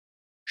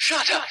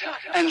Shut up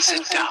and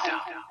sit down.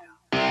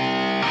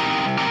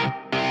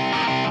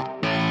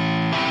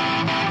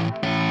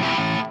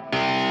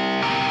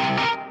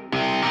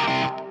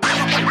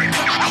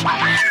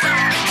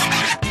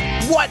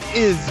 What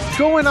is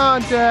going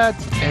on,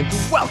 dads? And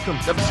welcome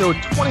to episode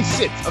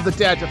 26 of the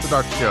Dads After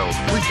Dark Show,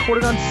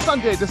 recorded on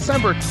Sunday,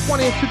 December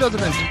 20th,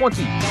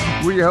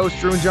 2020. We're your hosts,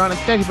 Drew and John, and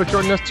thank you for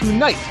joining us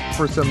tonight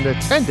for some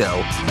Nintendo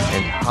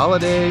and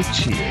holiday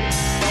cheer.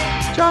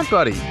 John,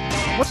 buddy,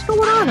 what's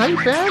going on? How you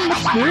been?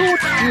 What's new?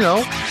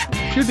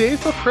 A few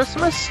days till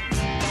Christmas.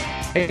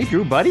 Hey,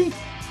 Drew, buddy.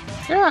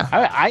 Yeah.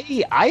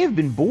 I have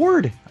been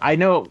bored. I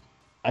know.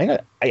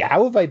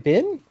 How have I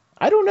been?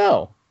 I don't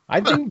know.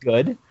 I've been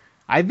good.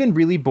 I've been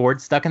really bored,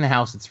 stuck in the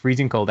house. It's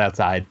freezing cold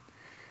outside.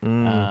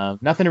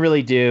 Nothing to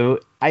really do.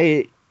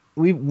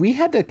 We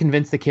had to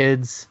convince the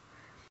kids,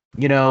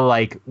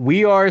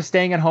 we are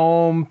staying at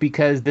home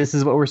because this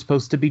is what we're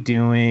supposed to be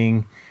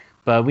doing.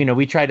 But,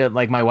 we tried to,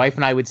 my wife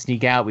and I would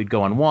sneak out. We'd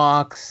go on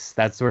walks,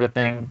 that sort of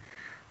thing.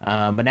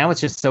 But now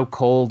it's just so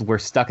cold. We're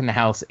stuck in the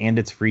house and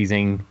it's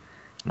freezing.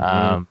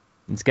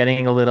 It's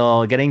getting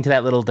to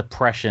that little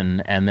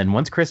depression. And then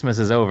once Christmas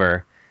is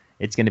over,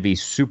 it's going to be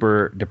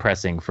super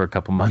depressing for a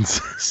couple months.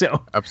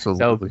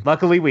 Absolutely. So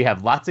luckily we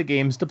have lots of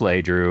games to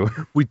play, Drew.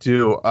 We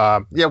do.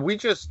 We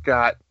just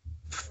got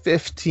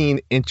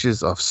 15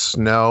 inches of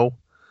snow.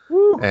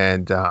 Woo.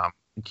 And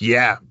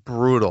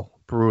brutal.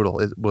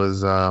 It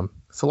was,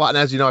 it's a lot. And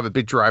as you know, I have a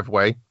big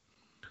driveway,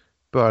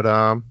 but,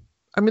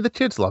 the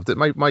kids loved it.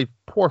 My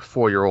poor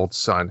 4-year-old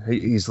son,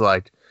 he's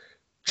like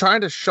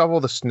trying to shovel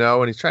the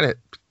snow and he's trying to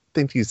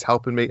think he's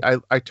helping me.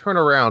 I turn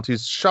around,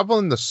 he's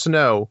shoveling the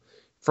snow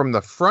from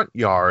the front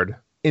yard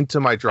into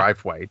my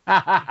driveway.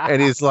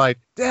 And he's like,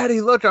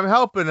 Daddy, look, I'm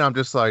helping. And I'm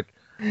just like,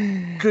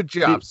 good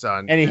job,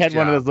 son. And he good had job.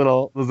 one of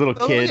those little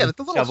kid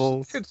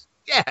shovels. Kids.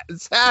 Yeah,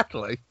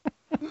 exactly.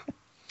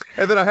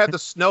 And then I had the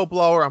snow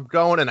blower. I'm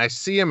going and I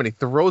see him and he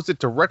throws it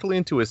directly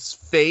into his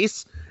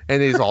face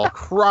and he's all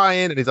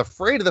crying and he's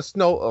afraid of the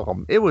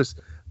snow. It was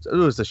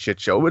a shit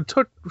show.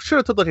 Should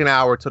have took like an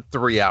hour. It took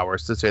 3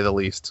 hours to say the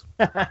least.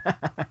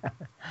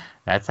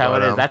 That's how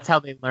it is. That's how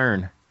they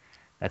learn.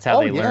 That's how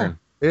they learn.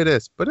 It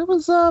is, but it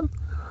was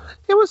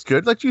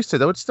good. Like you said,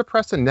 though, it's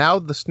depressing. Now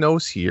the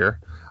snow's here.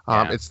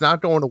 It's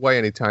not going away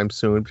anytime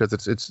soon because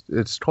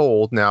it's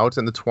cold now. It's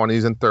in the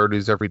 20s and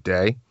 30s every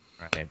day.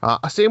 Right.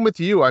 Same with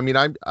you.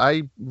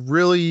 I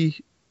really,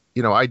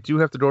 I do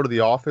have to go to the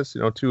office,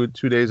 2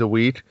 days a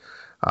week.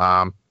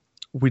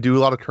 We do a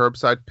lot of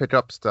curbside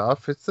pickup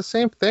stuff. It's the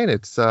same thing.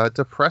 It's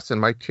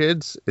depressing. My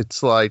kids,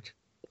 it's like,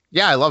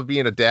 I love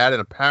being a dad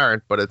and a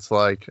parent, but it's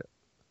like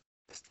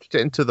it's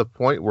getting to the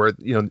point where,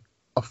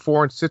 a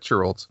 4 and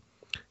 6-year-olds,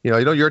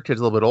 your kid's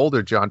a little bit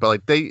older, John, but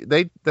like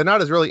they're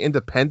not as really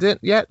independent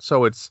yet.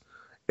 So it's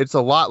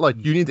a lot like,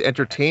 you need to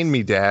entertain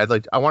me, Dad.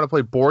 Like, I want to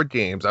play board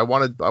games. I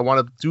want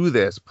to do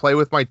this, play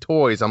with my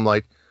toys. I'm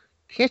like,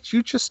 can't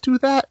you just do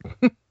that?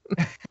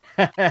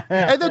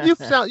 And then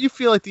you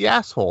feel like the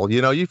asshole,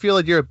 you feel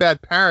like you're a bad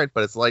parent,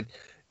 but it's like,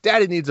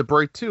 Daddy needs a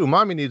break too.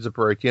 Mommy needs a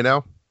break,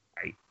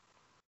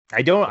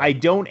 I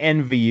don't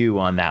envy you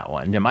on that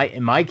one.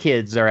 My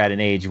kids are at an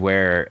age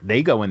where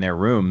they go in their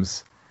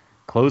rooms,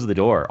 close the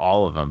door,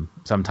 all of them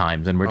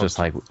sometimes, and we're just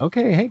like,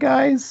 okay, hey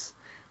guys,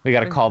 we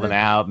got to call them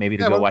out, maybe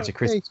to go watch a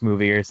Christmas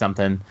movie or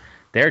something.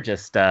 They're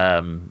just,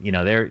 they're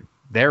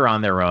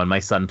on their own. My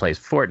son plays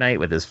Fortnite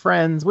with his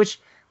friends, which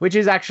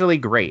is actually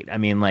great.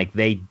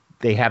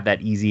 They have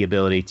that easy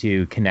ability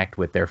to connect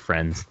with their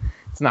friends.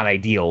 It's not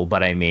ideal,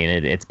 but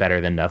it's better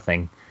than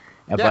nothing.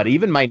 Yeah. But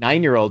even my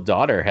 9-year-old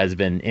daughter has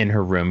been in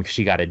her room.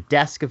 She got a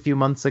desk a few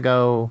months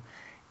ago,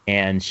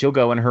 and she'll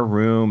go in her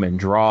room and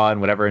draw and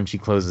whatever, and she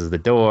closes the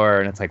door.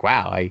 And it's like,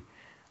 wow,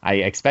 I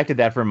expected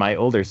that from my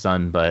older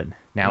son, but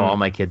now all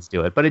my kids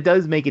do it. But it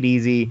does make it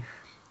easy.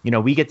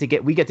 We get to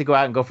go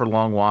out and go for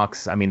long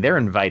walks. They're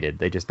invited.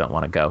 They just don't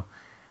want to go.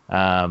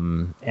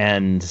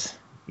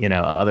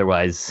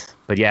 Otherwise.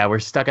 But yeah, we're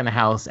stuck in the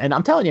house. And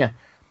I'm telling you,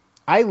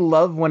 I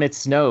love when it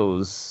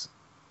snows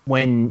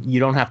when you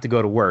don't have to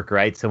go to work,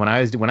 right? So when I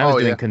was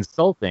doing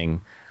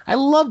consulting, I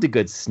loved a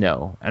good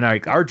snow. And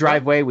our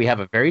driveway, we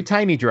have a very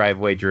tiny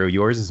driveway, Drew.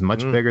 Yours is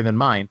much bigger than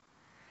mine.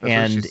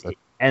 And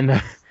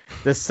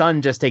the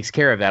sun just takes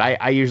care of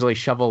that. I usually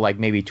shovel like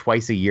maybe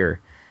twice a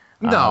year.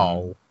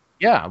 No.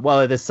 Yeah.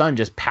 Well, the sun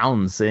just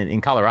pounds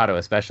in Colorado,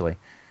 especially.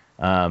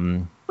 What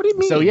do you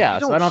mean? So yeah, you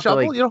don't I don't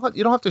shovel? have to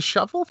you don't have to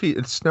shovel if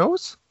it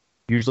snows?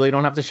 Usually you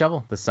don't have to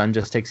shovel. The sun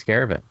just takes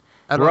care of it.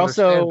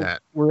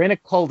 We're in a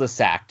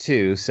cul-de-sac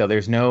too, so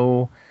there's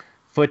no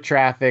foot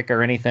traffic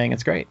or anything.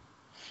 It's great.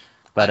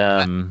 But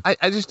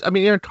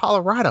you're in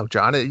Colorado,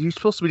 John. You're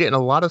supposed to be getting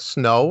a lot of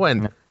snow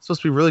and it's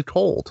supposed to be really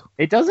cold.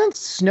 It doesn't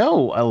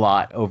snow a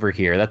lot over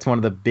here. That's one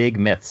of the big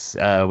myths.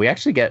 We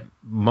actually get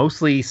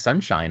mostly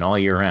sunshine all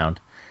year round.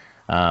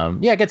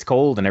 It gets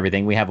cold and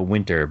everything. We have a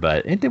winter,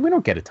 but we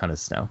don't get a ton of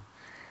snow.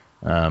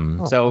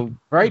 So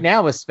right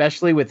now,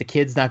 especially with the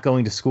kids not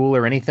going to school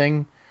or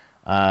anything,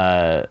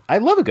 I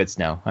love a good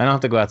snow. I don't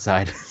have to go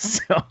outside.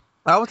 So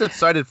I was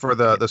excited for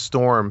the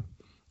storm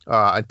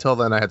Until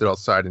then, I had to go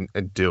outside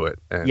and do it,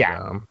 and,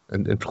 Yeah.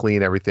 And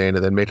clean everything,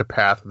 and then make a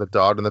path for the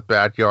dog in the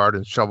backyard,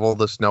 and shovel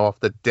the snow off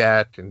the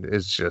deck, and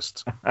it's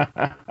just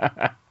not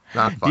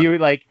fun. Do you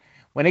like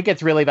when it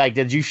gets really like?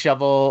 Did you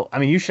shovel? I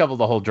mean, you shoveled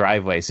the whole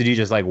driveway. So do you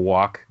just like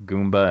walk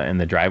Goomba in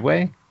the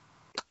driveway?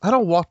 I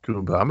don't walk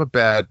Goomba. I'm a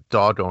bad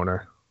dog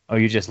owner. Oh,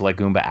 you just let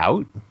Goomba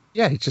out?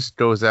 Yeah, he just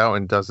goes out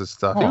and does his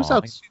stuff. He was Aw,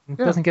 out. he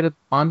doesn't get a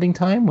bonding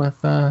time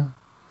with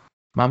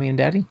mommy and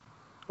daddy.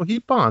 Well, he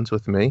bonds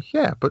with me.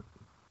 Yeah, but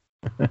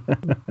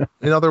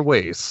in other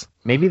ways.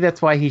 Maybe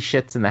that's why he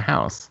shits in the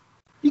house.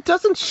 He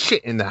doesn't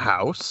shit in the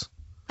house.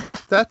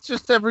 That's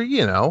just every,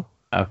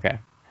 Okay.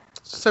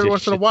 It's just every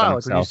once in a shits on while.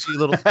 Like when you himself. see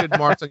little skid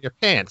marks on your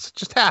pants. It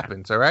just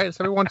happens, all right? It's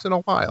every once in a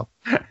while.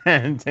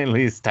 And at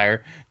least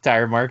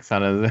tire marks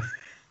on his.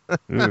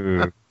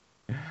 Ooh.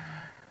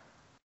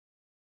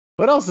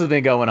 What else has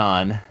been going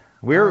on?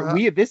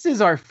 This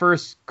is our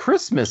first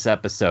Christmas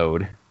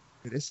episode.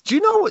 It is. Do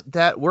you know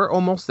that we're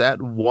almost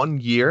at 1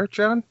 year,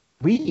 John?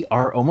 We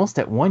are almost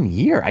at 1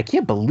 year. I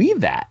can't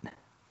believe that.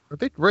 I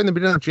think we're in the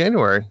beginning of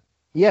January.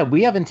 Yeah,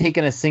 we haven't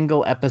taken a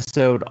single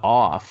episode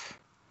off.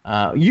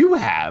 You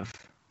have.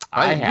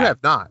 I You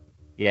have not.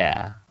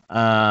 Yeah.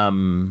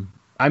 I'm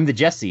the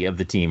Jesse of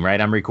the team, right?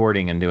 I'm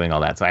recording and doing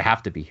all that, so I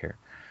have to be here.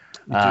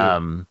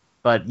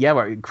 But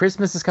yeah,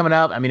 Christmas is coming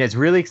up. I mean, it's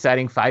really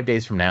exciting. 5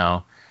 days from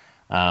now.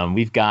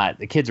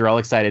 The kids are all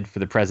excited for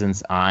the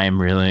presents. I'm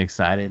really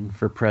excited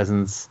for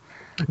presents.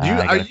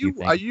 Are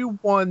you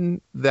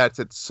one that's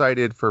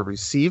excited for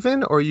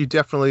receiving, or are you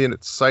definitely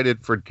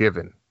excited for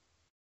giving?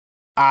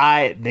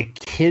 The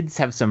kids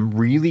have some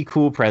really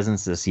cool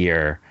presents this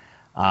year.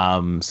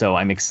 So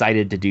I'm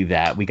excited to do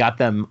that. We got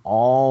them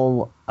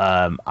all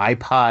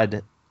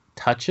iPod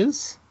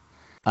touches.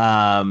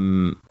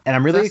 And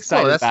I'm really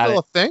excited about it. That's still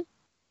a thing?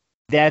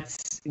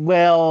 That's,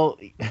 well,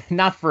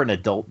 not for an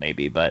adult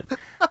maybe, but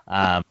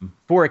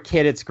for a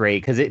kid it's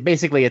great because it's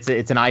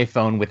an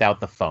iPhone without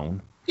the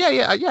phone.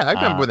 Yeah. I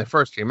remember when they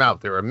first came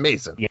out, they were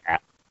amazing.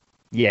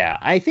 Yeah.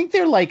 I think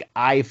they're like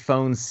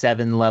iPhone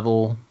 7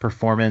 level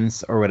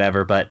performance or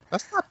whatever, but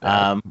that's not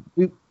bad.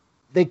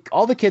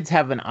 All the kids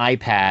have an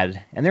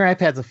iPad, and their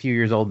iPad's a few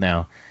years old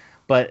now.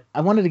 But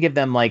I wanted to give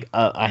them like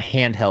a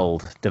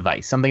handheld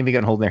device, something they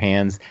can hold in their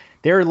hands.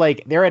 They're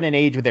at an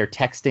age where they're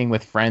texting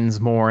with friends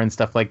more and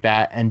stuff like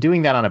that, and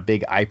doing that on a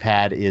big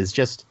iPad is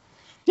just,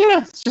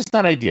 it's just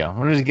not ideal. I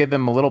wanted to give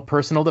them a little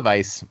personal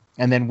device,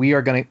 and then we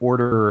are going to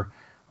order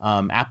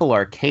Apple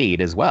Arcade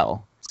as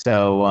well.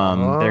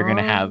 So they're going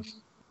to have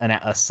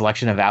a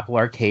selection of Apple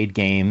Arcade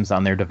games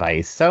on their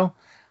device. So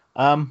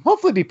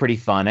hopefully it'll be pretty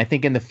fun. I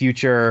think in the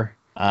future,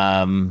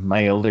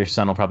 my older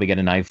son will probably get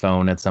an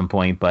iPhone at some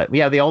point. But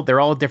yeah,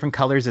 they're all different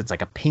colors. It's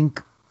like a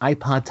pink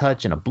iPod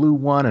Touch and a blue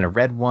one and a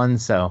red one.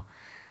 So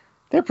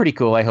they're pretty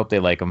cool. I hope they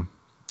like them.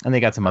 And they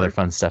got some other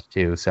fun stuff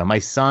too. So my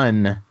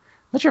son, I'm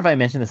not sure if I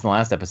mentioned this in the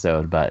last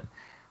episode, but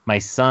my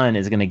son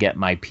is going to get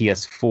my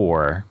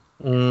PS4.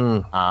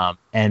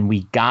 And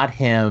we got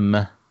him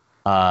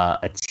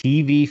a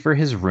TV for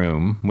his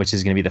room, which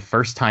is going to be the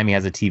first time he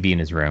has a TV in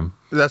his room.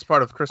 That's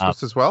part of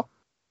Christmas as well?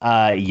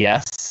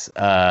 Yes.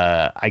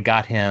 I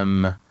got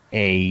him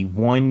a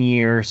 1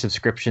 year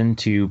subscription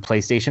to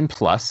PlayStation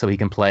Plus so he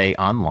can play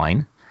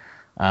online.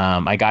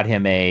 I got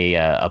him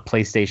a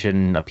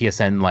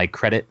PSN like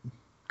credit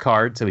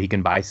card so he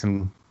can buy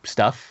some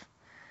stuff.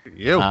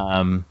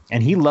 And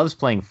he loves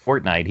playing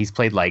Fortnite. He's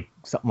played like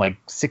something like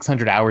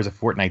 600 hours of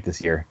Fortnite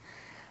this year.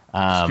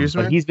 Excuse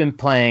me? But he's been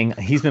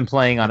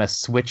playing on a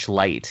Switch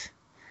Lite,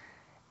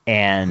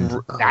 and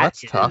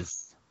that's tough.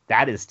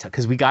 That is tough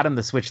because we got him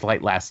the Switch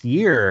Lite last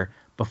year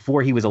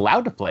before he was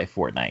allowed to play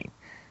Fortnite.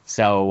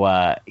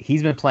 So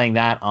he's been playing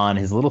that on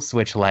his little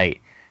Switch Lite.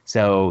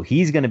 So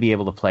he's going to be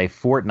able to play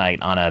Fortnite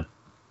on a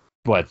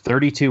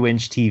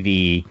 32-inch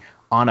TV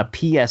on a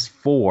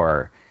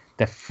PS4.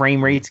 The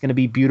frame rate's going to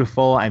be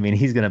beautiful. I mean,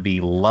 he's going to be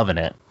loving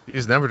it.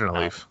 He's never going to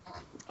leave.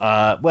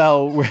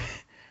 Well,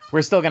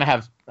 we're still going to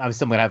have. I'm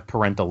still going to have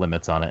parental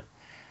limits on it.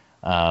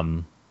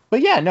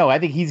 But yeah, no, I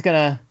think he's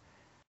gonna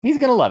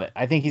love it.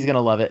 I think he's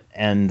gonna love it.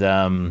 And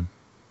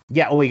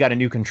he got a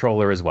new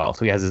controller as well,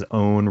 so he has his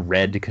own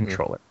red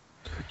controller.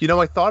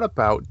 I thought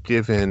about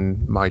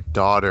giving my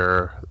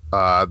daughter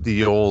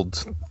the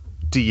old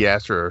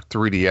DS or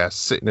 3DS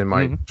sitting in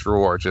my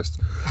drawer. Just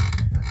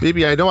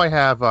maybe I know I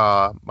have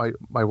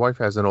my wife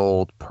has an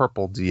old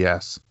purple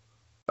DS,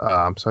 so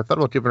I thought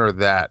about giving her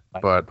that.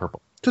 But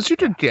purple, because you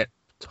could get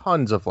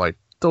tons of like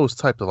those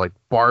types of like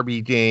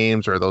Barbie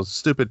games or those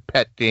stupid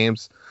pet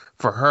games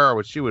for her,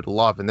 which she would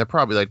love, and they're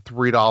probably like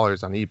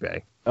 $3 on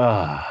eBay.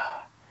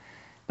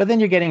 But then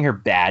you're getting her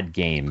bad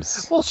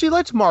games. Well, she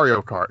likes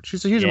Mario Kart.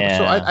 She's a huge.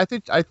 So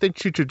I think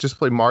she should just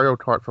play Mario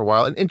Kart for a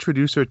while and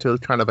introduce her to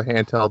kind of a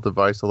handheld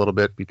device a little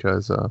bit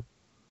because.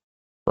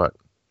 But.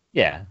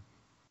 Yeah,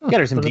 get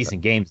her some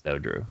decent games though,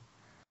 Drew.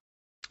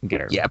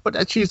 Get her. Yeah,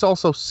 but she's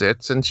also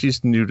sits and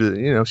she's new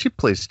to she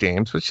plays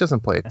games, but she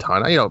doesn't play a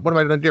ton. What am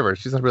I going to give her?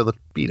 She's not able to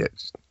beat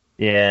it.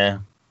 Yeah.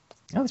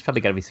 There's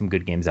probably got to be some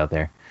good games out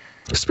there.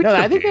 Speaking No, of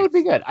I think that games, would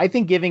be good. I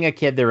think giving a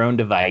kid their own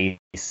device,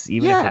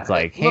 even if it's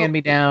like hand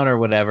me down or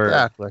whatever,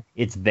 exactly.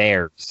 it's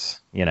theirs,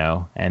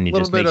 and you Little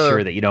just make bit sure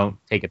of- that you don't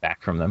take it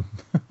back from them.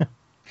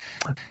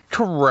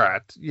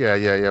 Correct. Yeah.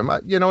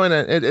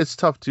 And it's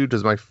tough too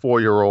because my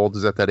 4-year-old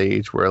is at that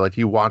age where like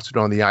he wants it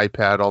on the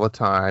iPad all the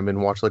time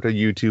and watch like a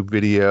YouTube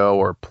video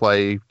or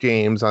play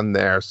games on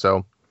there.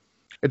 So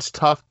it's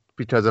tough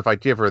because if I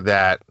give her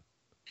that,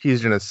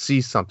 he's gonna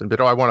see something.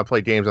 But I want to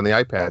play games on the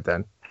iPad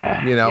then.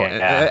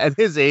 At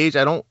his age,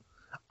 I don't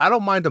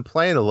mind him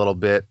playing a little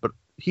bit, but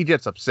he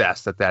gets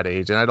obsessed at that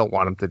age, and I don't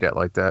want him to get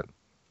like that.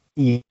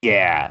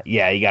 Yeah,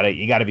 you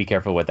gotta be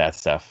careful with that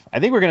stuff.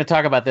 I think we're gonna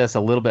talk about this a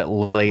little bit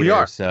later. We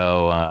are.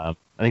 So I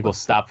think we'll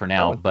stop for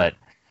now. But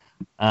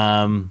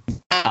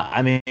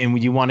I mean,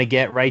 you want to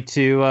get right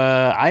to?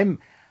 I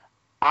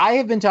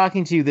have been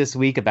talking to you this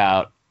week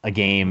about a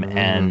game,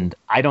 and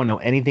I don't know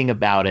anything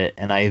about it,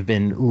 and I've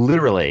been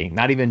literally,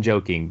 not even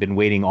joking, been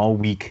waiting all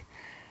week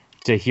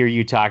to hear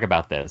you talk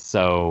about this.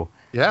 So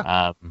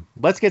yeah,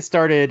 let's get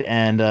started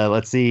and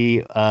let's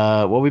see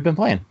what we've been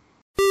playing.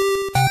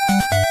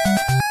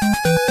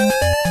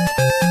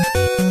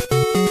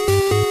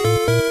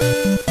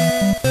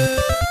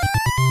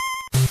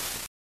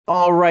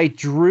 All right,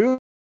 Drew,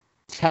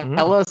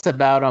 tell us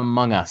about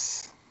Among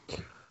Us.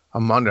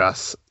 Among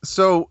Us.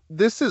 So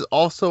this is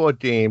also a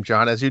game,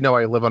 John, as you know,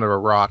 I live under a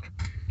rock,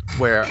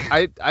 where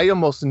I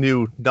almost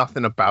knew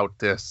nothing about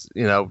this,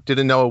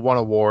 didn't know it won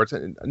awards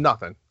and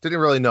nothing. Didn't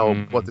really know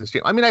what this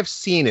game. I mean, I've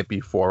seen it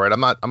before, right?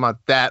 I'm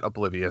not that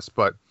oblivious,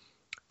 but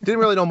didn't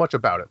really know much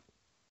about it.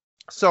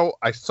 So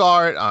I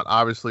saw it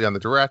obviously on the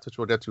Direct, which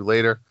we'll get to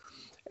later,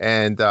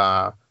 and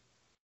 $5.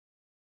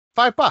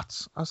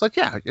 I was like,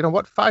 yeah, you know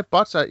what,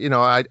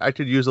 $5. I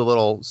could use a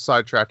little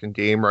sidetracking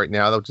game right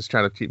now that would just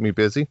kind of keep me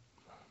busy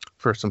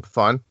for some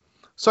fun.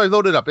 So I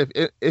loaded up.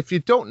 If you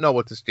don't know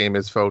what this game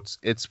is, folks,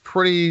 it's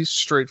pretty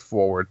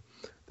straightforward.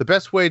 The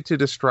best way to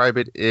describe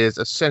it is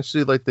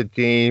essentially like the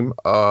game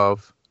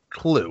of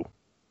Clue,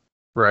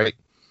 right?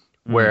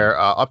 Where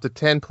up to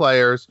 10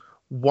 players,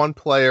 one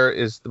player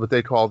is what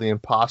they call the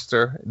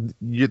imposter.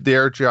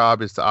 Their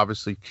job is to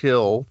obviously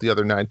kill the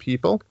other 9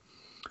 people.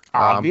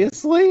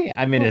 Obviously?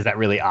 I mean, is that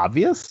really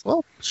obvious?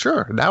 Well,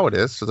 sure. Now it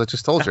is, as I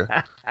just told you.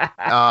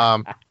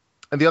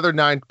 And the other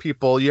 9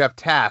 people, you have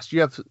tasks.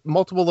 You have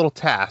multiple little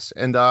tasks.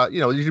 And,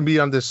 you can be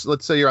on this,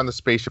 let's say you're on the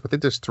spaceship. I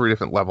think there's 3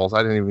 different levels.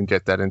 I didn't even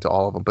get that into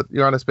all of them. But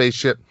you're on a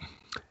spaceship.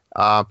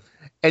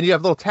 And you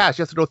have little tasks.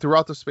 You have to go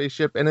throughout the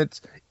spaceship. And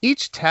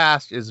each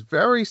task is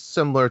very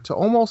similar to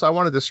almost, I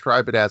want to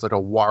describe it as like a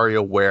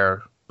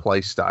WarioWare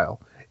play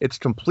style. It's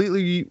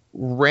completely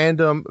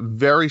random,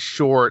 very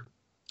short.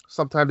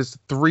 Sometimes it's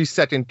a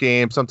 3-second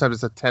game.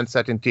 Sometimes it's a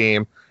 10-second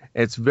game.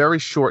 And it's very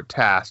short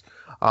tasks.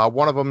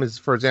 One of them is,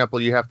 for example,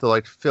 you have to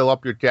like fill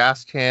up your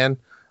gas can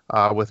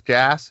with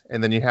gas,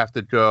 and then you have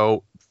to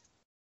go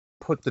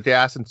put the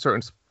gas in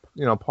certain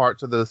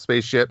parts of the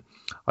spaceship.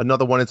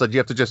 Another one is like you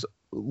have to just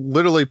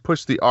literally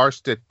push the R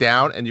stick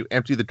down and you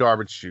empty the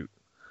garbage chute.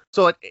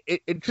 So like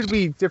it could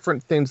be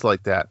different things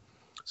like that.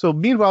 So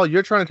meanwhile,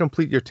 you're trying to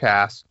complete your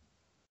task.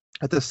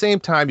 At the same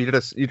time, you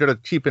gotta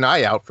keep an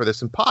eye out for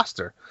this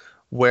imposter,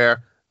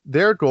 where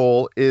their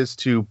goal is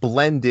to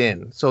blend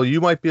in. So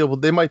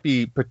they might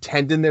be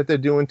pretending that they're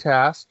doing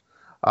tasks,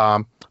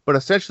 but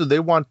essentially they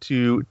want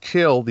to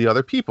kill the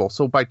other people.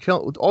 So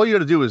all you got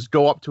to do is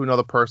go up to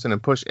another person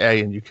and push A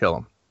and you kill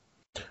them.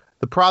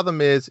 The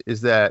problem is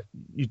that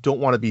you don't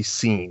want to be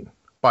seen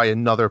by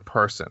another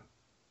person,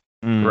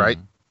 right?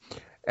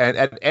 And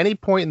at any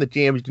point in the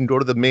game, you can go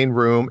to the main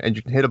room and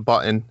you can hit a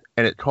button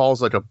and it calls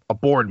like a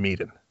board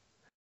meeting.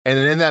 And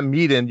then in that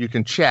meeting, you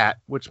can chat,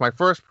 which my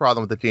first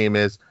problem with the game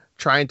is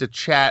trying to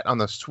chat on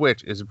the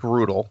Switch is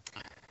brutal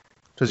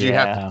because you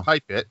have to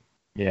type it.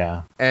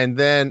 Yeah. And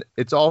then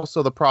it's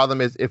also the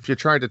problem is if you're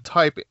trying to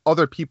type,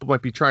 other people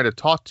might be trying to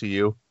talk to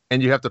you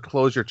and you have to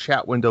close your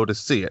chat window to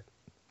see it.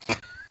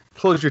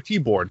 Close your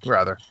keyboard,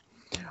 rather.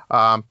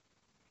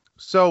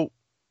 So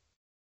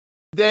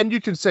then you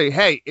can say,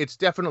 hey, it's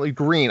definitely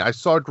green. I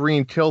saw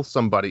green kill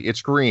somebody.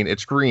 It's green.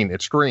 It's green.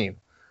 It's green.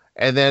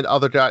 And then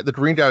the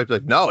green guy would be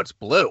like, no, it's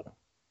blue.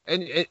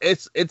 And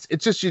it's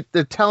just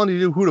they're telling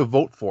you who to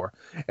vote for.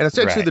 And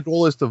essentially the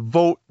goal is to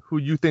vote who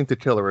you think the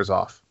killer is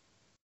off.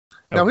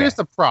 Now, here's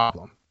the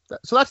problem.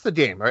 So that's the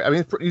game, right? I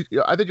mean,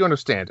 I think you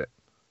understand it,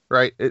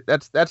 right?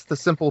 That's the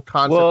simple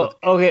concept. Well,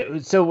 okay.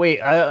 So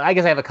wait, I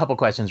guess I have a couple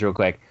questions real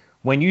quick.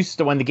 When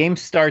the game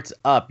starts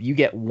up, you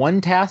get one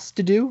task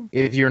to do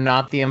if you're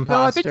not the imposter?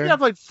 No, I think you have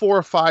like 4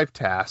 or 5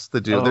 tasks to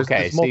do.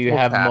 Okay, so you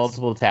have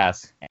multiple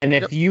tasks. And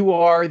if you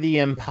are the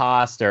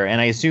imposter, and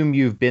I assume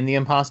you've been the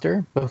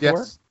imposter before?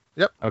 Yes.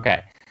 Yep.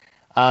 Okay.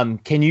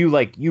 Can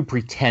you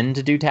pretend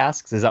to do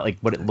tasks? Is that like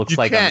what it looks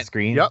like on the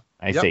screen? Yep.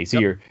 I see.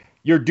 So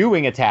you're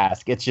doing a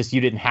task. It's just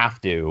you didn't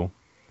have to.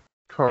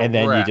 Correct. And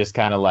then you just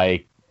kind of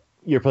like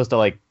you're supposed to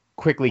like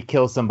quickly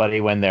kill somebody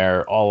when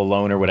they're all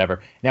alone or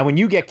whatever. Now, when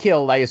you get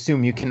killed, I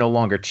assume you can no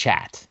longer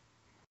chat.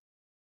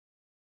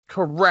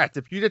 Correct.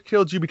 If you get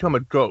killed, you become a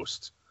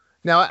ghost.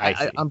 Now I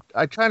see.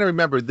 I'm trying to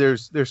remember.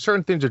 There's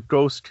certain things a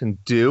ghost can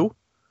do.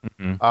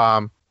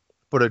 Mhm.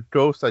 But a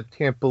ghost, I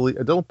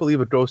don't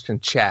believe a ghost can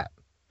chat.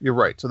 You're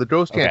right. So the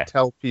ghost can't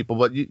tell people,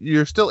 but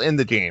you're still in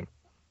the game.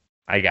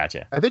 I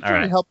gotcha. I think All you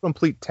right. can help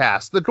complete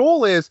tasks. The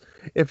goal is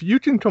if you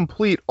can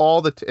complete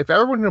if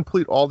everyone can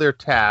complete all their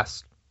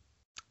tasks,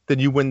 then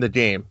you win the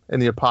game,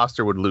 and the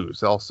imposter would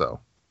lose also.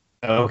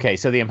 Okay,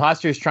 so the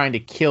imposter is trying to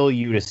kill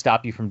you to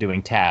stop you from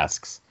doing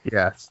tasks.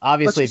 Yes.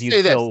 Obviously, Let's if just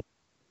you say kill this.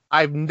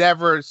 I've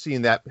never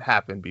seen that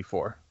happen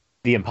before.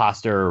 the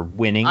imposter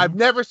winning. I've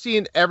never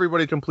seen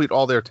everybody complete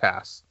all their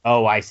tasks.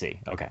 Oh, I see.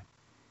 Okay.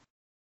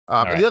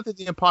 And right. the other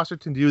thing the imposter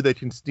can do, they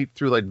can sneak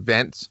through like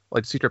vents,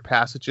 like secret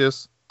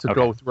passages to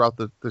go throughout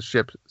the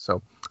ship.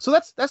 So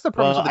that's the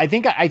premise. Well, I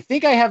think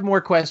I have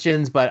more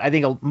questions, but I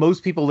think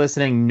most people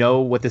listening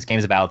know what this game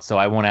is about, so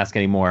I won't ask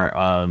any more.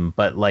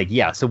 But like,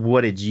 yeah. So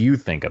what did you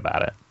think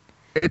about it?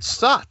 It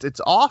sucked.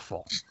 It's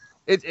awful.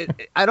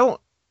 I don't.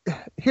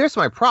 Here's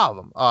my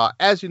problem.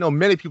 As you know,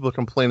 many people are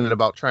complaining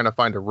about trying to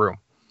find a room.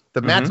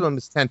 The maximum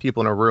is 10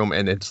 people in a room,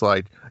 and it's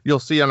like you'll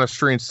see on a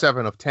screen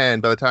 7 of 10.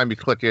 By the time you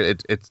click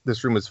it, it's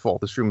this room is full.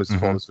 This room is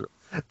full. This room.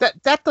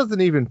 That doesn't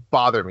even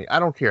bother me. I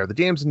don't care. The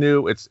game's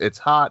new. It's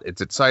hot.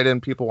 It's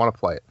exciting. People want to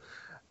play it.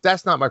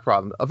 That's not my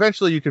problem.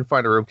 Eventually, you can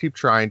find a room. Keep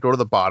trying. Go to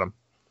the bottom.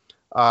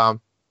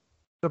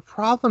 The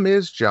problem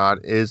is, John,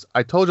 is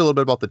I told you a little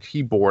bit about the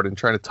keyboard and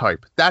trying to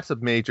type. That's a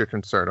major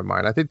concern of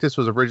mine. I think this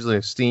was originally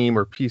a Steam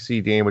or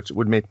PC game, which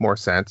would make more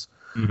sense.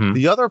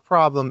 The other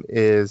problem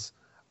is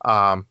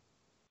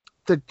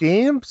the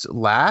games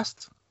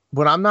last,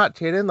 when I'm not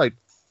kidding, like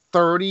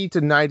 30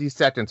 to 90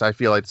 seconds, I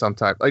feel like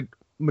sometimes, like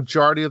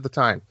majority of the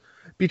time.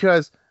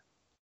 Because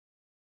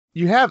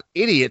you have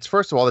idiots,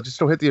 first of all, that just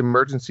don't hit the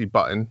emergency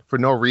button for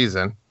no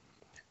reason.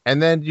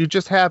 And then you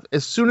just have,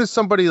 as soon as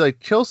somebody like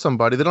kills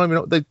somebody, they don't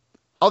even know,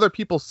 other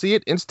people see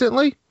it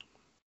instantly.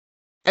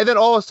 And then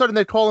all of a sudden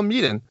they call a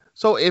meeting.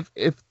 So if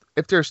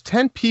there's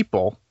 10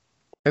 people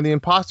and the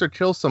imposter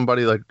kills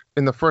somebody like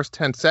in the first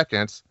 10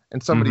 seconds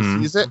and somebody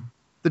sees it,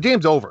 the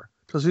game's over.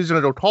 Because he's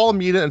going to go call a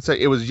meeting and say,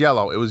 it was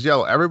yellow. It was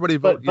yellow. Everybody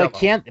vote yellow.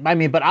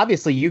 But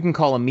obviously you can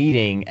call a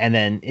meeting and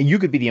then you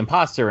could be the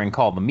imposter and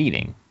call the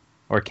meeting.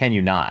 Or can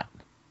you not?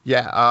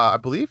 Yeah, I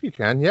believe you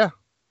can. Yeah.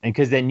 And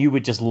because then you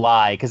would just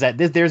lie. Because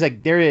there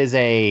is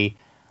a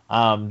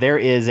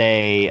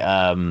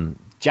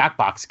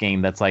Jackbox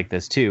game that's like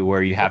this too,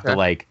 where you have to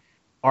like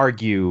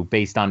argue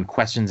based on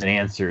questions and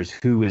answers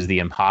who is the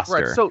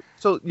imposter. Right.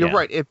 So you're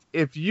right.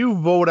 If you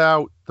vote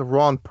out the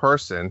wrong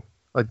person,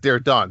 like they're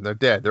done, they're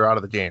dead, they're out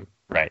of the game.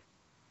 Right.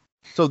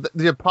 So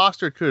the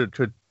imposter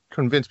could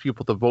convince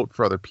people to vote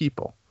for other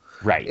people.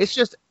 Right.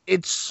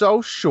 It's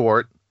so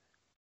short.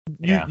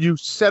 You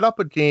set up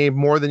a game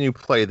more than you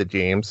play the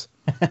games,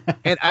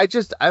 and I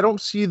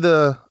don't see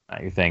the.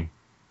 Not your thing.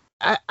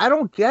 I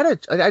don't get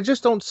it. I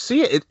just don't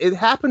see it. It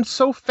happens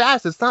so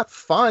fast. It's not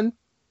fun.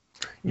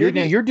 You're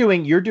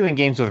doing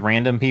games with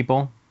random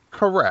people.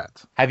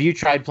 Correct. Have you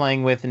tried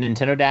playing with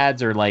Nintendo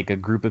dads or like a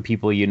group of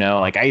people you know?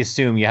 Like I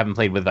assume you haven't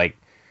played with the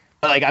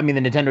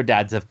Nintendo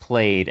dads have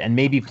played, and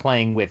maybe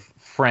playing with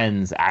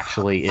friends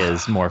actually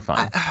is more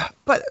fun.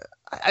 But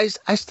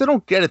I still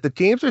don't get it. The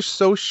games are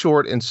so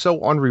short and so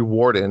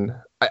unrewarding.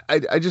 I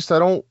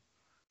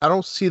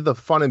don't see the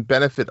fun and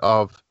benefit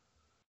of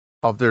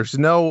there's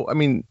no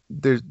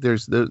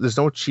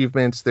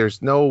achievements,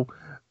 there's no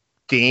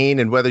gain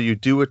in whether you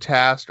do a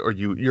task or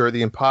you're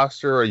the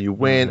imposter or you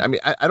win. I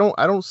mean, I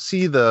don't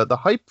see the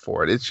hype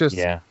for it. It's just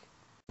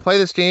play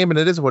this game and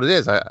it is what it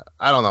is. I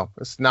don't know.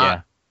 It's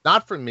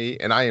not for me,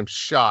 and I am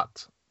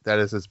shocked that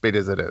it's as big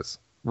as it is.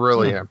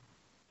 Really am.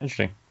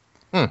 Interesting.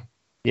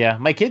 Yeah,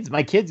 my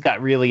kids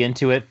got really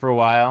into it for a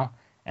while,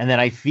 and then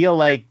I feel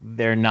like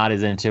they're not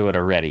as into it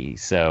already.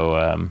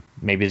 So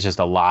maybe it's just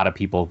a lot of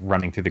people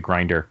running through the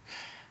grinder.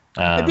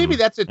 And maybe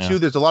that's it too.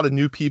 There's a lot of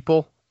new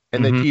people,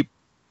 and they keep,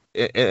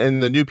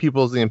 and the new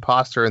people is the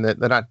imposter, and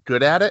they're not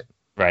good at it.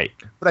 Right.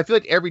 But I feel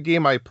like every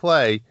game I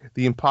play,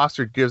 the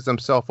imposter gives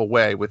themselves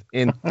away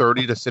within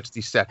 30 to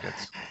 60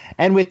 seconds.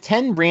 And with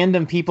 10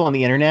 random people on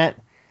the internet,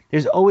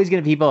 there's always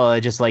going to be people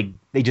that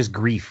they just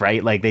grief,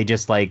 right? Like they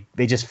just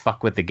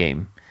fuck with the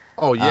game.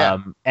 Oh yeah.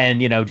 And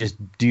just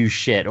do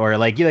shit, or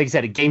like you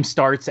said, a game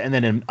starts and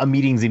then a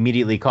meeting's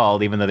immediately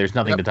called, even though there's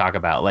nothing to talk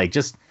about. Like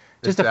just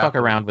to fuck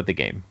around with the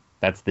game.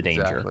 That's the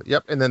danger. Exactly.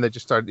 Yep. And then they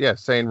just start,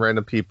 saying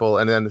random people,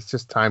 and then it's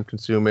just time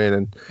consuming.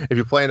 And if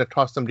you're playing a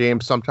custom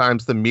game,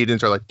 sometimes the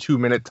meetings are like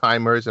 2-minute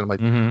timers, and I'm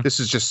like, this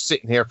is just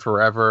sitting here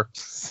forever.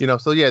 So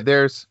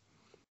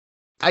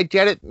I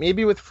get it.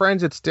 Maybe with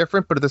friends it's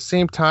different, but at the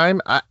same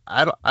time, I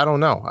don't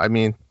know. I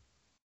mean,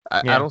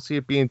 I don't see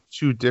it being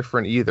too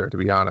different either, to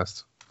be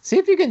honest. See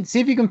if you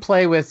can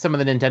play with some of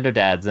the Nintendo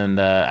dads,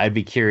 and I'd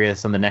be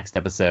curious on the next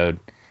episode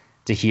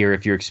to hear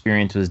if your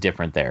experience was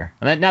different there.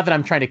 And not that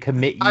I'm trying to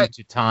commit you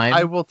to time.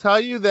 I will tell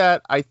you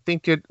that I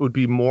think it would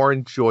be more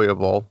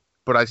enjoyable,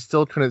 but I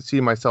still couldn't see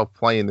myself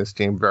playing this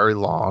game very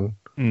long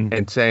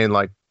and saying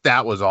like,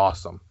 that was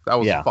awesome. That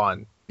was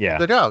fun. Yeah.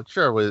 Like, oh,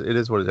 sure, it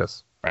is what it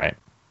is. Right.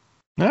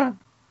 Yeah.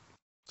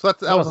 So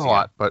that was a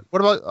lot. But what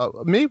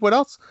about me? What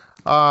else?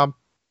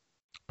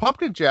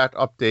 Pumpkin Jack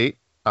update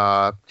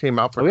came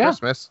out for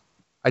Christmas.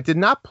 I did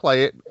not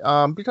play it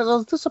because I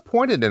was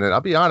disappointed in it.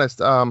 I'll be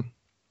honest.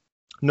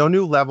 No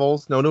new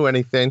levels, no new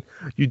anything.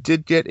 You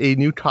did get a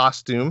new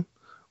costume,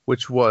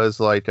 which was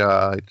like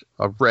a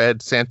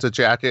red Santa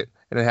jacket,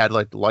 and it had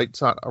like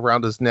lights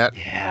around his neck.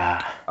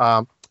 Yeah.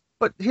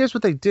 But here's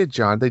what they did,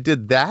 John. They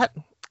did that,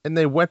 and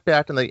they went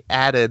back and they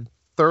added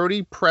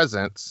 30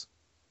 presents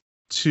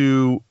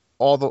to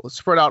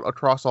spread out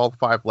across all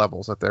 5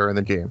 levels that they're in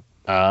the game.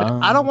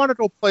 I don't want to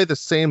go play the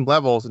same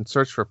levels and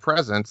search for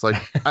presents. Like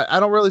I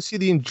don't really see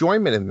the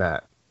enjoyment in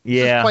that.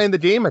 Yeah, just playing the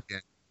game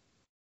again.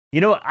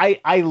 You know,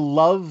 I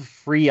love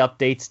free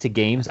updates to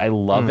games. I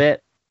love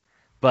it,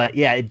 but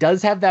yeah, it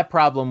does have that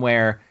problem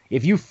where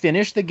if you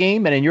finish the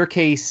game, and in your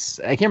case,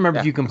 I can't remember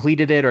if you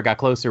completed it or got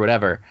close or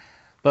whatever,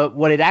 but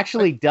what it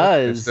actually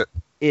does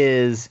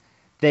is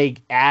they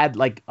add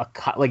like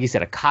you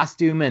said, a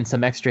costume and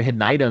some extra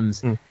hidden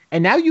items.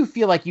 And now you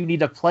feel like you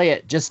need to play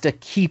it just to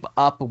keep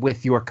up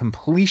with your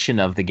completion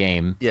of the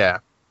game. Yeah.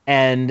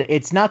 And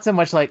it's not so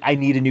much like I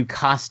need a new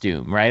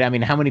costume, right? I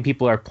mean, how many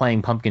people are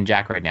playing Pumpkin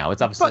Jack right now?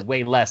 It's obviously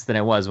way less than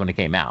it was when it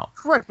came out.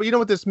 Correct. But you know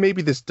what this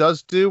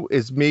does do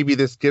is maybe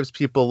this gives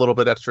people a little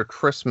bit extra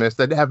Christmas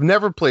that have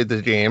never played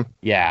the game.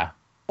 Yeah.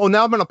 Oh,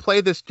 now I'm going to play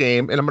this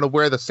game and I'm going to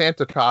wear the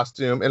Santa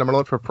costume and I'm going to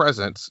look for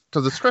presents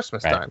because it's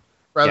Christmas time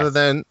rather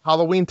than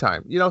Halloween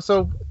time. You know,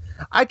 so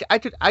I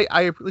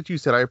like you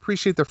said, I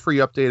appreciate the free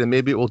update and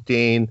maybe it will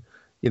gain,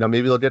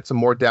 maybe they'll get some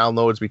more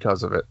downloads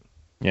because of it.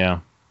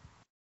 Yeah.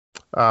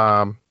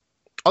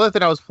 Other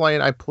thing I was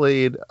playing, I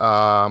played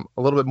a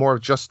little bit more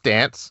of Just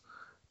Dance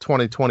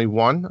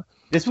 2021.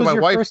 This was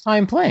your first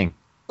time playing.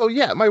 Oh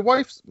yeah,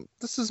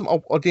 this is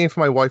a game for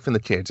my wife and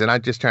the kids, and I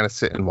just kind of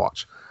sit and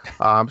watch.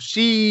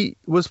 She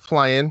was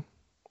playing,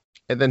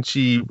 and then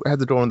she had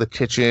to go in the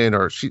kitchen,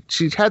 or she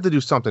had to do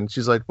something.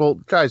 She's like, "Well,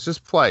 guys,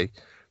 just play."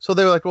 So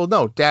they were like, "Well,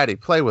 no, Daddy,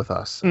 play with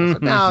us." I was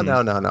like,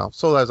 no.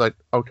 So I was like,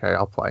 "Okay,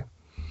 I'll play."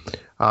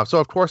 So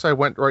of course I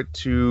went right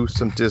to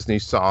some Disney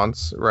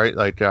songs, right?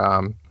 Like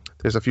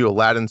there's a few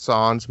Aladdin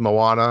songs,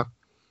 Moana,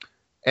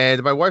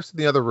 and my wife's in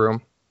the other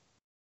room,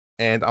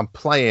 and I'm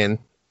playing,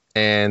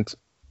 and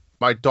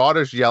my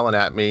daughter's yelling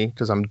at me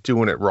because I'm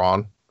doing it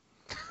wrong.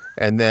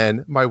 And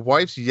then my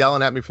wife's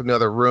yelling at me from the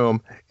other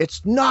room.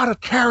 It's not a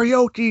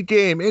karaoke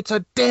game. It's a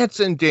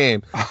dancing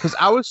game. Because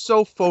I was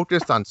so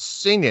focused on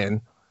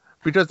singing,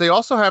 because they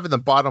also have in the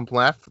bottom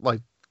left, like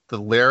the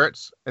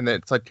lyrics, and then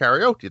it's like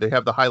karaoke. They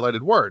have the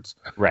highlighted words.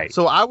 Right.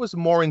 So I was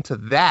more into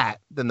that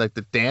than like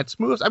the dance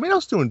moves. I mean, I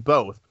was doing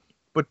both,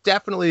 but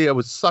definitely I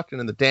was sucking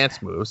in the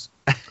dance moves.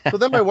 So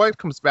then my wife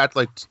comes back,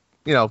 like,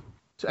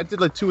 I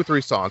did like 2 or 3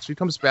 songs. She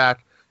comes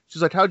back.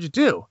 She's like, "How'd you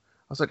do?"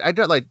 I was like, "I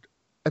got like,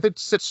 I think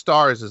 6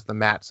 stars is the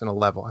max in a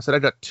level." I said, "I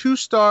got 2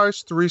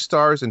 stars, 3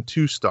 stars, and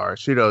 2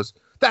 stars." She goes,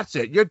 "That's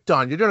it. You're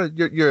done.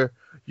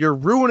 You're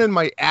ruining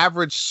my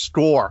average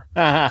score."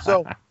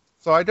 So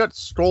I got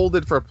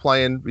scolded for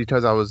playing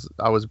because I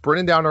was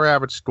bringing down her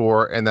average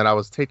score, and then I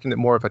was taking it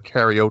more of a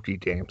karaoke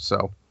game.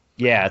 So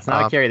yeah, it's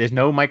not a karaoke. There's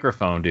no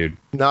microphone, dude.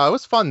 No, it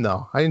was fun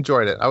though. I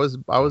enjoyed it. I was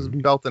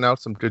belting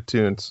out some good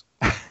tunes.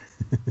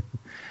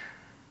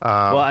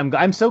 Well,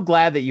 I'm so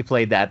glad that you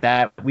played that.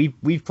 That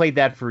we've played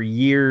that for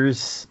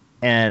years,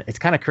 and it's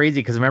kind of crazy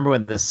because remember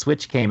when the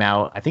Switch came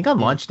out? I think on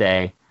launch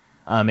day,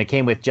 it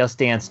came with Just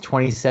Dance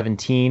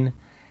 2017,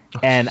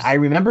 and I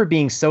remember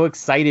being so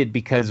excited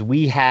because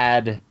we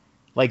had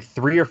like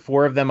 3 or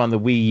 4 of them on the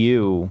Wii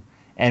U,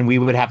 and we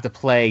would have to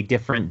play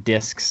different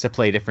discs to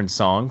play different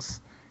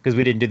songs because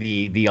we didn't do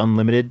the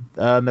unlimited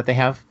that they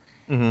have.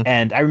 Mm-hmm.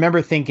 And I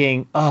remember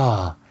thinking,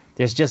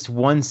 there's just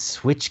one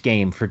Switch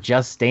game for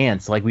Just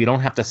Dance. Like, we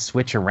don't have to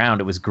switch around.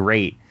 It was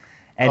great.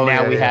 And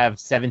now we have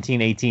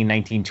 17, 18,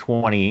 19,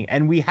 20.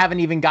 And we haven't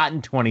even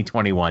gotten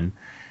 2021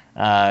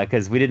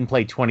 because we didn't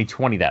play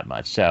 2020 that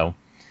much. So,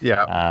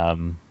 yeah.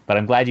 But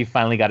I'm glad you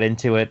finally got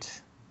into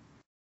it.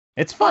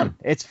 It's fun.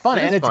 It's fun.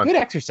 And it's good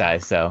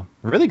exercise. So,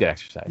 really good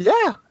exercise.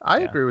 Yeah,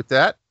 I agree with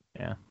that.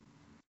 Yeah.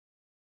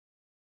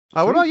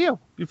 What about you?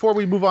 Before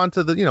we move on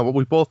to the, what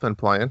we've both been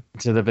playing.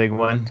 To the big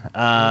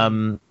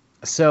one.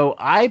 So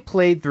I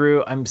played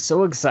through, I'm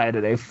so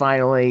excited. I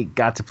finally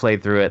got to play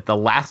through it. The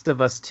Last of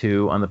Us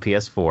 2 on the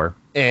PS4.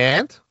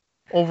 And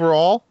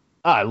overall?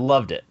 I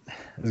loved it.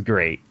 It was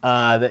great.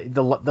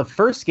 The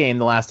first game,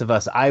 The Last of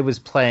Us, I was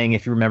playing,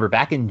 if you remember,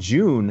 back in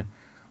June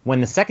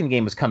when the second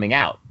game was coming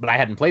out. But I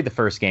hadn't played the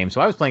first game,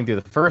 so I was playing through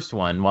the first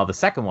one while the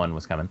second one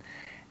was coming.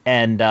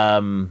 And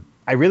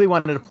I really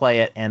wanted to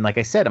play it. And like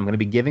I said, I'm going to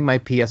be giving my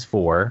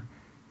PS4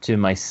 to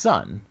my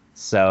son.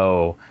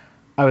 So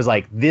I was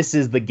like, this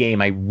is the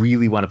game I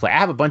really want to play. I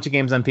have a bunch of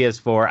games on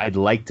PS4 I'd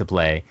like to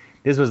play.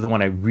 This was the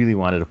one I really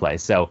wanted to play.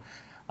 So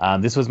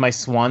this was my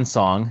swan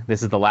song.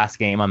 This is the last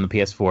game on the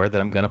PS4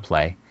 that I'm going to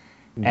play.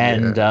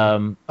 And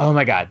oh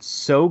my God,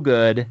 so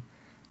good.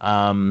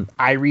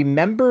 I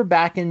remember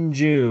back in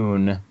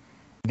June,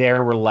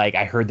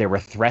 I heard there were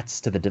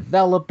threats to the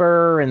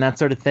developer and that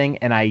sort of thing.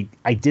 And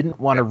I didn't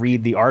want to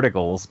read the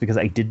articles because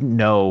I didn't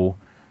know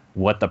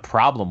what the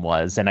problem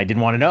was, and I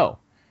didn't want to know.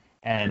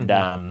 And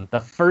the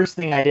first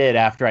thing I did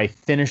after I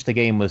finished the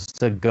game was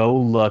to go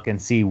look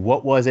and see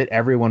what was it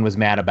everyone was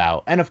mad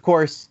about. And of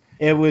course,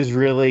 it was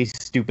really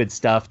stupid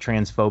stuff,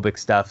 transphobic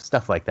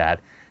stuff like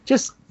that.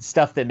 Just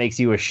stuff that makes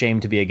you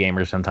ashamed to be a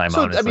gamer sometime,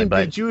 honestly. I mean,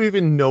 did you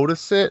even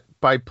notice it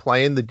by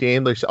playing the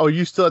game? Like, oh,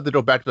 you still had to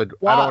go back to, like,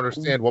 I don't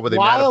understand. What were they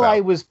mad about? While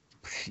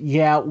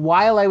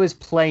I was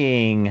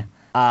playing,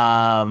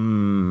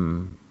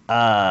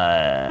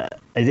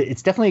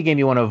 it's definitely a game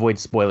you want to avoid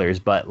spoilers,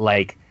 but,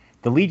 like,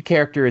 the lead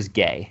character is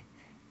gay,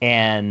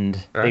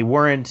 and they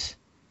weren't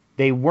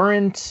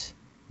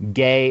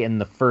gay in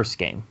the first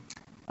game.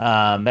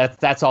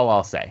 That's all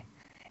I'll say.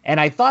 And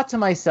I thought to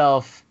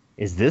myself,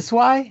 is this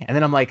why? And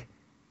then I'm like,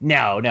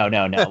 no.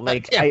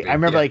 Like, I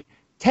remember like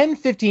 10,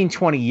 15,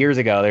 20 years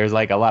ago, there's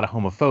like a lot of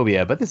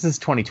homophobia, but this is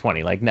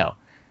 2020. Like, no.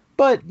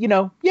 But,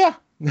 yeah,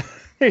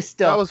 there's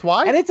still. That was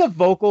why? And it's a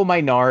vocal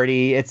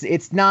minority.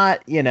 It's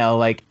not,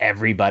 like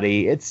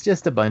everybody. It's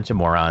just a bunch of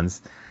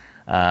morons.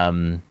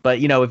 But,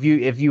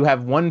 if you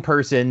have one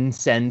person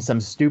send some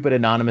stupid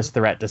anonymous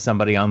threat to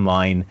somebody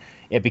online,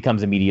 it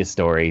becomes a media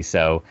story.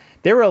 So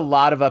there were a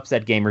lot of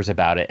upset gamers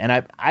about it.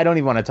 And I don't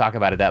even want to talk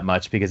about it that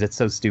much because it's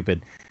so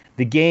stupid.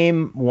 The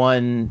game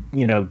won,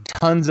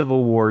 tons of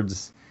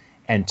awards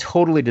and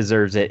totally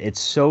deserves it.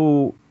 It's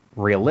so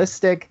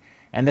realistic.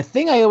 And the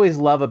thing I always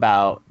love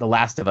about The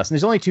Last of Us, and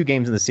there's only 2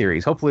 games in the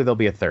series, hopefully there'll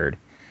be a third,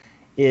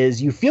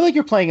 is you feel like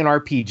you're playing an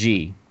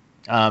RPG.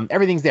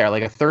 Everything's there,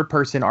 like a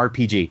third-person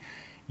RPG.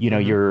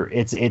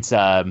 It's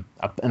an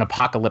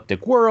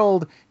apocalyptic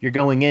world. You're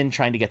going in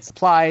trying to get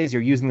supplies.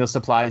 You're using those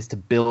supplies to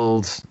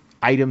build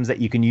items that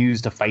you can use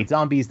to fight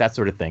zombies, that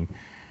sort of thing.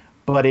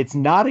 But it's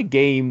not a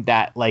game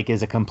that like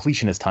is a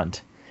completionist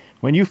hunt.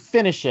 When you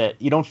finish it,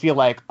 you don't feel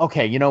like,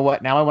 okay, you know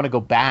what? Now I want to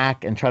go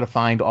back and try to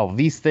find all of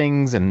these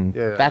things and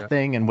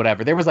thing and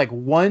whatever. There was like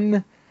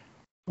one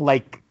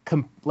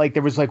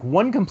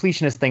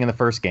completionist thing in the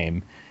first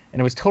game, and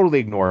it was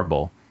totally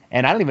ignorable.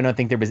 And I don't even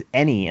think there was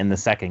any in the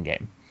second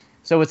game.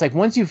 So it's like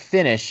once you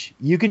finish,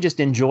 you can just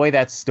enjoy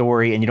that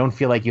story and you don't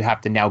feel like you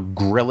have to now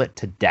grill it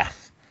to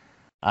death.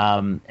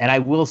 And I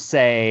will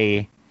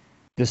say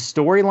the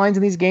storylines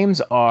in these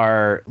games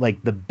are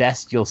like the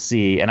best you'll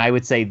see. And I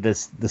would say the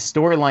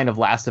storyline of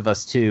Last of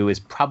Us 2 is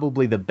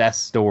probably the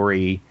best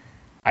story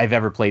I've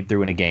ever played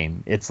through in a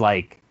game. It's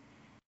like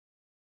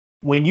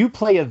when you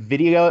play a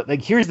video,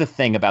 like here's the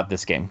thing about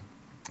this game.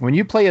 When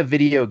you play a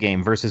video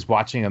game versus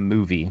watching a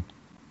movie,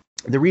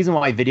 the reason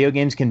why video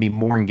games can be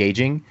more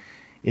engaging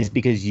is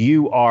because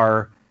you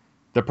are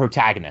the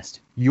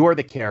protagonist. You're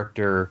the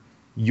character.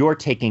 You're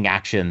taking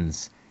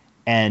actions.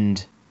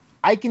 And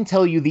I can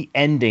tell you the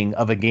ending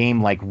of a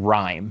game like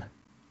Rime,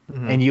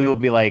 and you will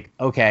be like,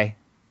 okay,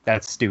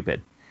 that's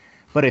stupid.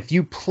 But if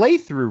you play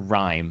through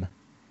Rime,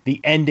 the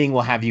ending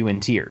will have you in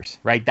tears,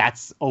 right?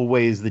 That's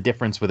always the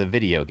difference with a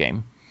video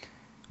game.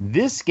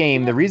 This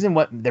game, the reason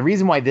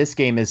why this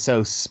game is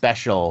so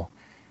special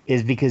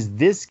is because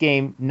this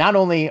game, not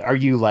only are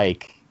you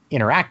like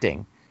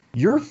interacting,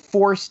 you're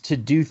forced to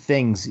do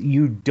things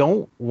you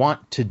don't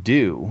want to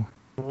do.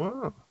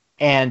 Wow.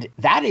 And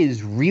that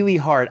is really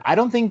hard. I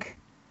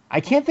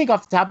can't think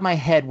off the top of my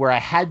head where I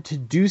had to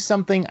do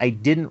something I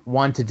didn't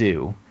want to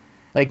do.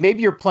 Like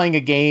maybe you're playing a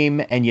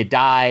game and you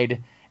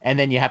died and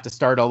then you have to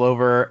start all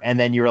over. And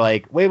then you're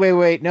like,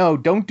 wait, no,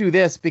 don't do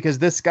this because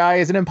this guy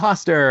is an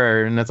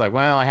imposter. And it's like,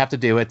 well, I have to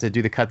do it to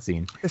do the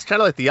cutscene. It's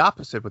kind of like the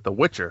opposite with The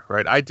Witcher,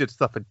 right? I did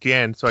stuff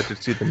again so I could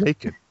see the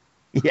naked.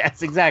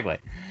 Yes, exactly.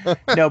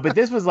 No, but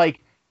this was like,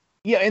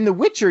 in The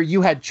Witcher,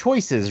 you had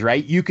choices,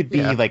 right? You could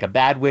be like a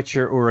bad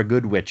Witcher or a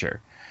good Witcher.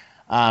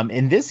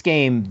 In this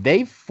game,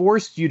 they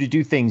forced you to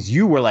do things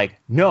you were like,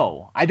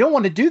 no, I don't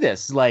want to do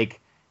this. Like,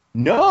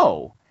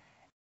 no.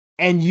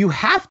 And you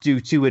have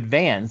to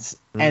advance.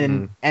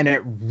 And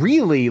it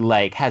really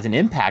like has an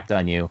impact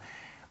on you.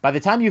 By the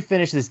time you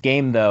finish this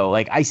game, though,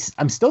 like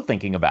I'm still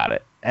thinking about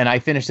it. And I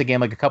finished the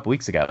game like a couple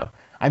weeks ago.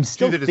 I'm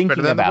still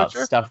thinking about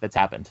stuff that's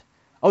happened.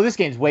 Oh, this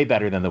game's way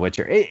better than The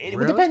Witcher. It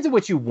depends on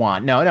what you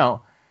want.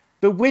 No.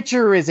 The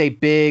Witcher is a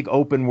big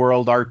open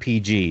world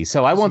RPG,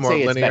 so I won't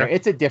say it's better.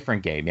 It's a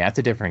different game. Yeah, it's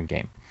a different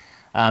game.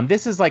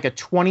 This is like a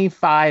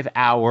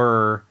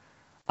 25-hour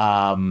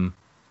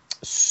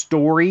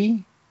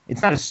story.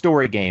 It's not a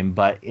story game,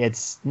 but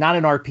it's not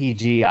an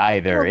RPG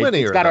either.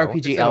 It's got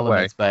RPG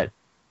elements, but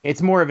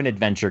it's more of an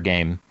adventure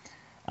game.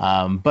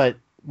 But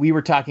we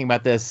were talking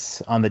about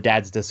this on the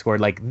Dad's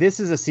Discord. Like, this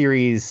is a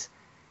series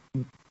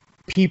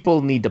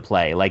people need to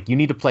play. Like, you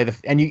need to play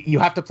you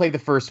have to play the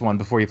first one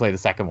before you play the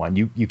second one.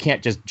 You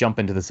can't just jump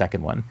into the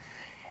second one.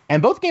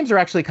 And both games are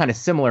actually kind of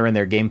similar in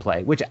their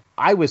gameplay, which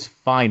I was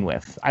fine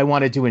with. I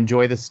wanted to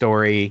enjoy the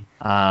story,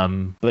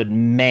 but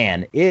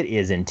man, it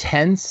is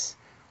intense.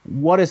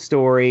 What a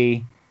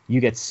story. You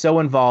get so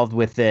involved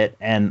with it,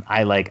 and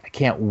I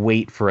can't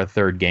wait for a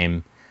third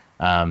game.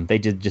 They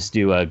did just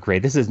do a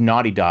great. This is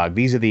Naughty Dog.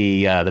 These are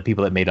the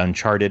people that made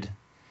Uncharted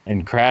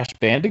and Crash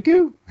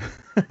Bandicoot.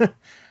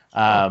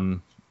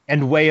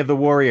 And Way of the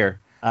Warrior.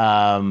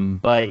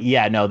 But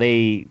yeah, no,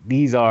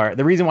 these are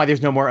the reason why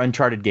there's no more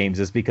Uncharted games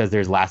is because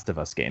there's Last of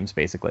Us games,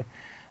 basically.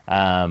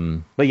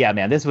 But yeah,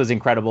 man, this was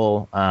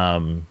incredible.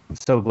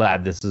 So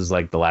glad this is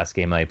like the last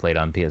game I played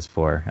on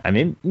PS4. I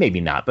mean, maybe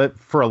not, but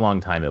for a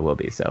long time it will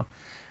be. So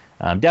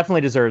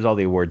definitely deserves all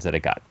the awards that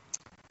it got.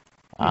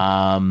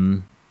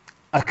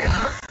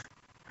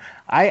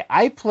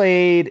 I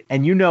played,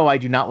 and I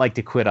do not like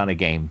to quit on a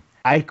game.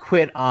 I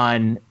quit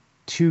on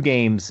 2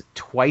 games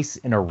twice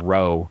in a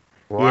row.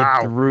 Wow.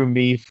 It threw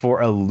me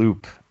for a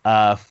loop.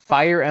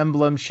 Fire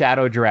Emblem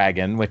Shadow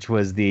Dragon, which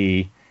was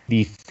the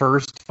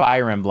first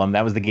Fire Emblem.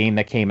 That was the game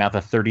that came out, the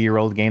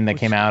 30-year-old game that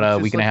came out a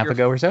week and a half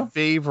ago or so.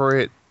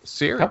 Favorite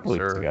series? A couple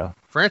weeks ago.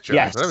 Franchise,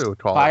 yes. whatever you would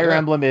call Fire it.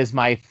 Emblem is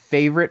my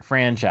favorite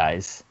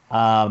franchise.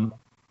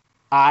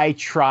 I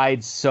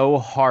tried so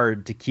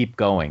hard to keep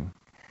going.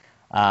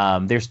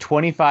 There's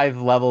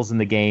 25 levels in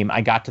the game.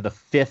 I got to the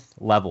 5th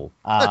level.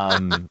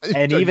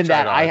 And even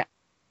that,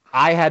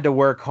 I had to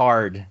work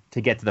hard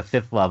to get to the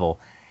 5th level.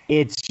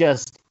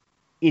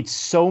 It's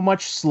so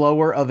much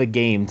slower of a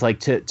game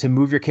to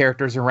move your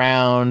characters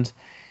around.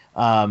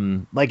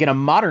 Like in a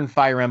modern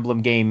Fire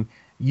Emblem game,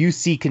 you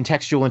see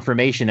contextual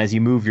information as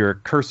you move your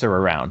cursor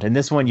around. And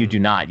this one, you do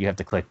not. You have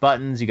to click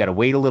buttons. You got to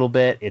wait a little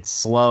bit. It's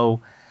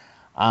slow.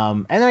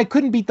 And I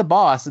couldn't beat the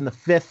boss in the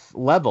 5th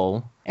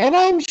level. And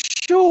I'm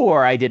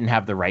sure I didn't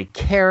have the right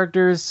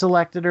characters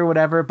selected or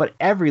whatever, but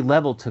every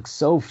level took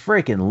so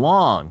freaking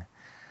long.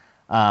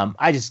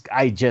 I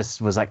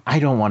just was like, I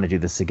don't want to do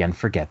this again.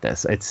 Forget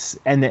this.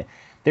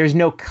 There's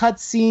no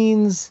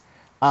cutscenes.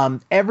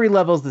 Every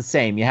level's the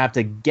same. You have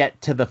to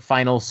get to the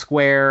final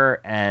square,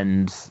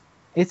 and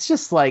it's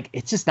just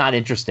not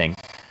interesting.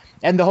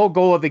 And the whole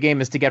goal of the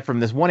game is to get from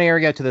this one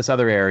area to this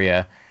other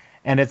area,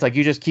 and it's like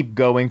you just keep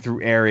going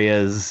through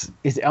areas.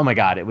 Oh my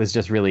god,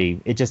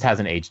 it just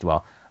hasn't aged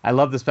well. I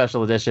love the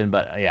special edition,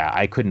 but yeah,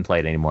 I couldn't play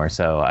it anymore,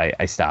 so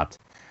I stopped.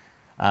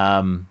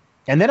 And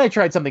then I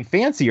tried something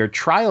fancier,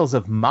 Trials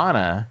of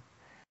Mana.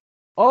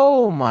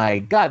 Oh my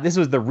god, this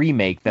was the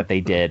remake that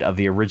they did of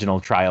the original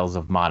Trials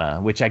of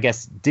Mana, which I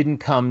guess didn't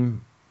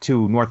come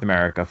to North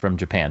America from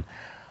Japan.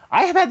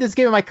 I have had this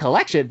game in my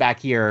collection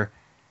back here,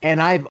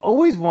 and I've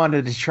always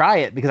wanted to try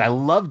it because I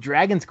love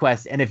Dragon's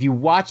Quest, and if you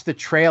watch the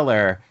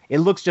trailer, it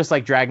looks just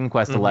like Dragon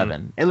Quest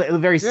 11. It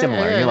very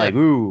similar. And you're like,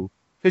 ooh.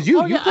 Because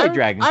you played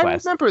Dragon Quest.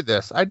 I remember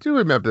this. I do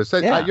remember this.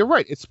 You're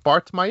right. It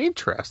sparked my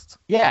interest.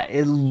 Yeah,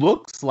 it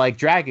looks like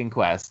Dragon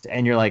Quest,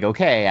 and you're like,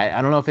 okay,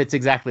 I don't know if it's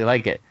exactly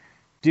like it.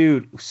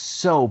 Dude,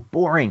 so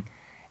boring.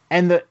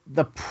 And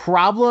the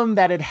problem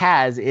that it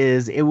has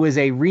is it was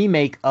a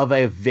remake of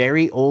a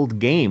very old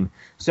game.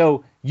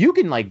 So you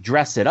can like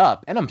dress it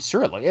up, and I'm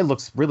sure it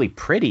looks really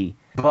pretty.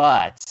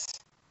 But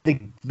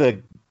the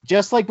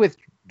just like with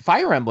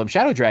Fire Emblem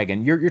Shadow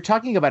Dragon, you're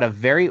talking about a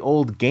very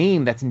old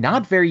game that's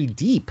not very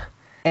deep.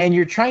 And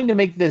you're trying to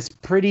make this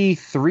pretty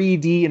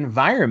 3D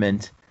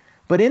environment.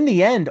 But in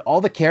the end,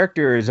 all the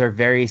characters are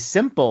very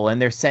simple,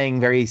 and they're saying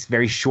very,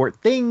 very short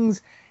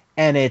things.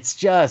 And it's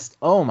just,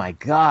 oh my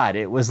God,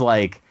 it was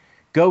like,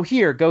 go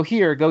here, go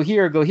here, go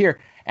here, go here.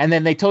 And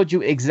then they told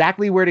you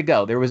exactly where to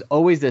go. There was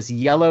always this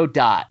yellow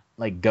dot,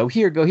 like go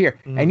here, go here.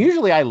 And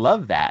usually I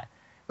love that.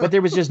 But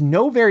there was just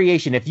no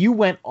variation. If you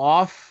went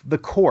off the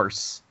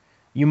course,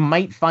 you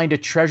might find a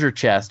treasure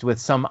chest with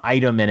some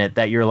item in it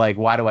that you're like,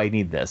 why do I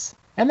need this?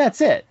 And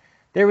that's it.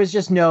 There was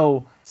just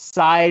no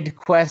side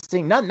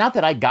questing. Not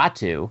that I got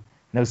to.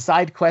 No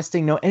side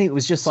questing. No, and it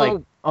was just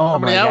like, oh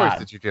my God. How many hours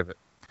did you give it?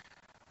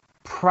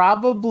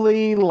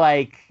 Probably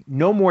like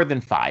no more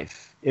than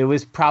 5. It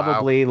was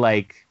probably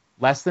like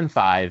less than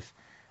 5.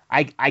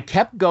 I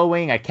kept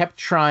going. I kept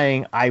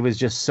trying. I was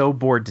just so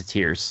bored to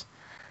tears.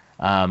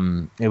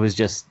 It was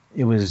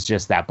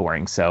just that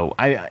boring. So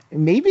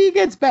maybe it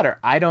gets better.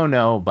 I don't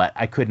know, but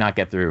I could not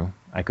get through.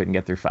 I couldn't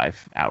get through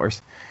 5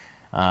 hours.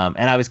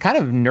 And I was kind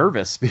of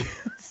nervous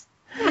because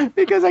I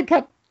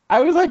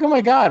was like, oh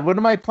my God, what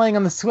am I playing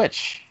on the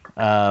Switch?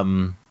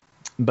 But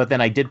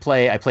then I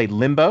played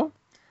Limbo.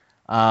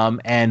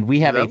 And we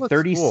have a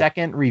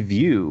 30-second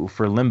review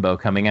for Limbo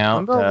coming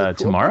out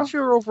tomorrow. What's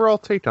your overall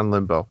take on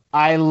Limbo?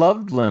 I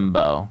loved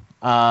Limbo.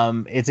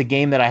 It's a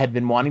game that I had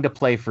been wanting to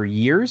play for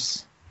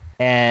years.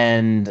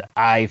 And it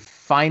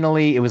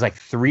was like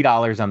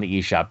 $3 on the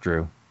eShop,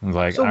 Drew. I was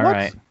like, all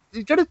right.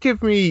 You got to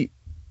give me...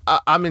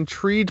 I'm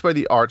intrigued by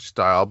the art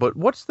style, but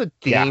what's the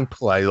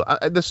gameplay?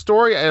 The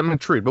story, I'm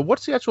intrigued, but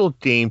what's the actual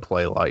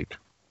gameplay like?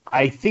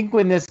 I think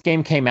when this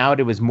game came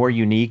out, it was more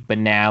unique, but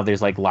now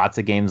there's like lots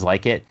of games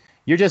like it.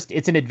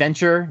 It's an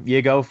adventure.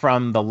 You go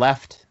from the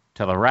left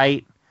to the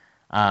right.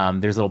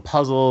 There's little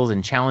puzzles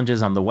and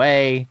challenges on the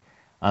way.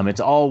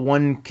 It's all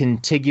one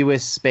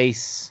contiguous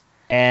space.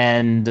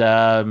 And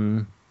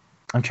I'm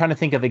trying to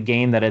think of a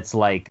game that it's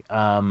like...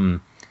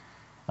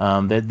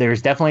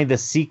 there's definitely the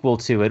sequel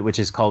to it, which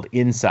is called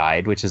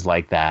Inside, which is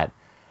like that.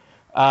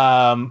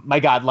 My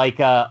God, like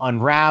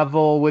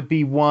Unravel would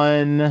be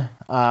one.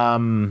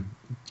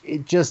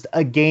 Just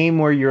a game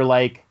where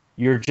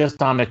you're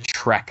just on a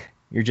trek.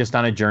 You're just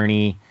on a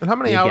journey. And how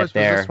many hours was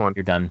this one?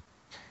 You're done.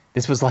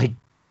 This was like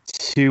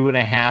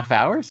 2.5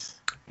 hours.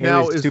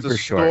 Now, is the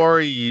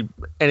story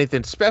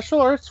anything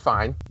special, or it's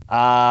fine?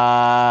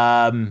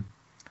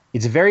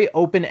 It's very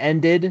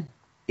open-ended.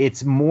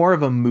 It's more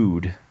of a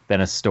mood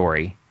than a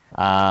story.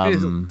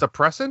 Is it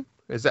depressing?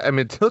 Is that? I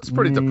mean, it's a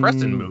pretty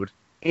depressing mood.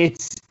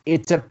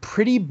 It's a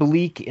pretty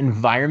bleak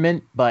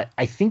environment, but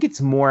I think it's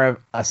more of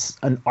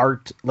an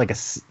art,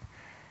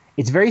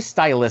 it's very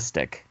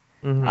stylistic.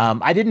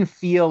 Mm-hmm. I didn't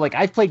feel like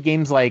I've played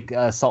games like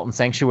Salt and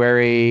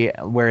Sanctuary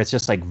where it's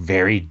just like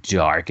very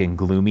dark and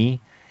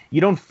gloomy. You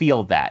don't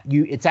feel that.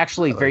 It's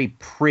actually very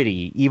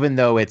pretty, even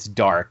though it's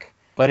dark.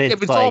 But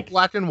it's all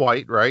black and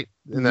white, right?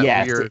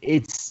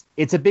 Yes,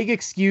 it's a big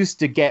excuse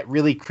to get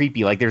really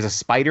creepy. Like there's a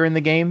spider in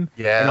the game,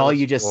 and all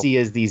you just see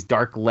is these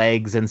dark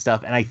legs and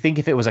stuff. And I think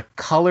if it was a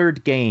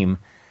colored game,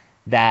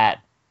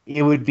 that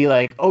it would be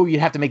like, oh, you'd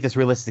have to make this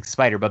realistic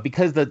spider. But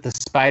because the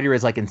spider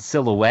is like in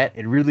silhouette,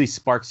 it really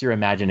sparks your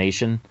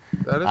imagination.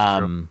 That is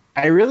true.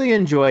 I really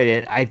enjoyed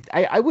it.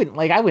 I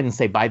wouldn't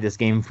say buy this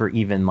game for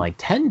even like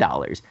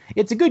 $10.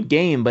 It's a good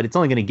game, but it's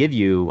only going to give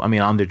you, I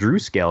mean, on the Drew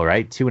scale,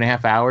 right,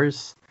 2.5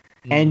 hours.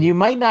 And you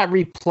might not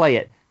replay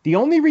it. The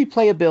only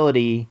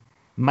replayability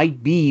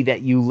might be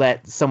that you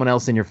let someone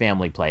else in your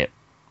family play it,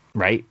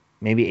 right?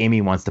 Maybe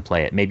Amy wants to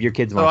play it. Maybe your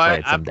kids want to play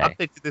it someday. I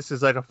think this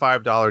is like a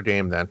 $5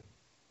 game then.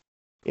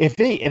 If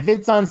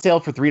it's on sale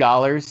for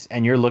 $3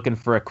 and you're looking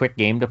for a quick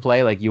game to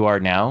play like you are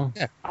now,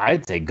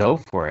 I'd say go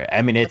for it.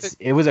 I mean,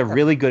 it was a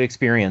really good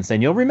experience,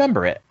 and you'll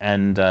remember it.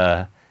 And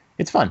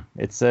it's fun.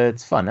 It's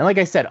fun. And like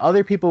I said,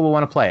 other people will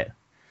want to play it.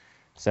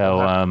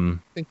 So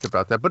think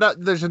about that. But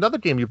there's another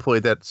game you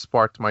played that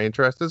sparked my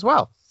interest as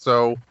well.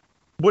 So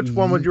which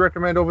one would you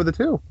recommend over the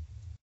two?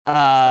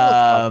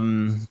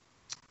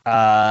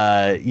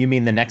 You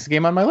mean the next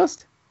game on my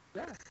list?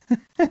 Yeah.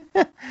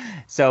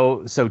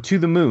 So To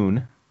the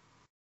Moon.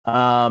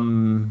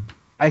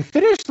 I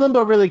finished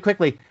Limbo really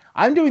quickly.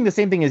 I'm doing the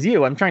same thing as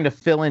you. I'm trying to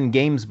fill in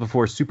games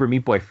before Super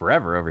Meat Boy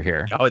Forever over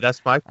here. Oh,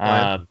 that's my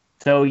plan.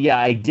 So yeah,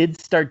 I did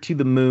start To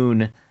the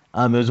Moon.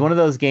 It was one of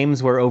those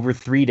games where over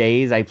 3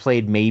 days I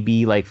played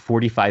maybe like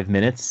 45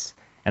 minutes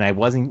and I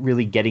wasn't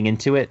really getting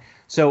into it.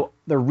 So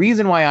the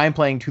reason why I'm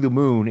playing To the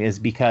Moon is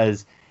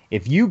because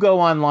if you go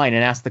online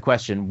and ask the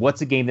question, what's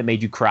a game that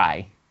made you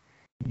cry?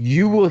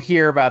 You will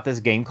hear about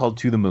this game called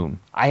To the Moon.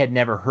 I had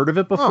never heard of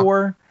it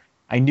before.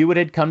 I knew it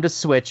had come to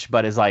Switch,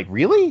 but it's like,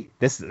 really?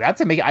 That's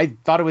amazing. I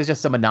thought it was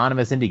just some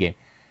anonymous indie game.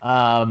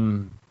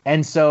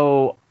 And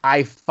so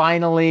I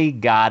finally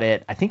got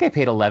it. I think I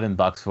paid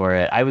 $11 for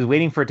it. I was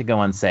waiting for it to go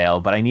on sale,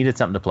 but I needed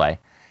something to play.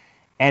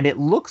 And it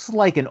looks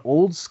like an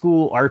old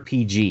school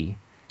RPG.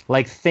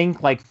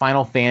 Think like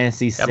Final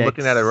Fantasy VI. I'm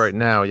looking at it right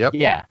now. Yep.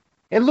 Yeah.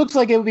 It looks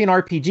like it would be an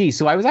RPG.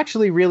 So I was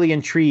actually really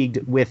intrigued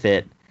with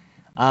it.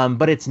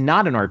 But it's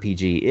not an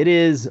RPG. It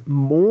is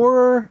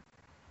more...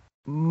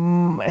 I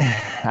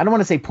don't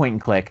want to say point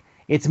and click.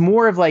 It's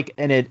more of like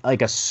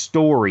a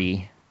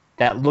story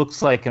that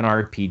looks like an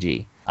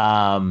RPG.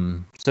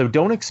 So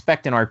don't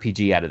expect an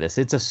RPG out of this.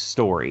 It's a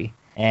story.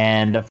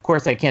 And of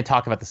course I can't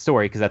talk about the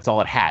story because that's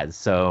all it has.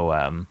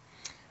 So,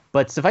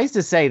 but suffice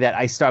to say that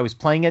I was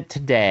playing it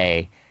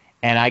today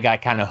and I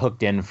got kind of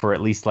hooked in for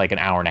at least like an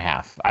hour and a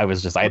half. I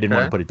didn't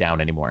want to put it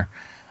down anymore.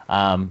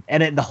 And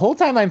the whole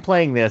time I'm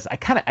playing this,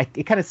 it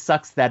kind of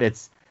sucks that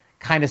it's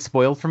kind of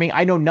spoiled for me.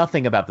 I know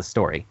nothing about the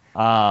story.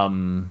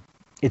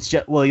 It's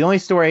just, the only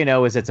story I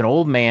know is it's an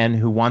old man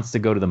who wants to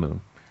go to the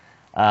moon.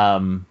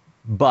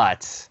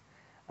 But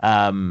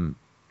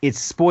it's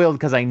spoiled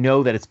because I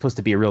know that it's supposed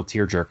to be a real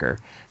tearjerker.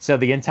 So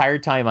the entire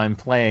time I'm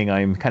playing,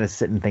 I'm kind of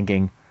sitting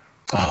thinking,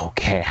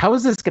 okay, how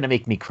is this going to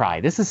make me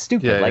cry? This is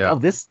stupid. Oh,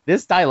 this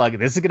dialogue,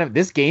 this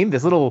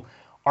little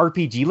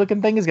RPG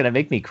looking thing is going to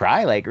make me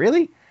cry. Like,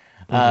 really?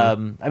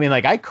 Mm-hmm. I mean,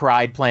 like, I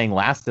cried playing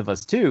Last of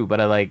Us 2, but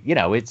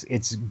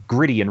it's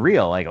gritty and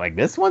real. Like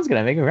this one's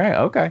going to make me cry.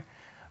 Okay.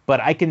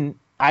 But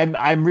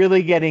I'm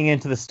really getting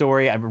into the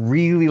story. I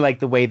really like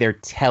the way they're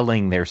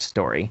telling their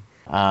story.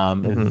 A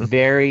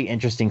very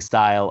interesting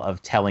style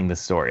of telling the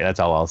story. That's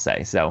all I'll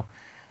say. So,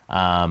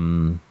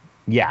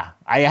 yeah,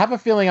 I have a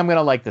feeling I'm going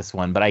to like this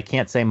one, but I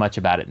can't say much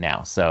about it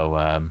now.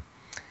 So,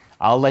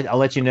 I'll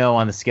let you know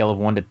on the scale of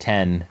 1 to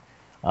 10,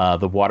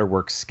 the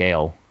Waterworks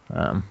scale,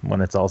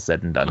 when it's all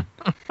said and done.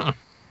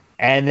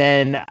 And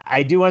then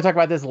I do want to talk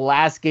about this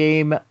last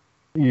game.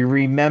 You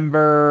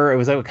remember it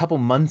was like a couple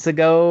months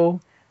ago.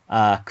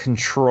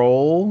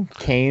 Control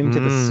came to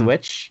the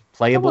Switch,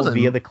 playable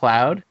via the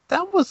cloud.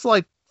 That was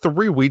like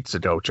 3 weeks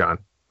ago, John.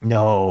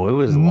 No, it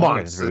was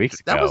months. 3 weeks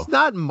ago. That was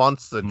not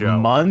months ago.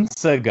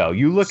 Months ago.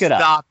 You look it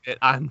up. Stop it.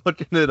 I'm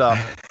looking it up.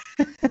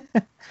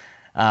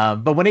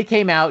 But when it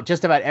came out,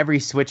 just about every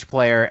Switch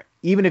player,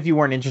 even if you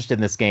weren't interested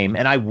in this game,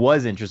 and I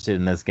was interested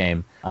in this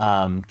game,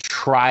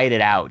 tried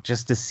it out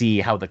just to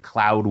see how the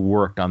cloud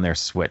worked on their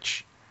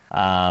Switch.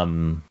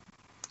 And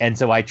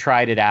so I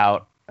tried it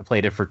out. I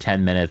played it for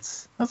 10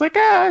 minutes. I was like,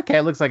 okay,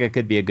 it looks like it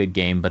could be a good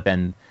game. But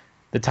then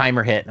the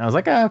timer hit, and I was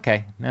like,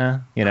 okay,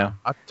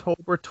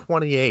 October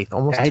 28th,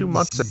 almost 2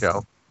 months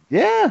ago.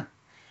 Yeah.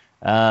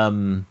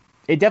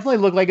 It definitely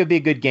looked like it'd be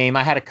a good game.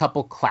 I had a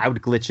couple cloud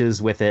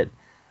glitches with it.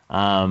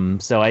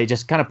 So I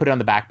just kind of put it on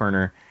the back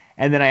burner.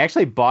 And then I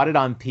actually bought it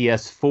on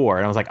PS4,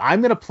 and I was like, I'm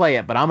going to play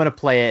it, but I'm going to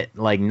play it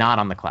like not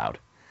on the cloud.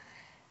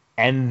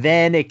 And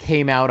then it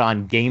came out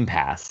on Game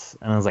Pass,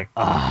 and I was like,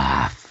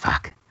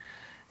 fuck.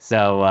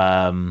 So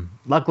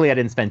luckily I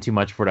didn't spend too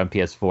much for it on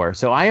PS4.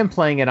 So I am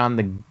playing it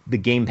on the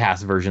Game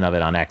Pass version of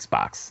it on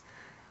Xbox.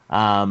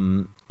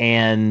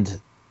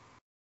 And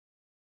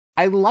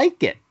I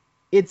like it.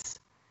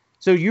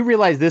 So you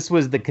realize this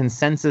was the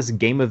consensus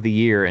game of the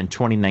year in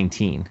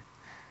 2019.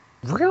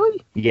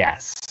 Really?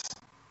 Yes.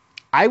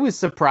 I was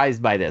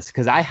surprised by this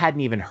because I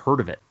hadn't even heard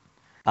of it.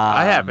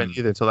 I haven't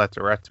either until that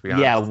direct, to be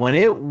honest. Yeah, when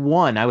it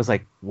won, I was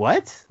like,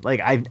 what? Like,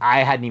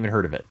 I hadn't even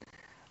heard of it.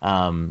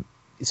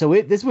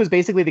 So this was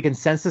basically the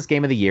consensus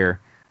game of the year.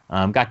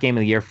 Got game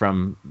of the year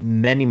from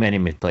many, many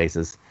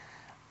places.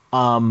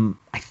 I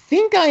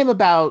think I am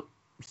about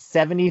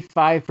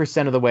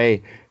 75% of the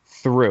way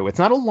through. It's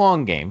not a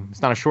long game.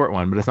 It's not a short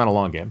one, but it's not a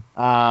long game.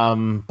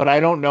 But I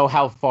don't know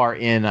how far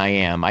in I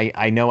am.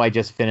 I know I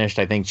just finished,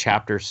 I think,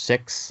 chapter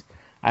 6.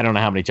 I don't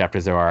know how many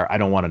chapters there are. I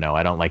don't want to know.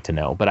 I don't like to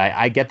know. But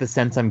I get the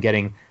sense I'm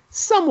getting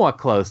somewhat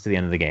close to the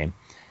end of the game.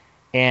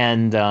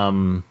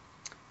 And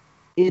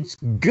it's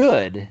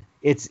good.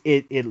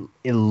 It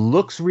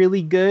looks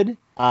really good.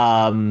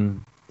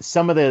 Some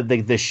of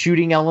the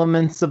shooting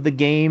elements of the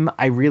game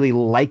I really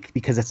like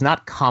because it's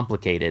not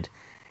complicated.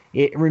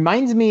 It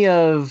reminds me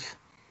of...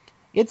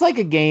 It's like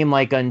a game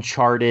like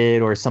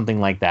Uncharted or something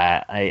like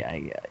that.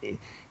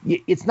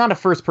 It's not a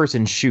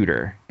first-person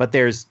shooter, but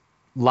there's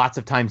lots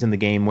of times in the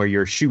game where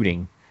you're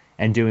shooting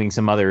and doing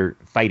some other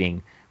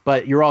fighting,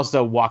 but you're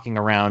also walking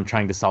around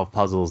trying to solve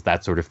puzzles,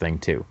 that sort of thing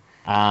too.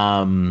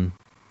 The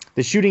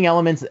shooting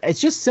elements,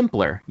 it's just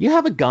simpler. You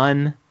have a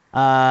gun,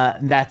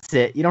 that's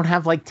it. You don't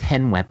have like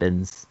 10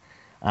 weapons.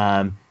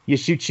 You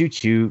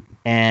shoot,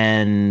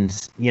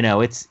 and you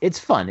know it's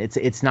fun.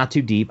 It's not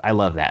too deep. I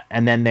love that.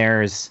 And then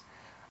there's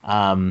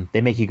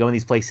they make you go in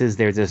these places.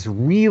 There's this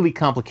really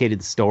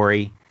complicated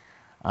story,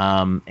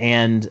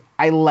 and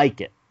I like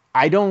it.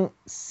 I don't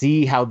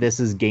see how this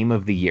is game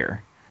of the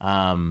year,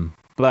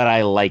 but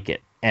I like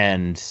it,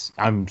 and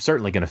I'm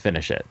certainly going to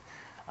finish it.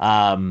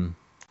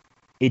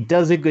 It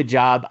does a good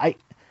job.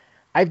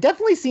 I've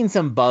definitely seen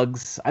some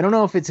bugs. I don't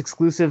know if it's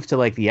exclusive to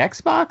like the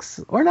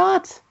Xbox or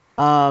not.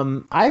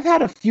 I've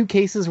had a few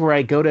cases where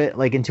I go to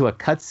like into a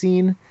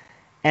cutscene,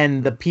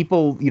 and the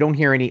people, you don't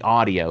hear any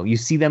audio. You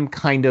see them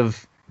kind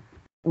of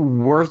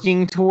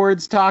working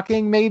towards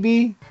talking,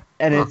 maybe,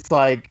 and it's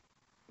like,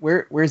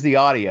 where's the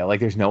audio? Like,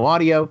 there's no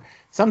audio.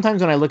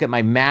 Sometimes when I look at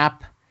my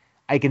map,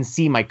 I can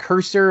see my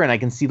cursor and I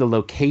can see the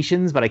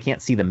locations, but I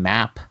can't see the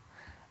map.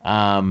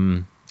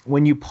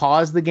 When you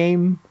pause the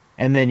game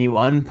and then you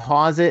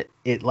unpause it,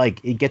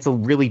 it gets a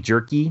really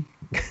jerky.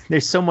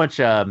 There's so much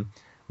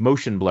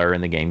motion blur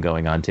in the game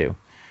going on too.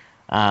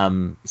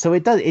 So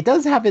it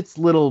does have its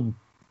little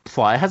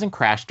flaw. It hasn't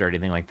crashed or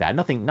anything like that.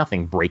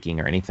 Nothing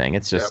breaking or anything.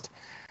 It's just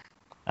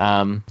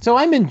so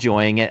I'm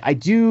enjoying it. I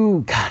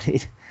do.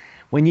 God,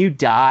 when you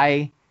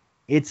die,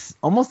 it's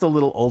almost a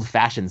little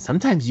old-fashioned.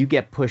 Sometimes you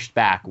get pushed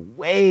back,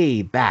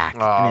 way back,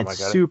 and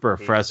it's super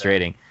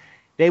frustrating.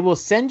 They will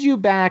send you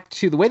back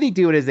to... The way they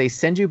do it is they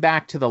send you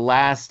back to the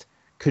last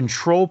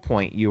control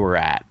point you were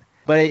at.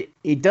 But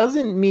it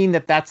doesn't mean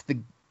that that's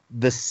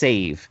the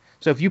save.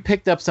 So if you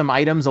picked up some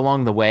items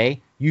along the way,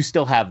 you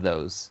still have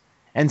those.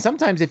 And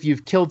sometimes if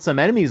you've killed some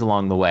enemies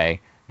along the way,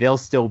 they'll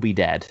still be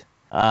dead.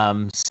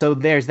 So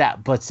there's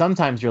that. But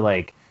sometimes you're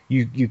like...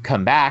 You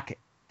come back...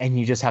 and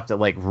you just have to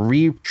like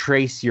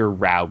retrace your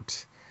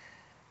route.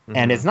 Mm-hmm.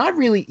 And it's not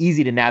really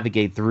easy to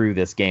navigate through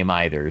this game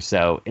either.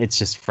 So it's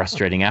just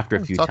frustrating after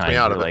a few times.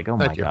 You're like, oh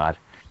my God.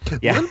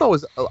 Yeah. Limbo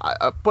is,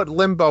 but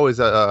Limbo is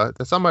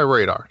that's on my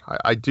radar.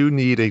 I do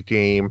need a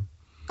game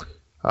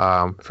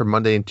for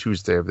Monday and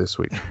Tuesday of this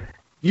week.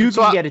 You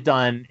can get it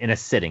done in a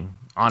sitting.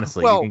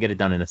 Honestly, you can get it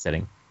done in a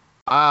sitting.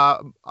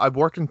 I'm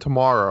working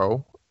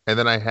tomorrow, and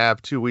then I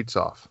have 2 weeks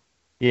off.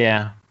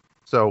 Yeah.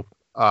 So,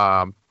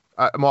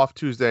 I'm off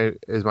Tuesday.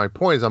 My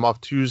point is I'm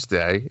off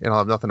Tuesday and I'll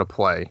have nothing to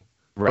play.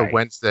 Right. But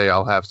Wednesday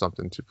I'll have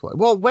something to play.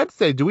 Well,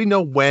 Wednesday, do we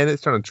know when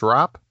it's going to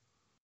drop?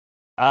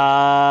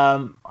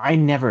 I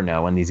never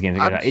know when these games are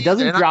going to drop. It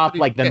doesn't drop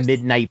like the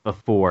midnight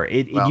before.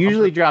 It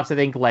usually drops, I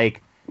think,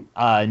 like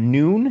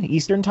noon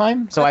Eastern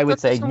time. So I would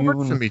say noon.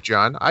 Work for me,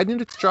 John. I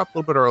need it to drop a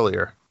little bit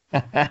earlier.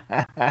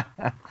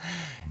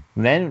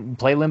 Then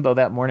play Limbo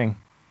that morning.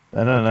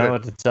 I don't know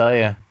what to tell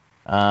you.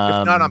 If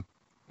not,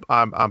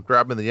 I'm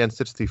grabbing the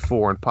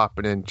N64 and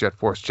popping in Jet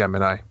Force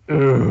Gemini.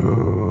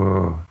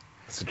 Ooh,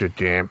 it's a good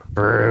game.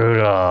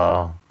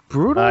 Brutal.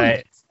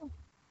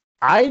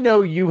 I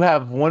know you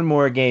have one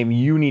more game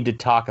you need to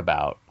talk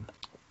about.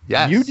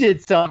 Yes. You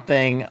did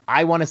something.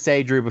 I want to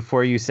say, Drew,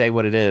 before you say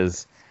what it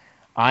is,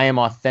 I am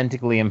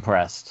authentically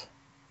impressed.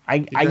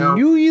 I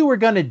knew you were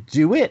going to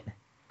do it,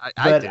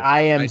 but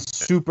I am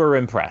super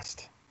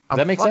impressed. Does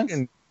that make sense?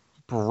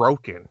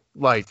 Broken.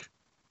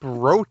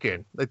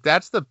 Broken. Like,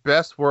 that's the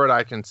best word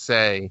I can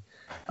say.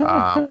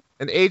 An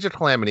Age of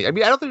Calamity. I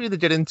mean, I don't think we need to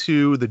get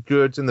into the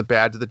goods and the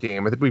bads of the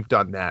game. I think we've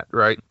done that,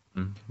 right?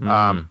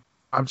 I'm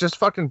just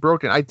fucking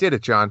broken. I did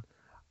it, John.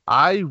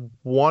 I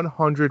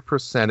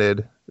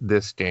 100%ed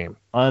this game.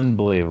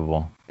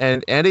 Unbelievable.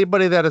 And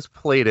anybody that has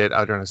played it,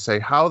 I'm going to say,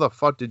 how the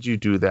fuck did you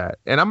do that?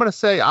 And I'm going to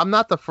say, I'm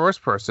not the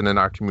first person in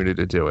our community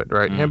to do it,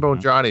 right? Himbo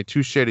and Johnny,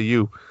 touche to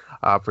you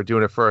for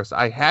doing it first.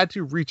 I had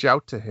to reach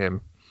out to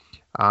him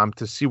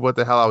to see what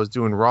the hell I was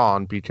doing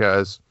wrong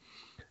because...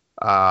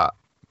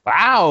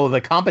 wow,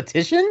 the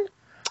competition?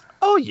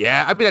 Oh,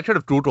 yeah. I mean, I could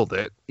have Googled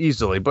it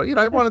easily, but,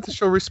 I wanted to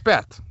show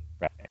respect.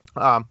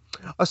 Right.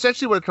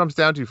 Essentially, what it comes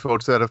down to,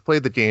 folks that have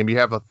played the game, you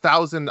have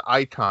 1,000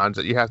 icons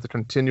that you have to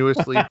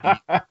continuously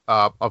beat,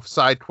 of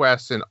side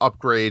quests and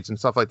upgrades and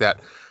stuff like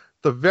that.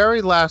 The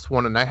very last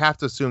one, and I have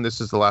to assume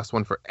this is the last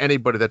one for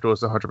anybody that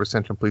goes to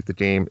 100% complete the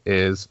game,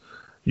 is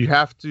you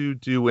have to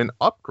do an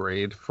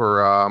upgrade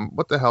for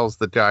what the hell's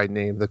the guy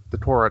named the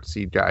Torah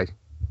Seed guy,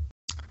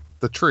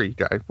 the tree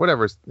guy,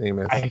 whatever his name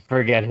is. I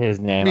forget his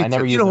name. I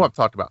never. You know who I'm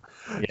talking about.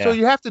 Yeah. So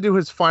you have to do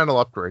his final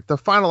upgrade. The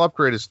final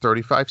upgrade is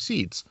 35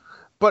 seeds.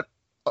 But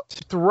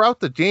throughout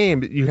the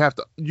game, you have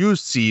to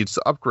use seeds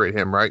to upgrade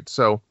him, right?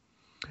 So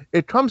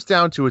it comes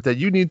down to it that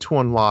you need to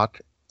unlock,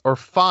 or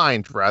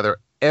find, rather,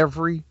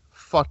 every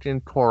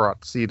fucking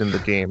Korok seed in the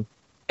game.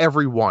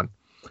 Every one.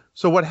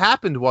 So what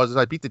happened was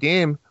I beat the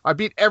game. I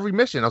beat every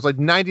mission. I was like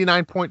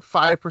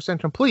 99.5%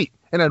 complete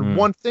and had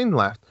one thing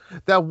left.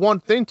 That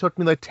one thing took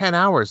me like 10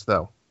 hours,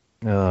 though.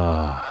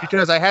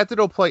 Because I had to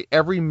go play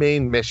every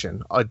main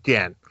mission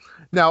again.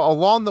 Now,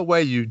 along the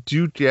way, you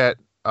do get...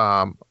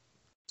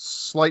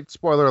 slight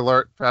spoiler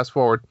alert, fast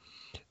forward,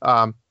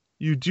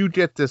 you do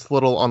get this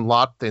little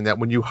unlock thing that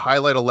when you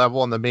highlight a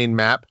level on the main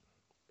map,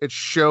 it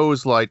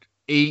shows like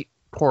 8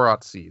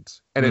 Korok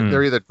seeds, and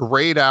they're either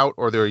grayed out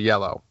or they're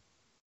yellow.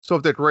 So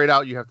if they're grayed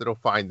out, you have to go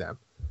find them.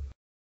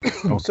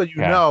 So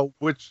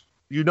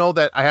you know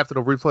that I have to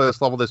go replay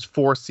this level. There's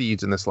 4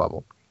 seeds in this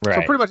level. Right.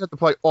 So I pretty much have to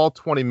play all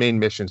 20 main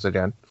missions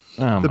again.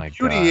 The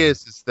beauty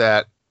is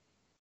that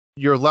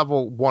you're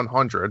level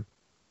 100,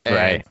 and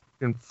right.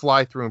 can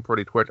fly through them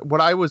pretty quick.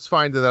 What I was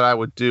finding that I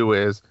would do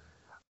is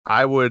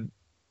I would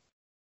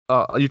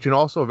you can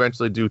also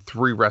eventually do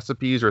 3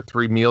 recipes or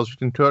 3 meals you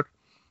can cook.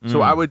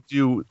 So I would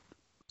do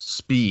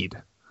speed.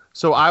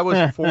 So I was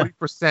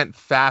 40%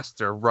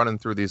 faster running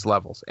through these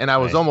levels, and I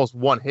was almost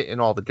one hitting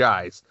all the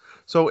guys.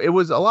 So it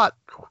was a lot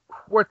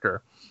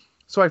quicker.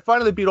 So I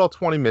finally beat all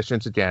 20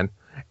 missions again,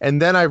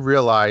 and then I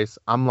realized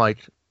I'm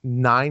like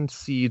 9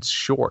 seeds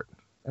short,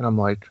 and I'm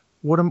like,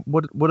 what am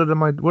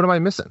I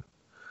missing?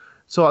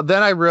 So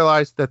then I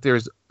realized that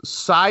there's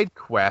side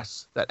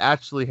quests that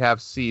actually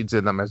have seeds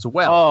in them as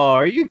well. Oh,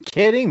 are you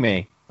kidding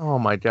me? Oh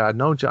my God,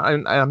 no,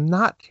 John, I'm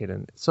not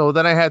kidding. So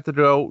then I had to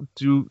go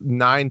do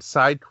 9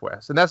 side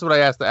quests, and that's what I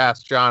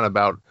asked John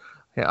about.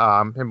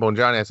 Himbo and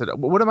Johnny. I said,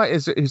 "What am I?"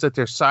 He's like,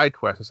 "There's side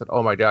quests." I said,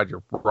 "Oh my God,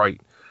 you're right."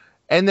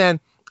 And then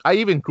I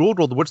even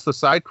Googled what's the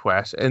side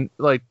quest, and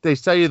like they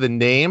tell you the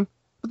name.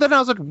 But then I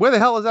was like, where the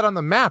hell is that on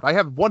the map? I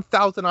have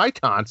 1,000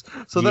 icons.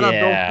 So then I'm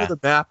going through the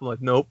map. I'm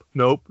like, nope.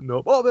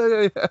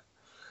 Oh,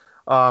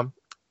 yeah.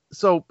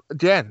 So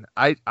again,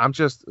 I'm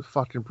just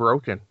fucking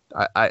broken.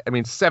 I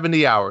mean,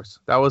 70 hours.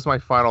 That was my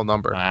final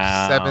number.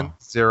 Wow. 70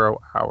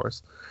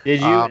 hours.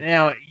 Did you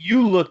now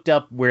you looked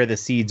up where the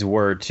seeds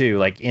were too,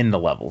 like in the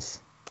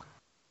levels?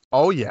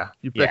 Oh yeah,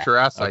 you bet your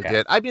ass okay. I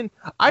did. I mean,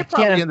 I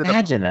probably can't ended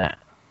imagine that.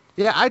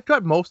 Yeah, I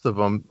got most of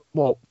them.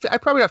 Well, I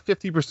probably got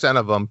 50%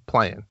 of them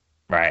playing.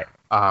 Right.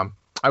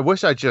 I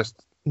wish I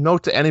just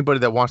note to anybody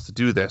that wants to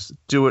do this,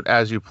 do it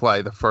as you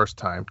play the first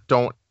time.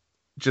 Don't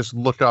just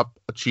look up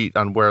a cheat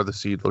on where the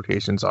seed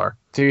locations are.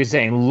 So you're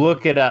saying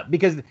look it up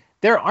because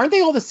aren't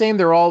they all the same?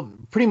 They're all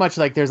pretty much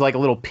like there's like a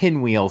little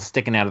pinwheel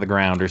sticking out of the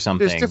ground or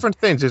something. There's different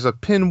things. There's a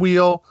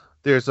pinwheel.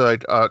 There's a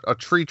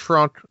tree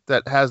trunk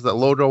that has the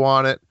logo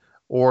on it,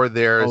 or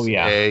there's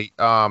a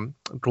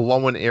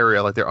glowing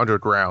area like they're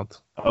underground.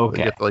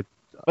 Okay. But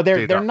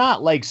they're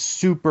not like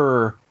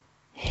super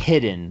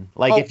hidden.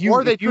 Like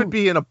they could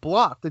be in a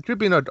block. They could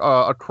be in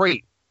a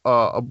crate,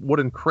 a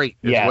wooden crate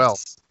as well.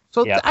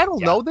 So I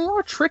don't know. They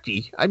are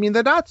tricky. I mean,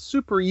 they're not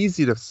super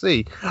easy to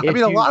see. A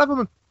lot of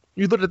them,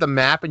 you look at the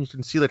map and you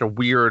can see like a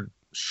weird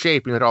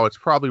shape. And you're like, oh, it's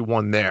probably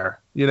one there,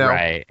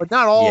 Right. But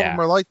not all of them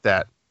are like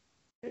that.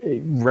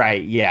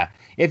 Right. Yeah.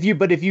 If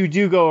you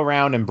do go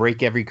around and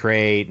break every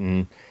crate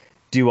and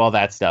do all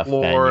that stuff,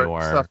 then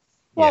you're stuff.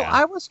 Well,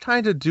 I was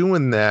kind of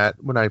doing that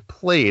when I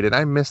played, and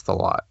I missed a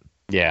lot.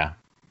 Yeah.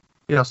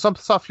 Some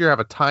stuff you have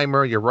a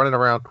timer, you're running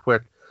around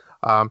quick.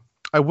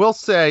 I will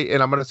say,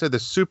 and I'm going to say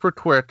this super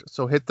quick,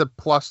 so hit the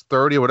plus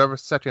 30 or whatever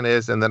second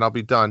is, and then I'll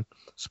be done.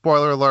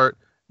 Spoiler alert,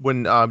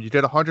 when you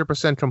get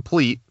 100%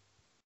 complete,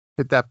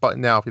 hit that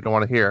button now if you don't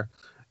want to hear.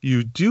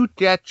 You do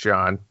get,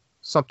 John,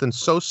 something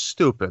so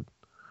stupid.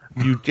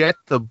 You get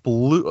a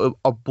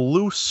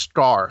blue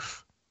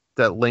scarf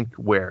that Link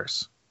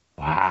wears.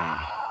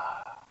 Wow.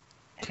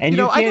 And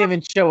you can't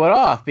even show it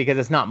off because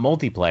it's not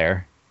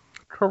multiplayer.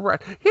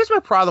 Correct. Here's my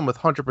problem with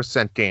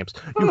 100% games.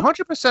 You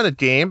 100% a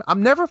game,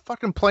 I'm never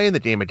fucking playing the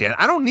game again.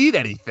 I don't need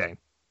anything.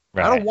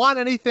 Right. I don't want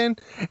anything.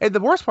 And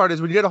the worst part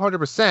is when you get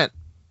 100%,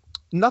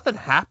 nothing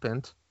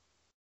happened.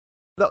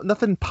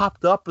 nothing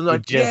popped up and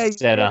like, it just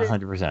said you did it.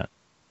 100%.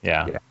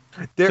 Yeah.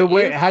 There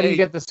So how do is you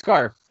get the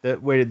scarf?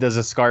 Where does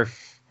a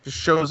scarf just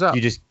shows up?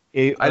 You just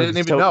I didn't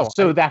even know.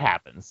 So that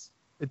happens.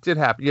 It did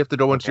happen. You have to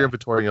go into your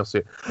inventory and you'll see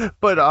it.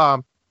 But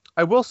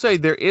I will say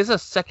there is a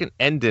second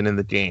ending in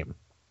the game.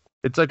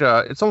 It's like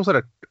it's almost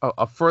like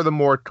a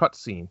furthermore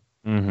cutscene.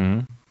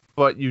 Mm-hmm.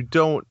 But you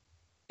don't.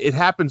 It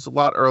happens a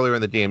lot earlier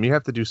in the game. You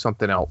have to do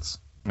something else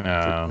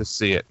to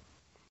see it.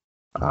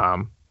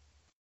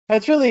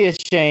 That's really a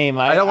shame.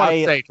 I don't want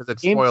to say because it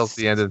spoils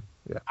the ending.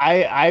 Yeah.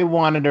 I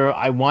wanted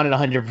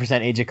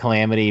 100% Age of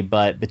Calamity,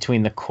 but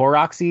between the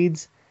Korok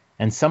seeds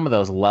and some of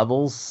those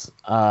levels,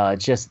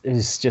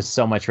 it's just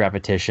so much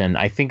repetition.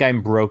 I think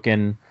I'm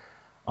broken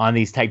on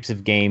these types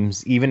of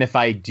games. Even if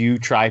I do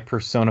try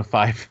Persona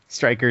 5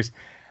 Strikers,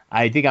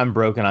 I think I'm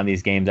broken on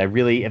these games.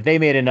 If they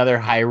made another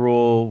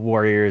Hyrule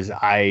Warriors,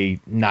 I'm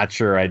not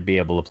sure I'd be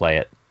able to play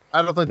it.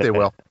 I don't think they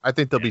will. I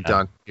think they'll be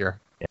done here.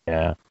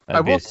 Yeah.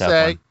 I will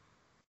say,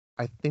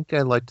 I think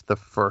I liked the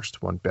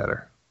first one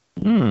better.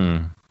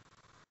 I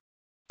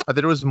think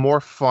it was more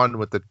fun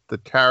with the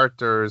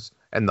characters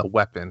and the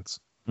weapons.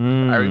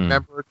 I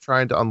remember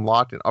trying to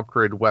unlock and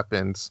upgrade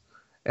weapons,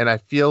 and I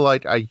feel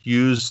like I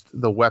used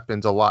the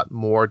weapons a lot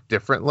more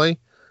differently.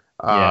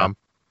 But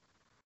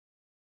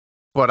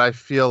I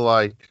feel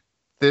like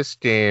this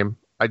game,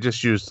 I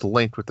just used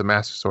Link with the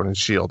Master Sword and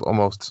Shield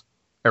almost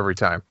every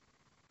time.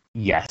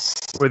 Yes.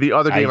 Where the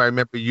other game, I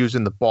remember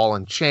using the ball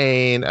and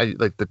chain,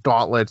 like the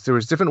gauntlets. There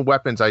was different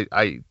weapons.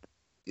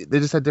 They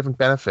just had different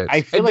benefits.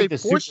 I feel like the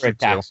super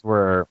attacks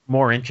were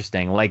more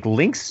interesting. Like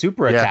Link's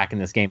super attack in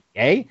this game,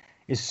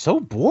 is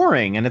so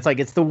boring, and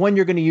it's the one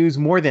you're going to use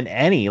more than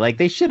any. Like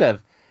they should have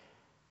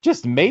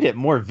just made it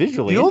more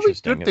visually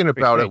interesting. The only good thing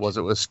about it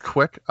was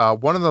quick.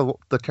 One of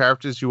the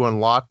characters you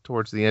unlock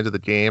towards the end of the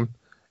game,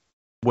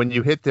 when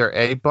you hit their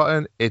A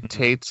button, it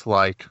takes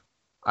like,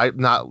 I'm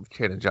not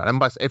kidding, John.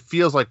 It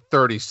feels like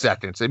 30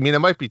 seconds. I mean, it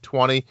might be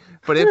 20,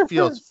 but it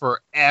feels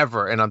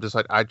forever. And I'm just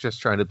like, I'm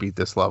just trying to beat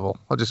this level.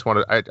 I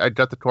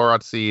got the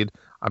Korok seed.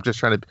 I'm just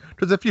trying to,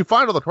 because if you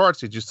find all the Korok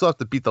seeds, you still have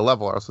to beat the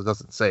level or else it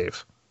doesn't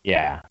save.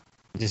 Yeah.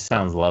 It just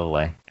sounds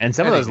lovely. And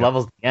some of those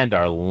levels at the end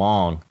are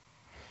long.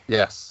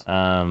 Yes.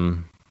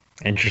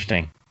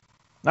 Interesting.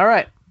 All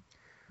right.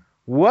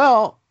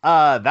 Well,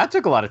 that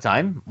took a lot of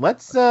time.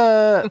 Let's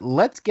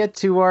get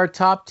to our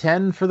top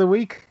 10 for the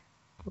week.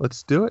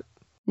 Let's do it.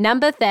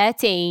 Number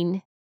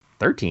 13.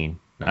 13.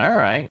 All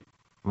right.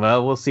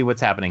 Well, we'll see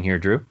what's happening here,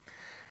 Drew.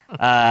 We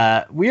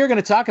are going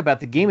to talk about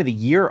the Game of the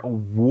Year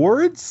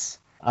awards.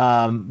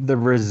 The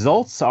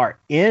results are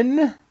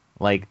in.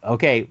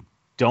 Okay,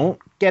 don't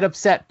get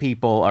upset,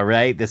 people, all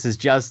right? This is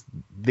just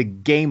the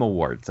Game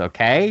Awards,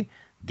 okay?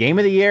 Game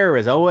of the Year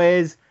is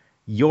always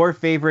your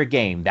favorite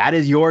game. That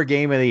is your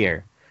Game of the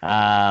Year.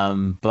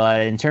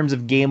 But in terms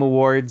of Game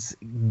Awards,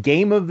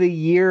 Game of the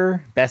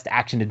Year, Best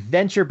Action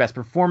Adventure, Best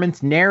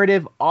Performance,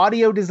 Narrative,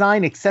 Audio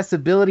Design,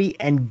 Accessibility,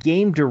 and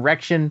Game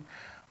Direction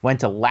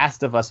went to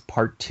Last of Us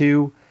Part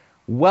 2.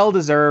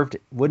 Well-deserved.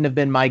 Wouldn't have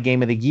been my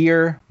Game of the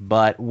Year,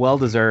 but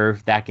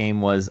well-deserved. That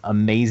game was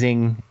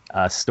amazing.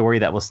 A story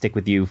that will stick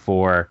with you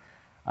for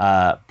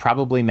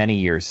probably many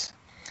years.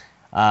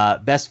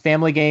 Best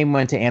Family Game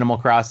went to Animal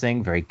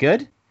Crossing. Very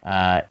good.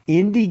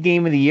 Indie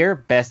Game of the Year,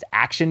 Best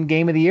Action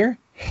Game of the Year,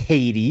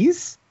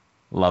 Hades.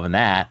 Loving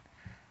that.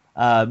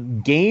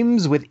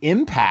 Games with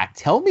Impact.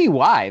 Tell me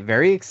why.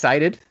 Very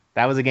excited.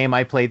 That was a game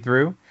I played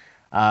through.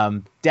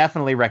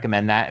 Definitely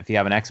recommend that if you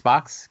have an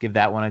Xbox. Give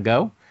that one a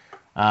go.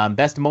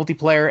 Best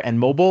Multiplayer and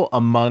Mobile,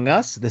 Among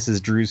Us. This is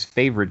Drew's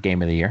favorite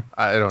game of the year.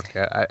 I don't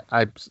care.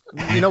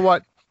 You know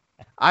what?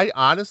 I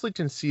honestly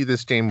can see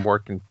this game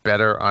working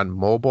better on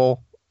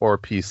mobile or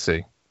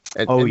PC.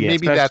 And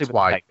maybe that's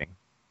why. Typing.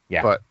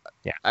 Yeah. But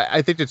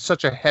I think it's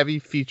such a heavy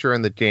feature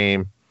in the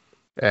game,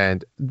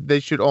 and they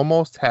should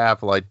almost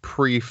have like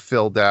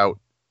pre-filled out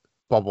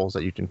bubbles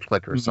that you can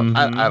click or something.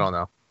 Mm-hmm. I don't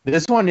know.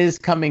 This one is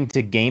coming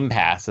to Game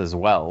Pass as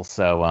well,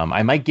 so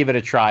I might give it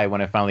a try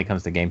when it finally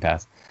comes to Game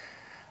Pass.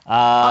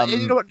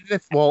 You know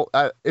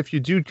what? If you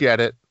do get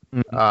it,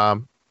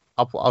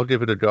 I'll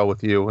give it a go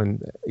with you.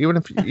 And even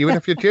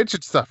if your kids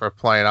and stuff are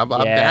playing, I'm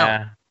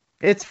down.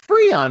 It's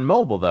free on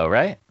mobile though,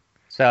 right?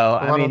 So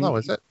I don't know.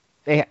 Is it?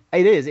 It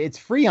is. It's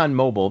free on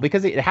mobile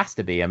because it has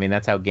to be. I mean,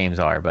 that's how games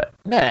are. But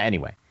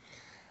anyway.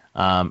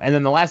 And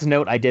then the last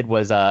note I did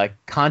was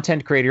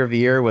Content Creator of the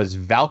Year was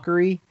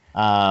Valkyrie.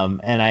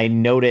 And I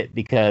note it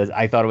because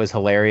I thought it was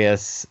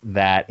hilarious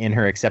that in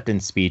her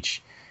acceptance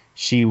speech,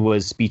 she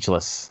was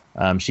speechless.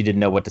 She didn't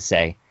know what to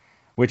say,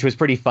 which was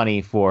pretty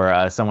funny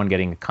for someone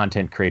getting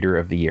Content Creator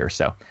of the Year.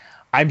 So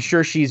I'm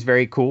sure she's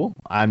very cool.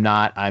 I'm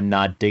not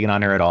digging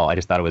on her at all. I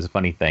just thought it was a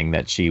funny thing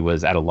that she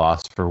was at a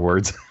loss for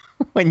words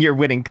when you're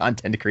winning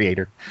Content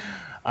Creator.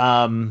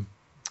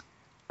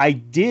 I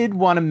did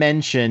want to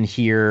mention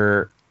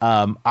here,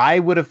 I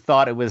would have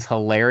thought it was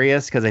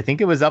hilarious because I think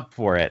it was up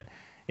for it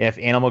if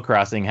Animal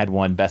Crossing had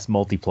won Best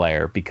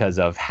Multiplayer because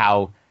of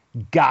how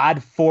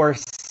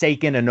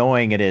God-forsaken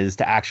annoying it is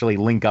to actually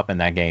link up in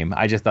that game.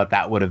 I just thought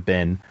that would have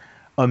been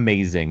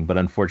amazing, but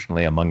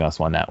unfortunately Among Us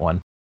won that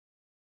one.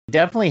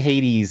 definitely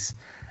Hades.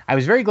 I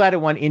was very glad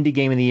it won Indie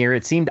Game of the Year.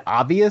 It seemed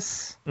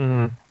obvious,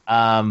 but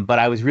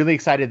I was really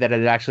excited that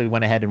it actually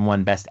went ahead and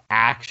won Best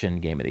Action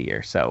Game of the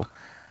Year. So,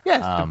 yeah,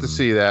 it's good to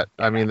see that.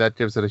 I mean, that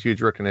gives it a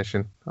huge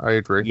recognition. I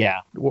agree. Yeah,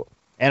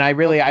 and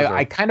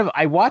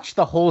I watched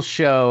the whole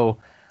show.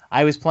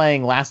 I was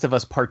playing Last of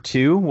Us Part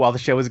 2 while the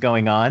show was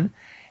going on,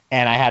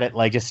 and I had it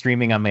like just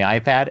streaming on my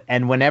iPad.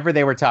 And whenever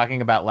they were talking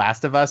about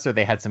Last of Us or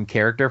they had some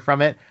character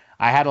from it,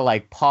 I had to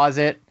like pause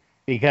it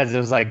because it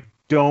was like,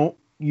 don't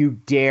you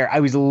dare. I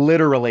was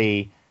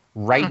literally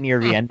right near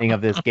the ending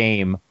of this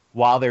game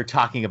while they're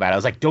talking about it. I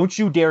was like, don't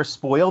you dare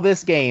spoil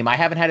this game. I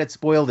haven't had it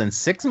spoiled in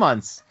 6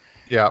 months.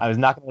 Yeah. I was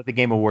not going to let the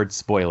Game Awards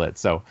spoil it.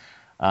 So,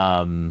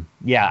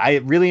 yeah,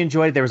 I really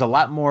enjoyed it. There was a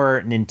lot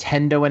more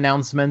Nintendo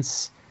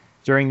announcements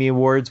during the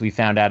awards. We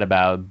found out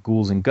about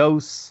Ghouls and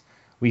Ghosts.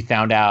 We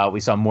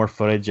saw more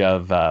footage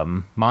of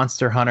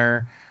Monster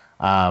Hunter.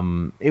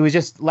 It was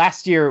just,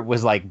 last year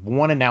was like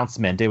one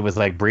announcement. It was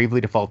like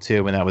Bravely Default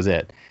 2, and that was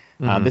it.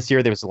 This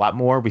year there was a lot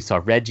more. We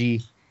saw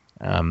Reggie.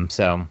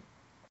 So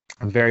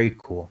very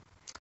cool.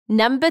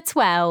 Number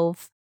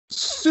 12.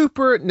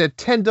 Super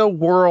Nintendo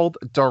World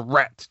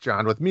Direct,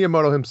 John, with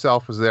Miyamoto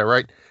himself was there,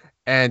 right?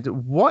 And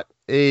what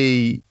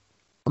a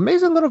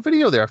amazing little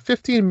video there.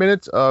 15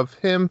 minutes of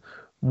him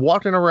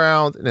walking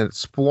around and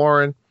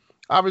exploring.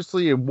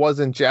 Obviously, it was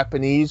in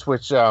Japanese,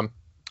 which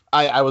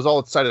I was all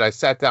excited. I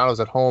sat down, I was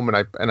at home,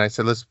 and I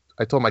said,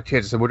 I told my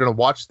kids, I said, we're going to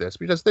watch this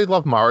because they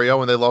love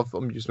Mario and they love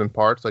amusement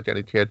parks like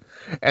any kid.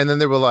 And then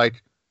they were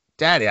like,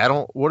 Daddy,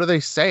 what are they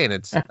saying?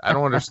 I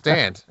don't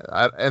understand.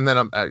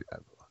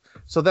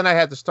 So then I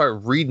had to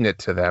start reading it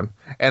to them.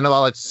 And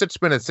about like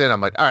 6 minutes in,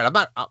 I'm like, all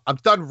right, I'm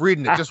done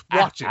reading it. Just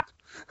watch it.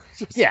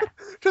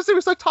 Just he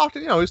was like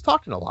talking, he was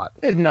talking a lot.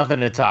 There's nothing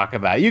to talk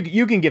about.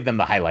 You can give them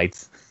the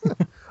highlights.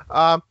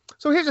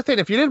 So here's the thing.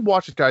 If you didn't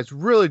watch it, guys,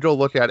 really go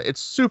look at it. It's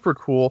super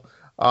cool.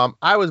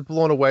 I was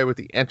blown away with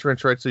the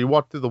entrance, right? So you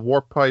walk through the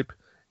warp pipe,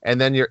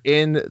 and then you're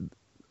in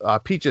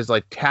Peach's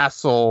like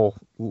castle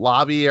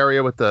lobby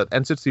area with the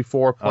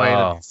N64 playing.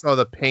 And you saw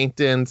the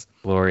paintings.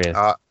 Glorious.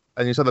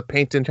 And you saw the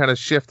painting kind of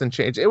shift and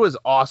change. It was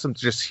awesome to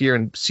just hear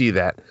and see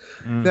that.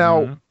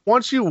 Now,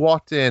 once you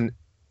walked in,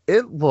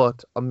 it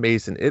looked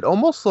amazing. It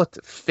almost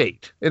looked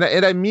fake. And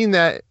I mean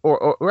that,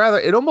 or rather,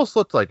 it almost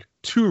looked like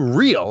too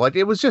real. Like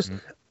it was just...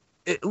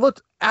 It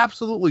looked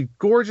absolutely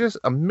gorgeous,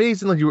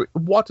 amazing. Like you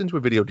walked into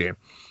a video game.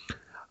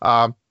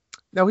 Now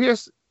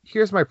here's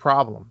my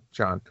problem,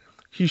 John.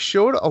 He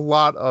showed a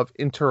lot of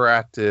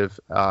interactive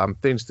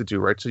things to do,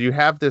 right? So you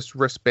have this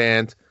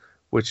wristband,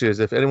 which is,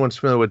 if anyone's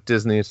familiar with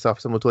Disney and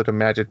stuff, similar to like a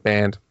Magic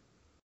Band,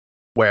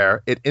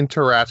 where it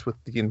interacts with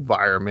the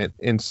environment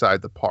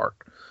inside the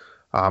park.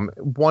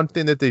 One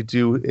thing that they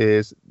do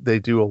is they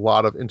do a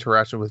lot of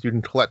interaction with, you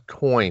can collect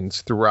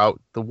coins throughout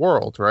the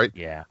world, right?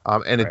 Yeah.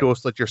 And it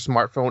goes to like your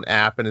smartphone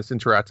app and it's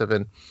interactive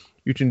and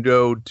you can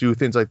go do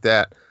things like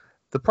that.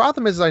 The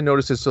problem is, I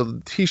noticed is, so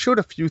he showed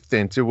a few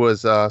things. It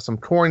was some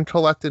coin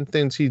collecting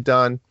things he'd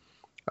done.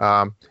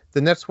 The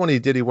next one he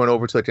did, he went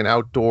over to like an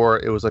outdoor,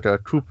 it was like a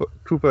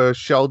Koopa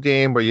shell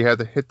game where you had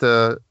to hit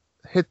the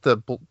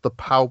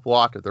POW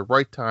block at the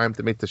right time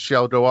to make the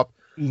shell go up.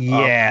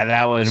 Yeah,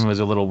 that one was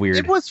a little weird.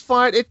 It was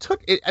fine. It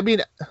took it. I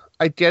mean,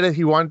 I get it.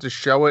 He wanted to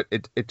show it.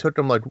 It took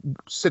him like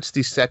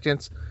 60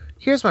 seconds.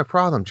 Here's my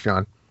problem,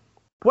 John.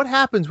 What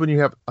happens when you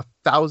have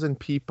 1,000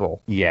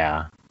 people?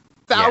 Yeah,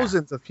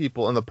 thousands of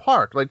people in the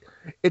park. Like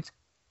it's.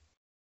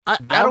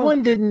 That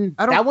one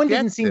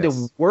didn't seem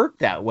to work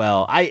that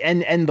well.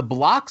 And the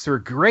blocks were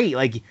great.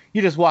 Like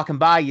you're just walking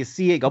by, you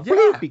see it, go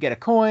boop, you get a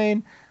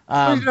coin.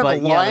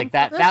 But yeah, like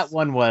that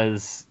one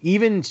was,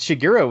 even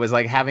Shigeru was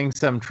like having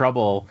some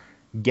trouble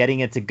getting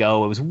it to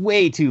go. It was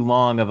way too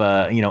long of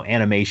a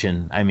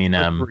animation. I mean,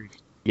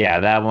 yeah,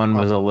 that one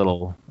was a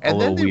little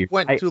then they weird.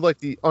 went to like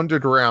the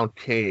underground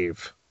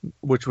cave,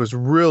 which was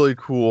really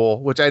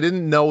cool, which I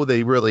didn't know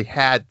they really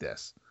had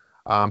this.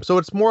 So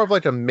it's more of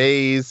like a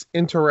maze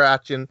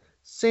interaction,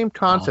 same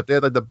concept. They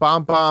had like the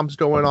bombs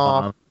going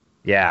off.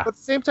 Yeah, but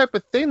same type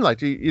of thing,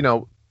 like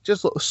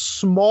just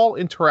small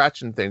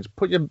interaction things.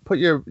 Put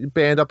your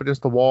band up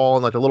against the wall,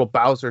 and like a little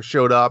Bowser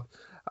showed up.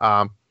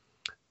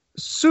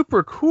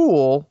 Super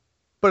cool,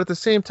 but at the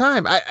same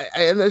time,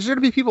 and there's going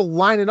to be people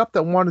lining up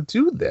that want to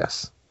do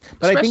this.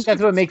 But I think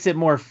that's what makes it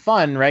more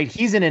fun, right?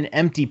 He's in an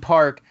empty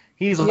park.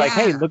 He's like,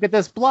 hey, look at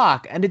this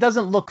block. And it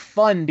doesn't look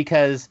fun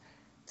because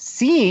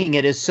seeing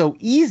it is so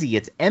easy.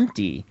 It's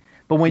empty.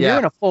 But when you're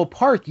in a full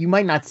park, you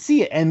might not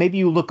see it. And maybe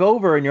you look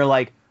over and you're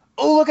like,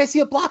 oh, look, I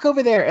see a block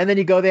over there. And then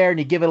you go there and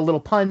you give it a little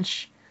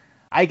punch.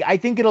 I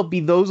think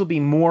those will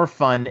be more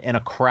fun in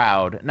a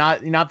crowd.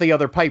 Not the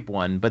other pipe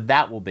one, but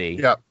that will be.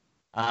 Yeah.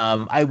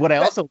 What I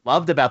also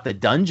loved about the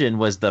dungeon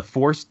was the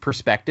forced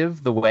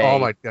perspective, the way oh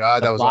my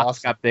God, that was blocks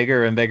awesome. got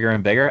bigger and bigger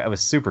and bigger. It was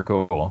super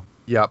cool.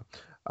 Yep.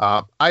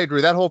 I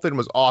agree. That whole thing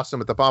was awesome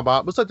with the bomb.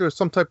 It looks like there was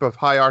some type of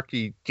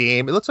hierarchy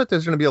game. It looks like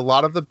there's going to be a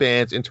lot of the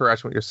bands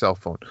interacting with your cell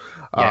phone.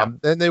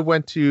 Then they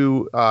went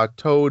to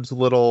Toad's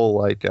little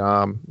like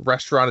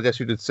restaurant, I guess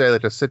you could say,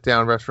 like a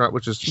sit-down restaurant,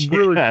 which is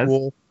really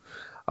cool.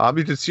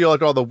 You could see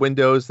like all the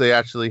windows. They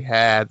actually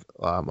had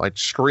like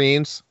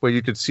screens where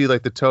you could see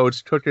like the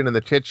Toads cooking in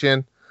the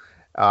kitchen.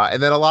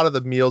 And then a lot of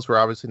the meals were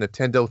obviously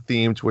Nintendo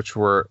themed, which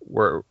were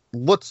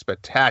looked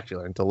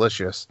spectacular and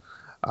delicious.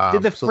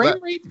 Did the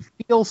frame rate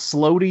feel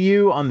slow to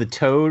you on the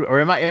Toad, or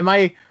am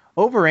I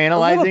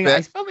overanalyzing?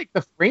 I felt like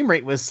the frame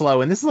rate was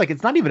slow, and this is like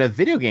it's not even a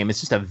video game;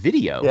 it's just a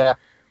video. Yeah,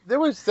 there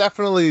was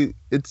definitely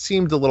it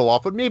seemed a little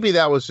off, but maybe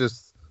that was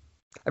just.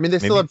 I mean, they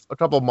still have a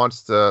couple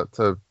months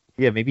to.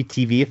 Yeah, maybe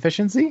TV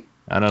efficiency.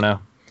 I don't know.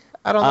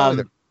 I don't know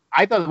either.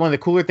 I thought one of the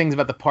cooler things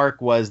about the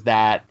park was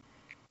that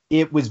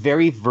it was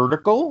very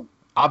vertical.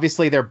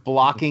 Obviously, they're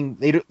blocking.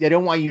 They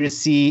don't want you to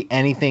see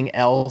anything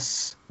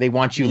else. They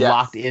want you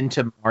locked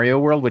into Mario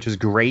World, which was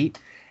great.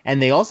 And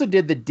they also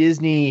did the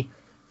Disney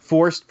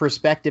forced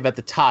perspective at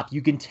the top.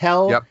 You can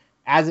tell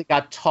as it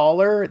got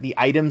taller, the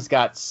items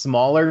got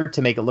smaller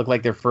to make it look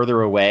like they're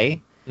further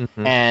away.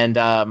 Mm-hmm. And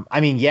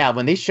I mean,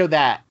 when they showed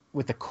that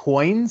with the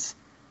coins,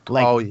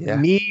 like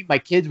me, my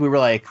kids, we were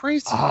like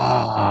crazy.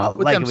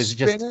 Like it was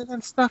just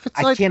and stuff.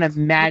 I can't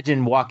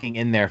imagine walking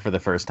in there for the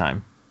first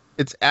time.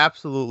 It's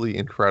absolutely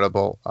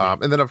incredible.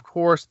 And then, of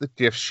course, the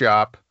gift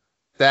shop.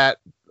 That,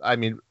 I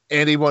mean,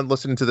 anyone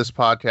listening to this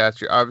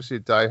podcast, you're obviously a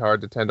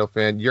diehard Nintendo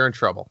fan. You're in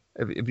trouble.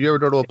 If you ever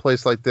go to a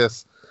place like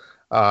this,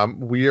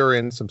 we are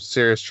in some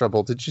serious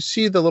trouble. Did you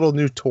see the little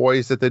new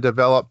toys that they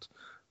developed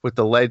with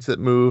the legs that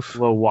move?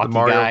 Little walkie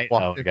guy.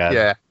 Oh, God.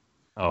 Yeah.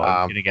 Oh,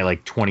 I'm going to get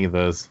like 20 of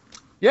those.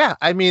 Yeah,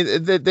 I mean,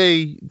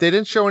 they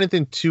didn't show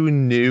anything too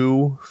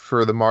new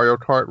for the Mario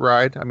Kart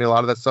ride. I mean, a lot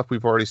of that stuff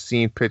we've already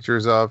seen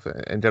pictures of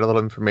and get a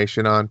little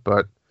information on,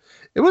 but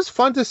it was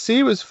fun to see.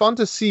 It was fun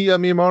to see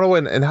Miyamoto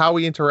and how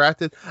he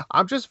interacted.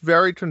 I'm just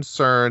very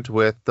concerned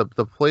with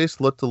the place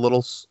looked a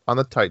little on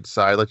the tight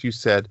side, like you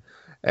said,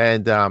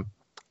 and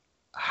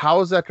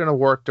how is that going to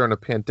work during a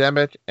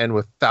pandemic and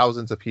with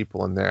thousands of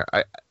people in there?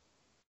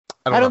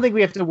 I don't think we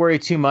have to worry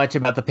too much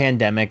about the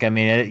pandemic. I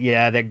mean,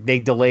 they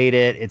delayed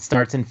it. It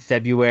starts in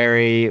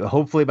February.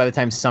 Hopefully, by the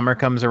time summer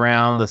comes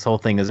around, this whole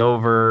thing is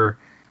over.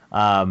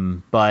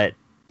 But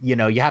you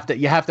have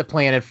to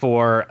plan it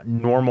for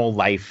normal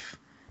life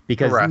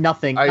because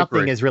nothing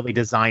is really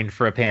designed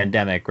for a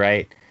pandemic,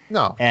 right?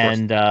 No.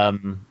 And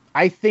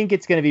I think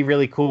it's going to be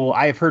really cool.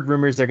 I've heard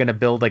rumors they're going to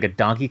build like a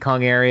Donkey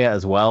Kong area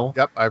as well.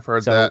 Yep, I've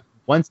heard that.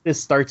 Once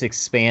this starts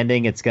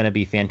expanding, it's going to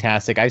be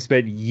fantastic. I've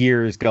spent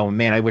years going,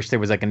 man, I wish there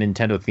was like a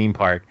Nintendo theme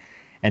park.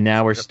 And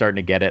now we're starting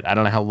to get it. I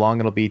don't know how long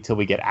it'll be till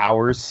we get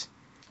ours.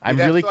 I'm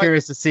really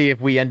curious to see if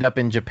we end up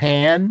in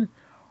Japan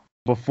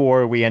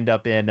before we end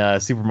up in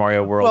Super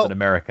Mario World in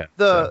America.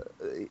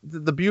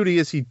 The beauty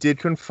is he did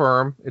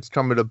confirm it's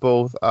coming to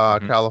both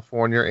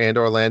California and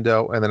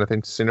Orlando. And then I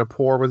think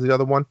Singapore was the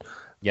other one.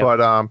 Yep.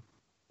 But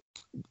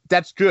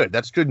that's good.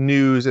 That's good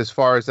news as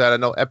far as that. I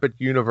know Epic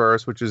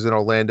Universe, which is in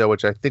Orlando,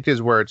 which I think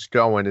is where it's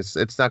going. It's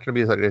not going to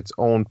be like its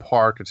own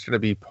park. It's going to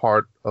be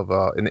part of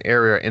an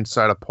area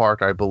inside a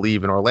park, I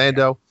believe, in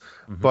Orlando.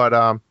 Mm-hmm. But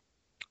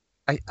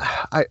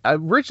I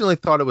originally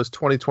thought it was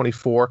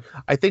 2024.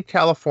 I think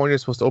California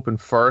is supposed to open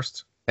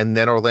first, and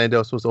then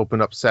Orlando is supposed to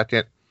open up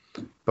second.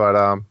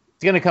 But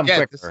it's going to come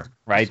quicker,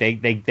 right?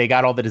 They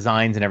got all the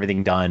designs and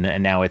everything done,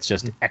 and now it's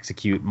just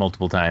execute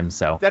multiple times.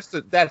 So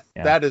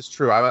that is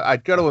true. I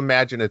got to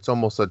imagine it's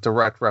almost a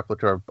direct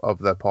replica of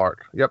the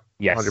park. Yep.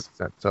 Yes.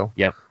 100%. So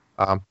yep.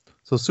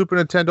 So Super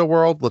Nintendo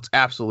World looks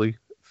absolutely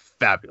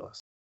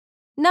fabulous.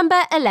 Number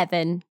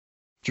 11.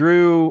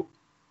 Drew,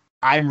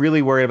 I'm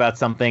really worried about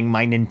something.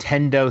 My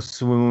Nintendo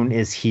swoon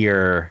is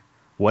here.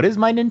 What is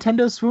my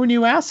Nintendo swoon,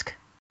 you ask?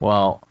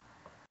 Well,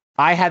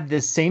 I had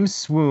this same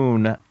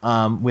swoon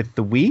with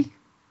the Wii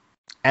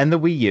and the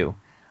Wii U.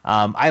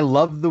 I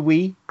love the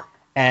Wii,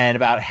 and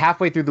about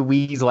halfway through the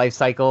Wii's life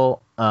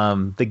cycle,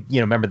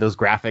 remember those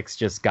graphics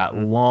just got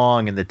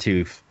long in the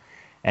tooth,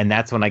 and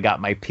that's when I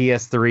got my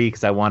PS3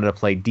 because I wanted to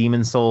play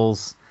Demon's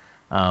Souls,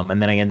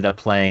 and then I ended up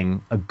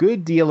playing a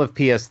good deal of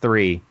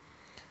PS3.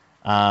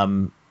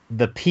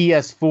 The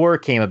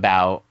PS4 came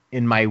about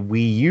in my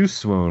Wii U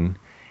swoon.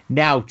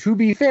 Now, to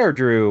be fair,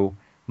 Drew,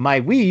 my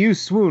Wii U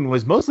swoon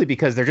was mostly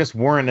because there just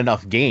weren't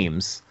enough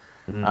games.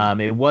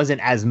 It wasn't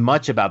as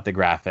much about the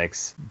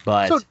graphics,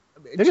 but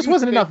there just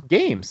wasn't enough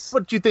games.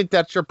 But do you think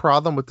that's your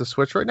problem with the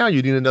Switch right now?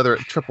 You need another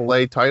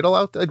AAA title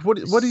out there? What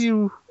do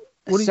you...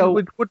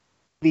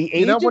 The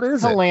Age of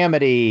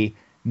Calamity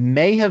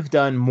may have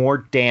done more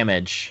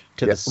damage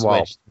to the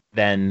Switch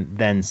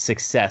than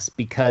success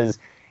because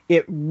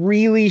it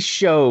really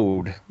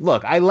showed...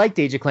 Look, I liked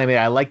Age of Calamity.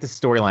 I liked the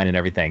storyline and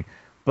everything.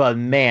 But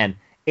man...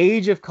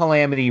 Age of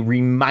Calamity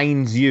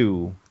reminds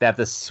you that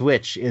the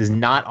Switch is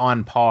not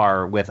on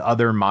par with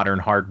other modern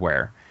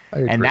hardware.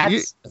 And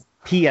that's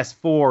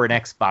PS4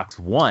 and Xbox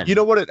One. You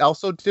know what it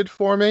also did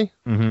for me?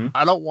 Mm-hmm.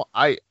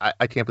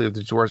 I can't believe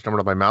the words coming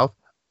out of my mouth.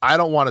 I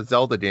don't want a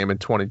Zelda game in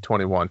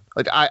 2021.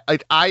 I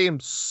am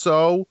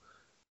so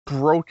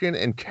broken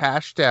and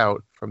cashed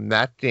out from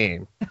that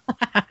game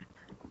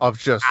of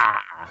just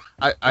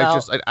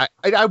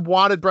I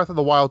wanted Breath of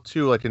the Wild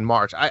 2 like in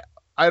March.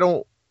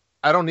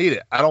 I don't need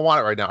it. I don't want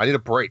it right now. I need a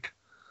break.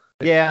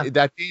 Yeah.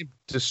 That game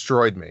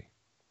destroyed me.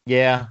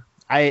 Yeah,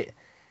 it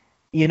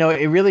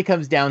really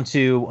comes down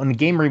to when the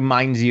game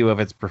reminds you of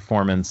its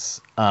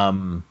performance.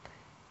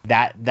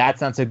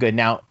 That's not so good.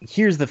 Now,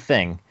 here's the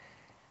thing.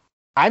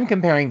 I'm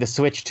comparing the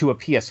Switch to a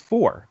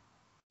PS4,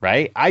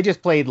 right? I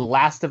just played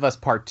Last of Us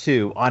Part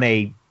 2 on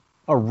a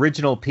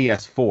original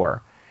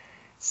PS4.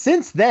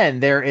 Since then,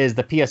 there is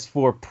the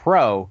PS4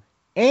 Pro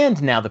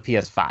and now the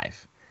PS5.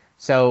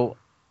 So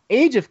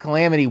Age of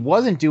Calamity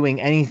wasn't doing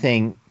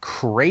anything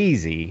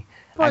crazy.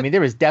 But, I mean,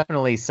 there was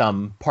definitely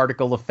some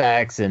particle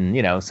effects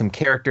and, some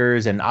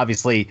characters and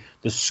obviously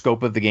the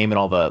scope of the game and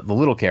all the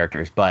little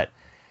characters. But,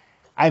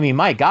 I mean,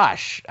 my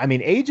gosh. I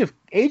mean, Age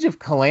of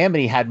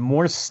Calamity had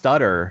more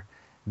stutter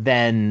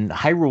than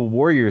Hyrule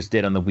Warriors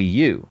did on the Wii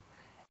U.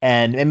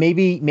 And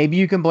maybe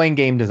you can blame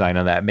game design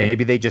on that.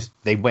 Maybe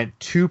they went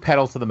too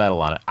pedal to the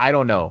metal on it. I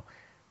don't know.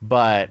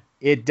 But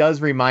it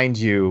does remind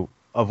you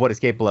of what it's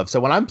capable of. So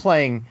when I'm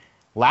playing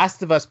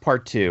Last of Us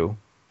Part 2,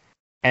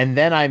 and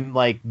then I'm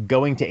like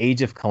going to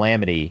Age of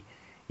Calamity,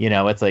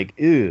 it's like,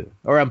 ew.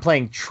 Or I'm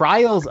playing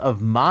Trials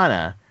of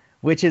Mana,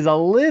 which is a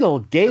little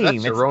game.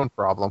 That's your own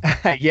problem.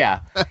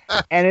 Yeah.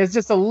 And it's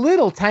just a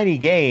little tiny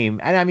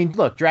game. And I mean,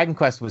 look, Dragon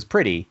Quest was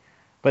pretty,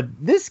 but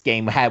this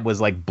game was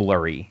like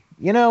blurry.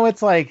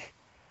 It's like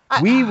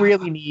we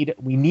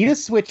need a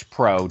Switch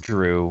Pro,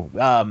 Drew.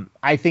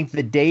 I think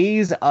the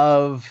days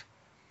of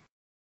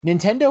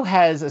Nintendo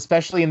has,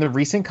 especially in the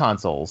recent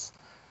consoles,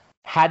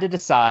 had to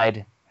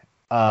decide,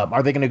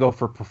 are they going to go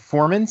for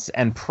performance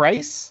and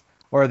price,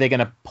 or are they going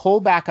to pull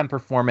back on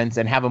performance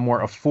and have a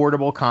more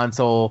affordable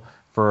console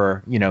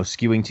for,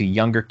 skewing to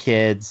younger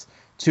kids,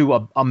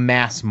 to a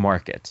mass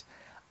market?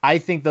 I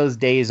think those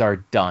days are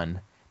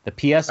done. The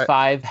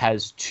PS5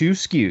 has 2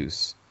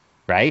 SKUs,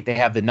 right? They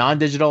have the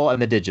non-digital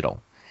and the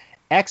digital.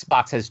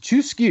 Xbox has 2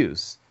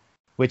 SKUs,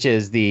 which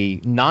is the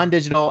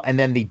non-digital and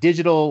then the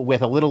digital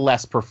with a little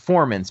less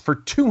performance for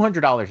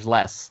 $200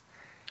 less.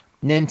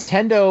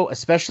 Nintendo,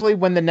 especially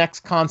when the next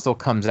console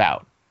comes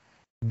out,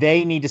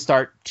 they need to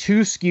start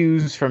 2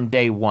 SKUs from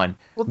day one.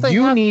 Well,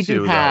 you need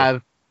to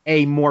have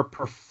a more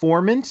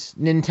performant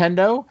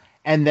Nintendo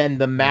and then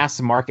the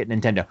mass market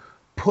Nintendo.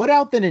 Put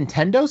out the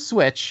Nintendo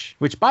Switch,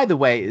 which, by the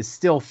way, is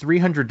still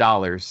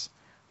 $300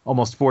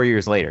 almost 4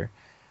 years later.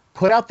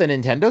 Put out the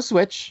Nintendo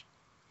Switch,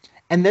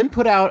 and then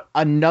put out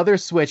another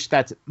Switch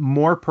that's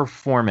more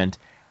performant.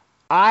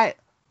 Not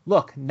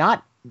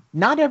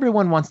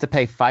everyone wants to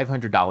pay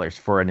 $500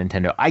 for a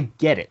Nintendo. I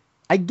get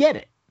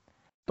it.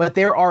 But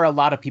there are a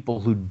lot of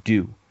people who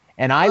do.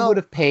 And I would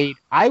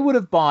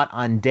have bought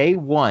on day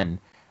one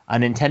a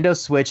Nintendo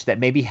Switch that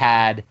maybe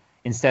had,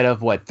 instead of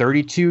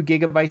 32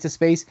 gigabytes of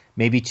space,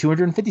 maybe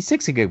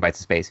 256 gigabytes of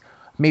space.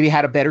 Maybe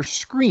had a better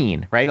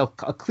screen, right? A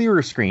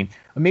clearer screen.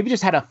 Or maybe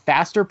just had a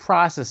faster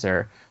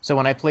processor. So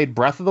when I played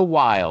Breath of the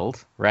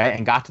Wild, right,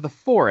 and got to the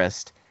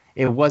forest,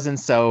 it wasn't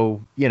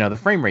so, the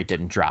frame rate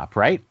didn't drop,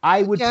 right?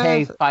 I would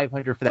pay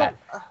 $500 for that.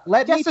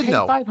 Let me pay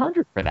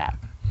 $500 for that.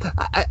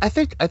 I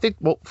think.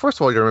 Well, first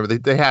of all, you remember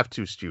they have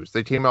 2 SKUs.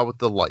 They came out with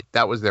the Lite.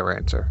 That was their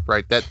answer,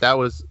 right? That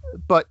was.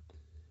 But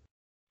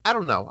I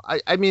don't know.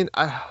 I mean,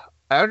 I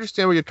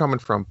understand where you're coming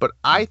from, but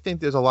I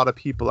think there's a lot of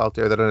people out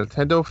there that are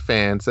Nintendo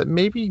fans that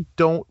maybe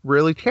don't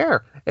really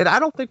care, and I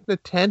don't think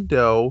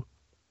Nintendo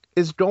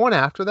is going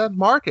after that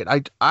market.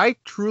 I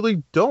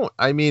truly don't.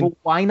 I mean, well,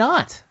 why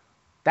not?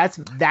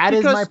 That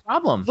is my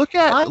problem. Look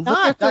at the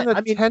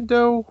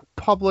Nintendo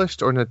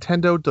published or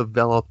Nintendo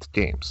developed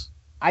games.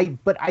 I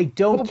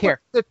don't care.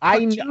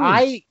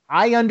 I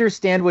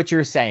understand what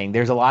you're saying.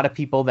 There's a lot of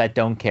people that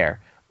don't care,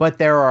 but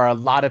there are a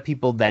lot of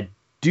people that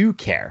do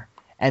care.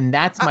 And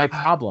that's my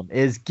problem,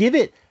 is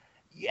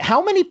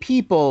how many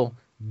people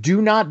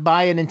do not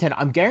buy a Nintendo?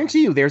 I'm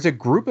guarantee you there's a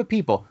group of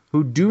people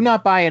who do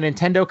not buy a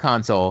Nintendo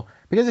console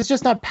because it's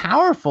just not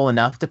powerful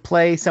enough to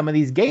play some of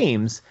these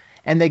games.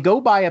 And they go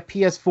buy a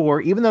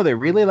PS4, even though they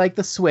really like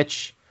the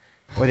Switch,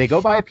 or they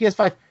go buy a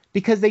PS5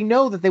 because they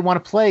know that they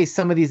want to play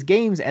some of these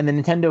games and the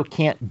Nintendo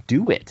can't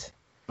do it.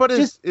 But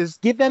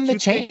give them the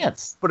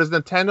chance. But is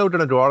Nintendo going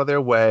to go out of their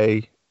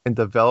way and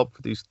develop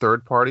for these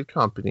third-party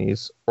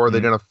companies, or are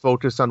they going to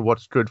focus on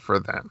what's good for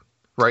them,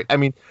 right? I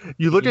mean,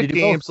 you look at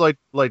games like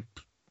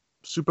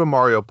Super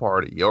Mario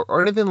Party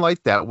or anything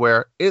like that,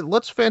 where it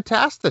looks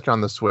fantastic on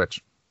the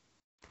Switch,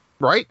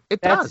 right?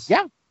 It does.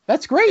 Yeah,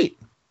 that's great.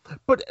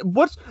 But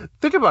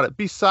think about it.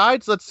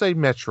 Besides, let's say,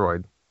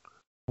 Metroid,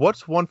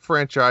 what's one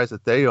franchise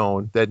that they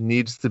own that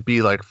needs to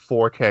be like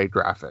 4K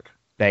graphic?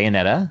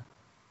 Bayonetta?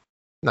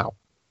 No.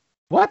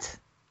 What?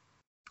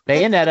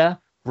 Bayonetta,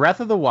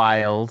 Breath of the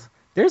Wild.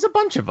 There's a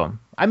bunch of them.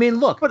 I mean,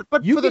 look,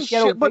 but you can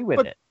get away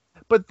with it.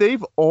 But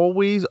they've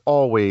always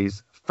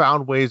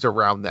found ways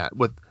around that.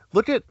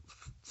 Look at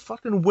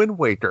fucking Wind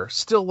Waker.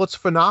 Still looks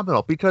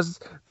phenomenal because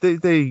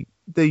they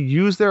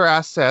use their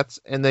assets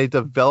and they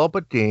develop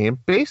a game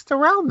based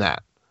around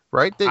that,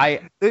 right?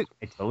 I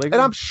totally agree.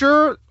 And I'm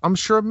sure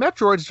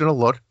Metroid's going to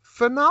look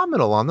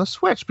phenomenal on the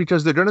Switch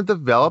because they're going to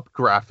develop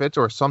graphics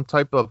or some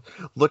type of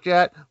look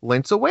at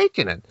Link's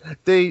Awakening.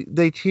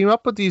 They team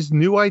up with these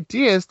new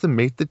ideas to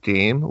make the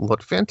game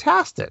look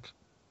fantastic.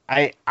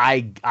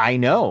 I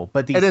know,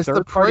 but these it is the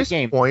third-party price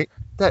games point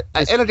that.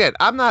 And again,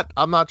 I'm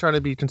not trying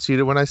to be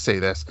conceited when I say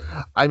this.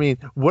 I mean,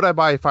 would I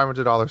buy a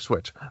 $500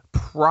 Switch?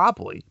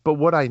 Probably, but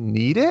would I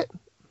need it?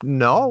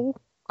 No.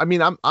 I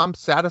mean, I'm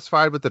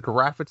satisfied with the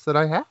graphics that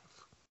I have.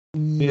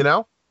 You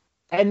know,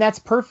 and that's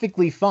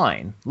perfectly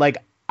fine. Like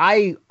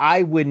I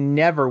would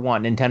never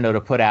want Nintendo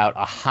to put out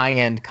a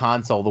high-end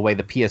console the way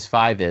the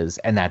PS5 is,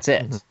 and that's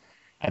it. Mm-hmm.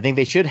 I think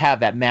they should have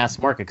that mass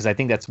market because I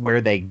think that's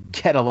where they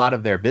get a lot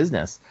of their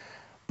business.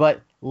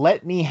 But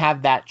let me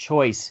have that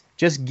choice.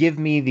 Just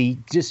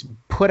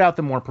put out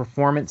the more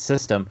performance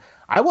system.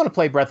 I want to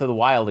play Breath of the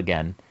Wild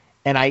again.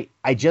 And I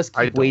just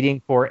keep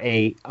waiting for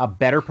a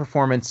better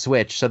performance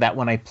Switch so that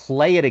when I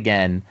play it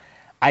again,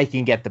 I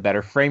can get the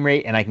better frame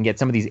rate and I can get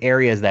some of these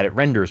areas that it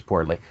renders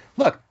poorly.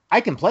 Look,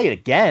 I can play it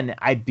again.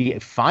 I'd be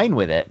fine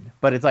with it.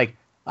 But it's like,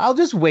 I'll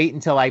just wait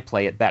until I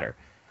play it better.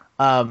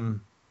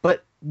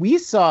 But we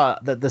saw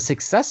that the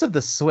success of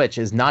the Switch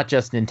is not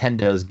just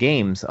Nintendo's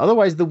games.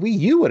 Otherwise, the Wii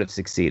U would have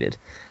succeeded.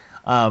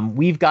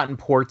 We've gotten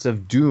ports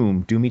of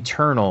Doom, Doom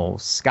Eternal,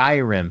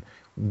 Skyrim,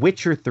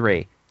 Witcher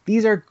 3.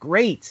 These are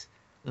great.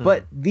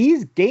 But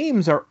these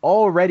games are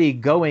already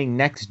going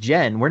next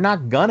gen. We're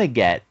not gonna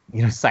get,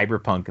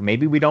 Cyberpunk.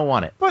 Maybe we don't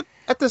want it. But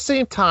at the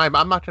same time,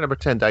 I'm not gonna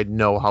pretend I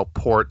know how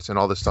ports and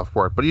all this stuff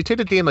work. But you take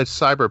a game like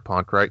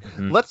Cyberpunk, right?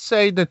 Mm-hmm. Let's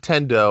say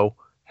Nintendo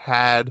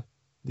had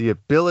the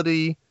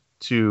ability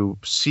to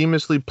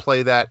seamlessly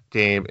play that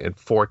game in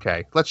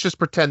 4K. Let's just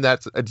pretend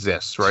that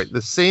exists, right?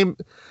 The same.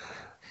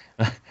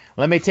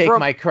 Let me take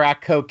my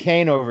crack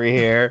cocaine over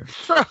here.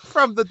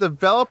 From the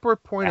developer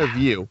point of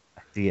view.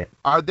 See it.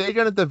 Are they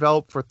going to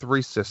develop for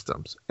 3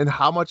 systems? And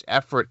how much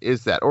effort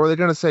is that? Or are they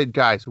going to say,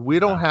 guys, we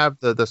don't have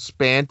the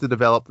span to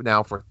develop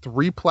now for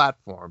 3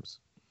 platforms?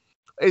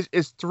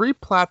 Is 3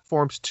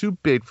 platforms too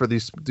big for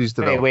these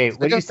developers? Wait.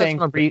 What are you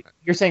saying?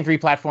 You're saying 3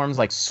 platforms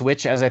like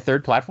Switch as a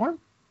third platform?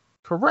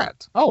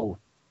 Correct. Oh,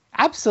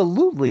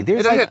 absolutely.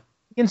 There's the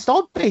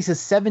installed base is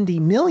 70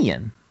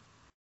 million.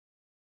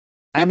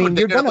 I mean,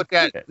 you're going to look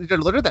at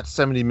that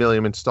 70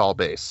 million install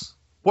base.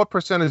 What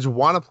percentage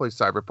want to play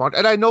Cyberpunk?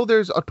 And I know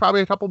there's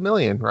probably a couple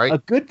million, right? A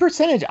good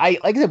percentage.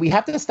 Like I said, we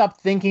have to stop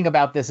thinking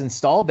about this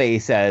install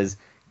base as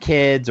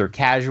kids or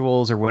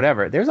casuals or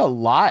whatever. There's a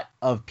lot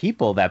of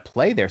people that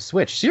play their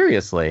Switch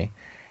seriously.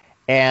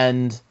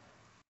 And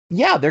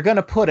yeah, they're going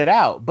to put it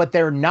out, but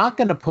they're not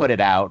going to put it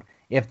out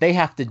if they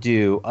have to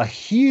do a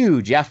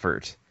huge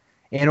effort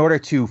in order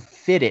to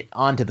fit it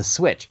onto the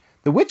Switch.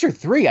 The Witcher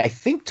 3, I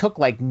think, took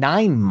like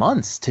 9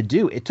 months to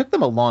do. It took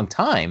them a long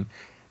time.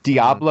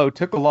 Diablo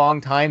took a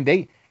long time.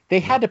 They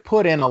had to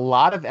put in a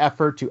lot of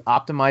effort to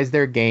optimize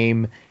their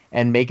game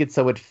and make it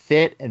so it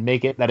fit and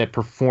make it that it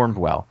performed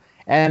well.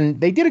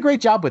 And they did a great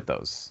job with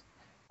those.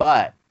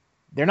 But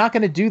they're not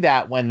going to do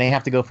that when they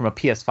have to go from a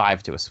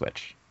PS5 to a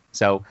Switch.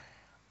 So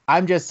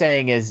I'm just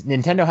saying is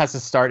Nintendo has to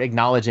start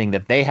acknowledging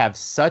that they have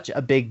such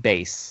a big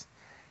base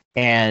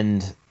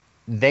and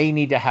they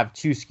need to have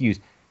 2 SKUs.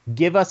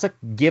 Give us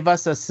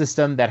a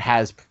system that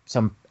has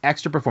some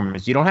extra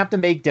performance. You don't have to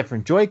make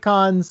different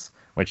Joy-Cons,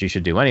 which you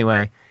should do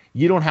anyway.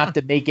 You don't have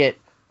to make it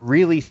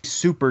really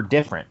super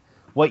different.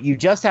 What you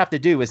just have to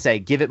do is say,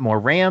 give it more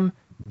RAM,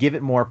 give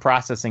it more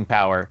processing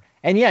power.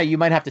 And yeah, you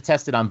might have to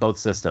test it on both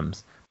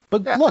systems.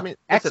 But look,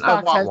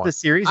 Xbox has the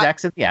Series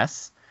X and the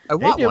S. I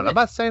want one. I'm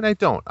not saying I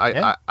don't.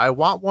 I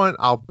want one.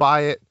 I'll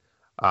buy it.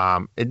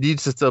 It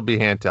needs to still be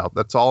handheld.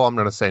 That's all I'm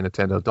going to say,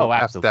 Nintendo. Don't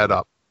F that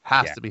up.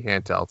 Has to be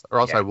handheld, or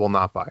else I will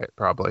not buy it,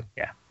 probably.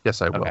 Yeah.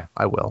 Yes, I will. Okay.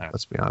 I will. Right.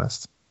 Let's be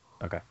honest.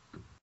 Okay.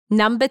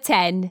 Number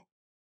 10.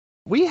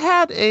 We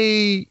had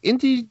a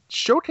indie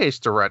showcase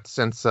direct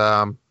since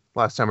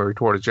last time we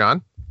recorded,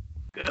 John.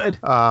 Good.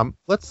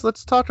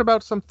 Let's talk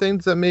about some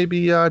things that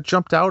maybe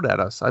jumped out at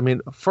us. I mean,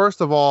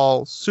 first of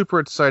all, super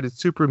excited.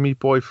 Super Meat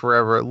Boy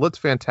Forever. It looks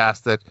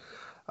fantastic.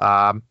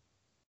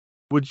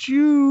 Would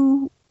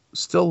you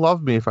still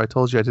love me if I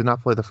told you I did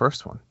not play the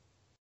first one?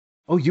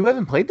 Oh, you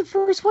haven't played the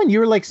first one? You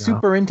were like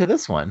super into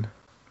this one.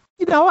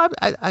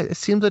 It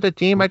seems like a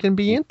game I can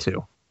be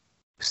into.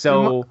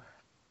 So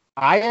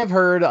I have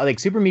heard like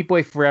Super Meat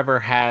Boy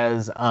Forever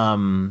has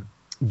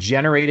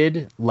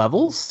generated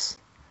levels.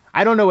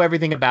 I don't know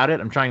everything about it.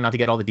 I'm trying not to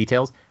get all the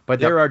details, but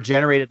there are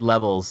generated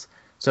levels.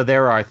 So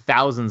there are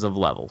thousands of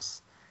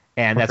levels.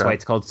 And that's why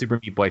it's called Super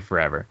Meat Boy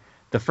Forever.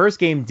 The first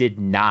game did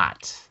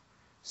not.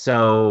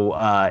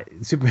 So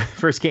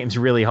first game's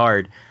really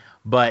hard.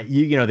 But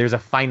you know, there's a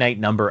finite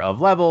number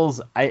of levels.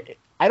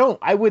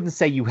 I wouldn't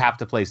say you have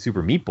to play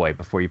Super Meat Boy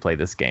before you play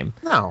this game.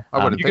 No,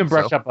 I wouldn't. You can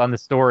brush up on the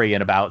story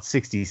in about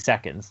 60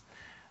 seconds.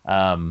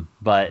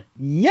 But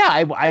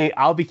yeah,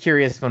 I'll be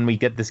curious when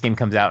this game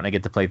comes out and I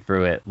get to play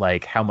through it.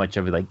 Like how much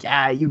of it, like,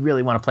 yeah, you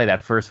really want to play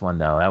that first one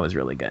though. That was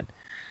really good.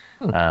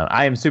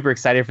 I am super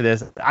excited for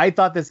this. I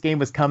thought this game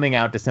was coming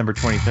out December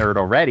 23rd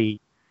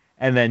already.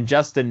 And then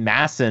Justin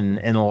Masson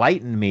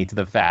enlightened me to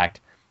the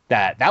fact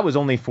that was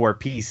only for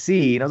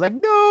PC. And I was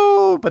like,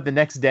 no, but the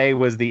next day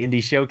was the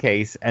indie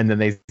showcase. And then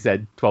they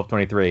said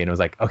 12/23 and it was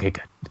like, okay,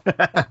 good.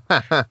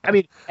 I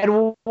mean,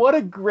 and what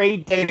a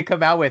great day to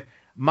come out with.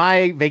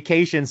 my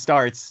vacation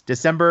starts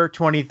December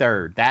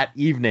 23rd, that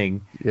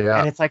evening. Yeah.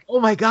 And it's like, oh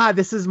my God,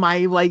 this is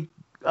my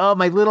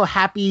my little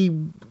happy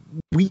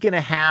week and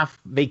a half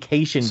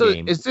vacation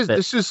game. So is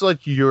this is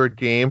like your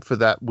game for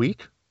that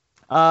week?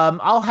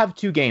 I'll have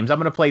 2 games. I'm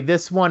going to play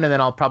this one, and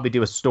then I'll probably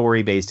do a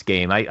story-based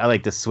game. I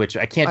like to switch.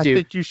 I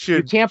think you should.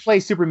 You can't play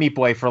Super Meat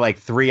Boy for like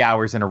 3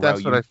 hours in a row.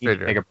 That's what I figured.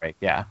 Need to take a break.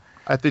 Yeah.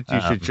 I think you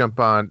should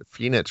jump on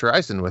Phoenix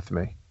Rising with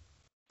me.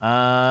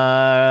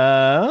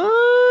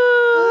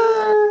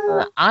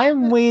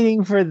 I'm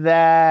waiting for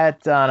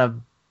that on a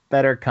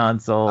better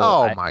console.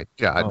 Oh my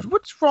God!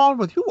 What's wrong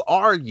with? Who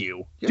are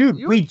you,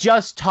 dude? We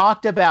just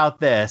talked about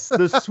this.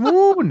 The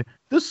swoon.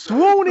 The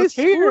swoon is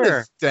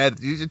here. Dead.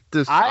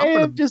 I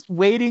am just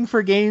waiting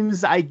for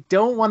games. I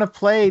don't want to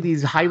play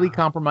these highly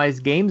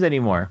compromised games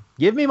anymore.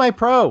 Give me my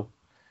Pro.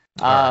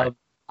 Right.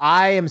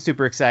 I am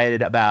super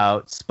excited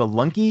about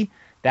Spelunky.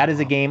 That is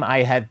a game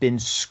I have been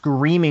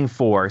screaming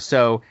for.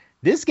 So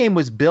this game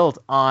was built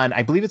on,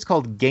 I believe it's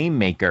called Game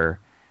Maker.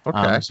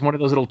 Okay. It's one of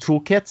those little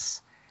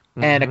toolkits.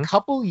 Mm-hmm. And a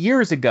couple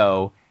years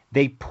ago,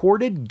 they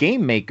ported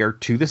Game Maker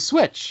to the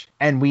Switch.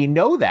 And we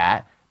know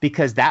that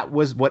because that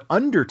was what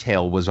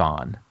Undertale was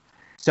on.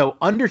 So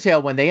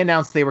Undertale, when they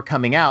announced they were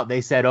coming out,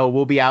 they said, oh,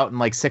 we'll be out in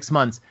like 6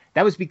 months.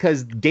 That was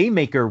because Game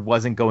Maker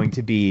wasn't going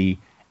to be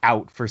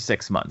out for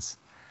 6 months.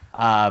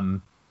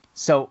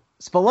 So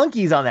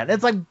Spelunky's on that.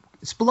 It's like,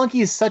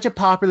 Spelunky is such a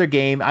popular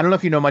game. I don't know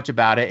if you know much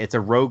about it. It's a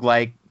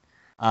roguelike.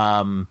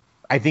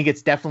 I think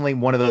it's definitely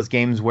one of those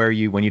games where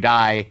when you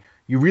die,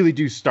 you really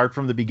do start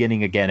from the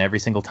beginning again every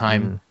single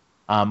time.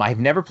 I've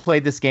never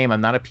played this game.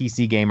 I'm not a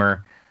PC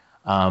gamer.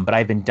 But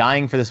I've been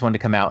dying for this one to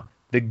come out.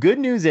 The good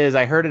news is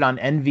I heard it on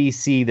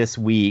NVC this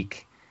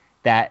week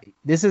that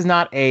this is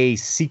not a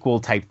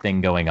sequel type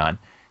thing going on.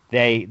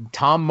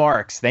 Tom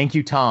Marks, thank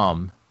you,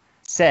 Tom,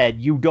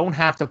 said you don't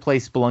have to play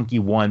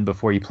Spelunky 1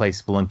 before you play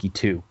Spelunky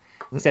 2.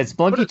 He said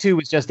Spelunky 2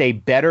 is just a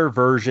better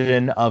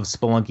version of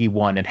Spelunky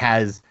 1. It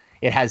has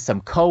some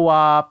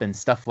co-op and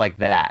stuff like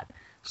that.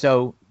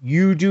 So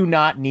you do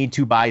not need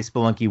to buy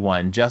Spelunky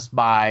 1. Just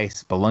buy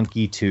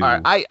Spelunky 2.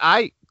 All right,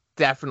 I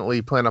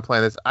definitely plan on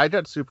playing this. I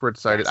got super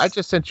excited. Yes. I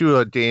just sent you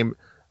a game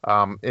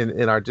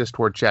in our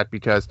Discord chat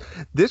because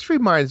this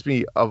reminds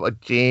me of a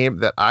game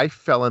that I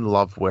fell in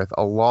love with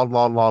a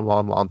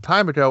long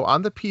time ago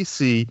on the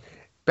PC.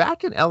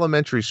 Back in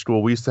elementary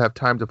school, we used to have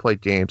time to play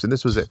games, and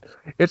this was it.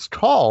 It's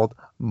called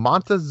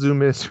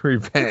Montezuma's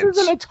Revenge. This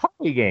is an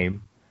Atari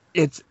game.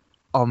 It's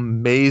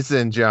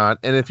amazing, John.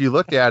 And if you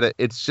look at it,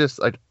 it's just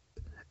like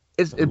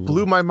it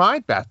blew my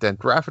mind back then,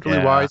 graphically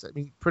wise. I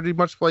mean, pretty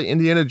much play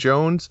Indiana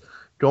Jones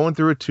going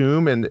through a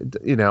tomb, and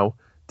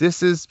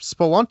this is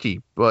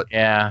Spelunky, but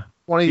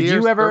 30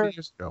 years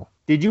ago.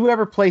 Did you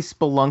ever play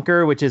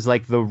Spelunker, which is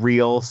like the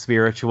real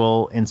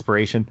spiritual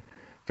inspiration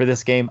for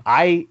this game?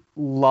 I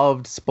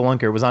loved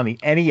Spelunker. It was on the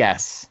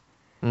NES.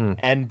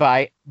 And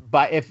by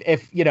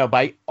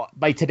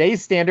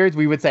today's standards,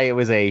 we would say it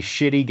was a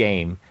shitty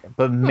game.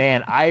 But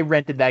man, I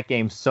rented that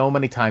game so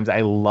many times.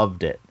 I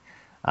loved it.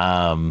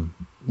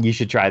 You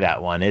should try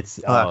that one. It's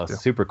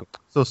super cool.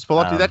 So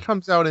Spelunky, that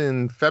comes out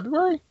in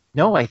February?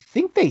 No, I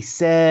think they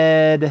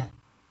said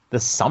the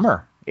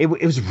summer. It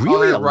was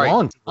really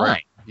long time.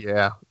 Right.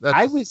 Yeah.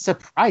 I was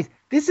surprised.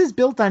 This is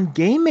built on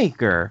Game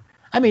Maker.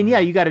 I mean,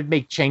 you got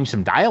to change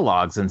some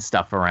dialogues and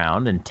stuff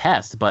around and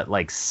test, but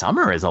like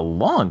summer is a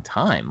long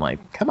time.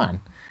 Like, come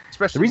on.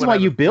 Especially the reason why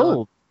you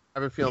build. I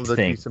have a feeling there'll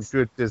be some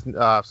good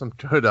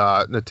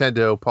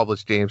Nintendo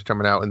published games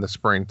coming out in the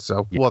spring,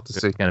 so we'll have to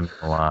see. Gonna be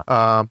a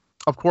lot.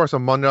 Of course,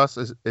 Among Us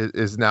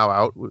is now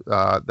out.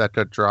 That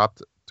got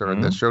dropped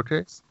during this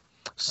showcase.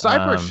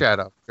 Cyber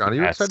Shadow, Johnny,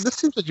 you excited? This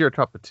seems like your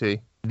cup of tea.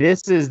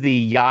 This is the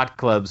Yacht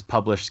Club's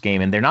published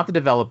game, and they're not the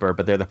developer,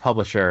 but they're the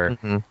publisher.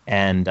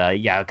 And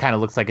it kind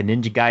of looks like a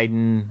Ninja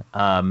Gaiden.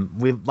 A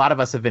lot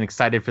of us have been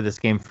excited for this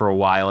game for a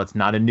while. It's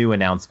not a new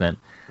announcement,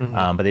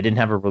 but they didn't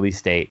have a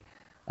release date.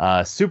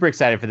 Super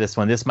excited for this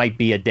one. This might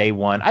be a day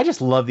one. I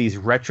just love these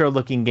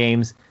retro-looking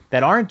games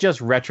that aren't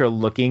just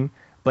retro-looking,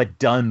 but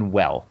done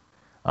well.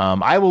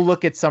 I will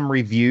look at some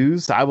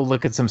reviews. I will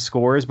look at some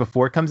scores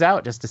before it comes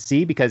out just to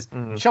see, because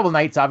Shovel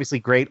Knight's obviously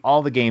great.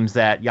 All the games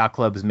that Yacht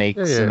Clubs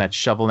makes in that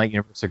Shovel Knight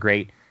universe are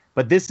great.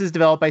 But this is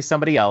developed by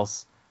somebody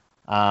else.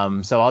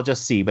 So I'll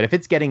just see. But if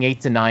it's getting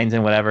 8s and 9s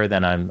and whatever,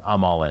 then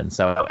I'm all in.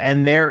 So,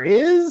 and there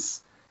is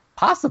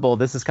possible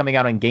this is coming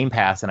out on Game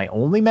Pass, and I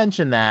only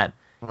mention that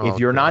if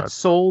you're not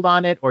sold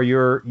on it or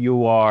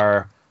you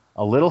are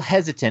a little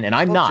hesitant, and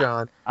I'm not.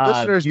 John,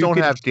 listeners don't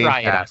have Game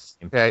Pass.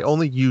 Okay,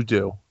 only you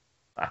do.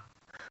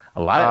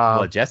 A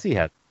lot of Jesse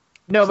has.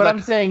 No, but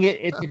I'm saying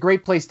it's a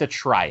great place to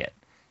try it.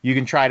 You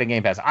can try it on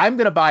Game Pass. I'm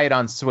going to buy it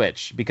on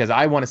Switch because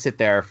I want to sit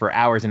there for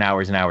hours and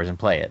hours and hours and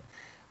play it.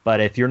 But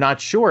if you're not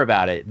sure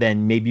about it,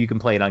 then maybe you can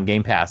play it on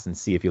Game Pass and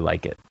see if you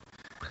like it.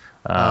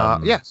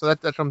 So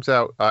that comes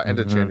out end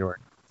of January.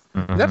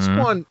 Next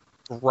one,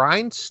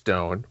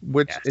 Grindstone,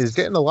 which is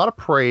getting a lot of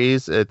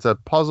praise. It's a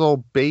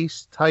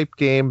puzzle-based type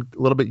game,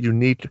 a little bit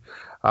unique.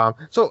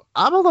 So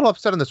I'm a little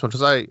upset on this one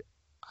because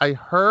I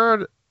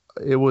heard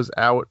it was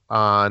out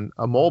on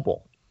a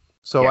mobile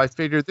So Yeah. I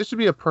figured this would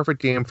be a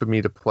perfect game for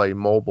me to play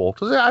mobile.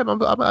 Because I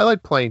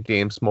like playing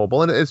games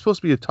mobile, and it's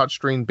supposed to be a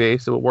touchscreen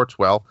base, so it works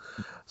well.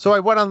 So I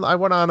went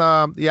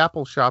on the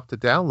Apple Shop to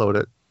download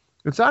it.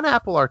 It's on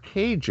Apple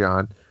Arcade,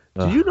 John.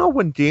 Do Ugh. you know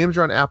when games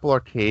are on Apple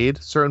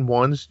Arcade, certain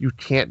ones you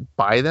can't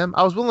buy them?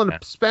 I was willing to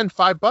spend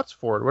 $5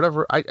 for it,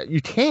 whatever. You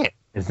can't.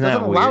 Isn't It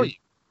doesn't that allow weird? you.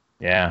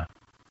 Yeah.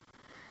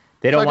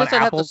 They So don't I want guess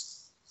I'd have Apple. to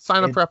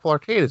sign up for Apple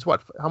Arcade. It's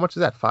what? How much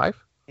is that? $5?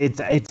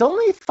 It's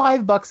only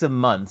 $5 a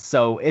month,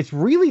 so it's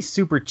really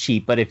super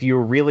cheap. But if you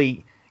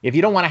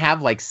don't want to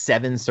have like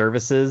 7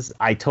 services,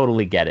 I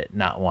totally get it.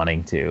 Not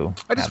wanting to.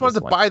 I just have wanted this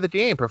to one. buy the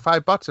game for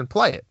 $5 and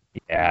play it.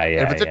 Yeah,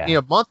 And if it took me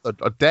a month,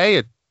 a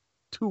day,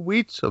 2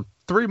 weeks,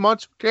 3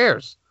 months, who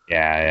cares?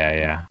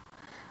 Yeah.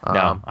 No,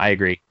 Um, I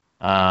agree.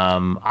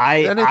 I'm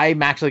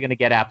actually going to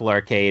get Apple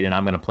Arcade, and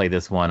I'm going to play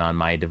this one on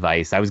my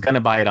device. I was going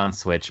to buy it on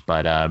Switch,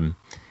 but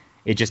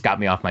it just got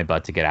me off my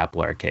butt to get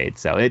Apple Arcade.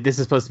 So this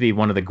is supposed to be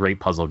one of the great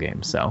puzzle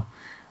games. So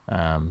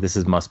this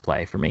is must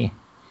play for me.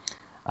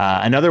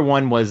 Another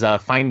one was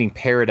Finding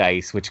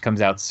Paradise, which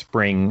comes out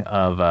spring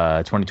of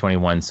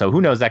 2021. So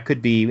who knows? That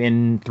could be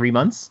in 3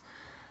 months.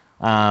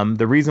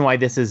 The reason why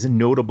this is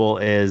notable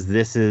is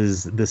this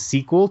is the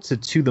sequel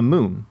to the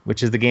Moon,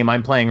 which is the game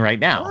I'm playing right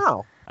now.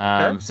 Wow.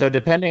 Okay. So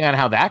depending on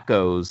how that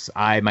goes,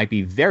 I might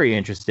be very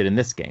interested in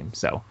this game.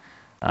 So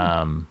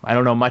I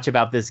don't know much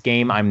about this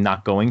game. I'm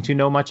not going to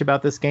know much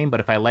about this game,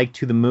 but if I like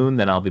To the Moon,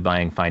 then I'll be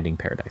buying Finding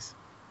Paradise.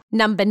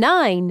 Number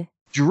 9.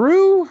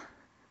 Drew,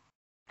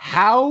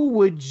 how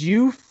would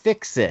you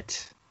fix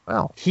it?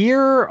 Well,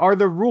 Here are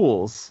the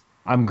rules.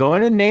 I'm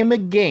going to name a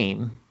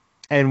game,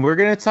 and we're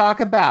going to talk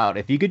about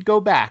if you could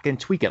go back and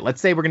tweak it. Let's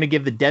say we're going to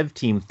give the dev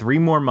team 3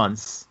 more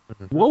months.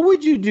 What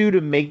would you do to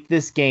make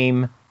this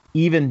game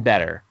even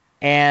better?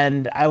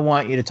 And I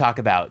want you to talk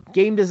about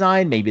game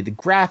design, maybe the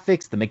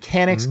graphics, the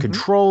mechanics,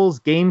 controls,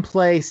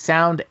 gameplay,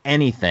 sound,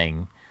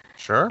 anything.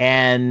 sure.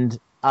 And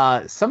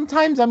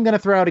sometimes I'm going to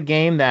throw out a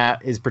game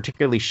that is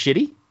particularly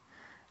shitty.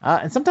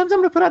 And sometimes I'm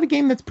going to put out a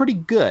game that's pretty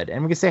good.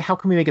 And we're going to say, how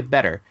can we make it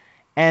better?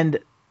 And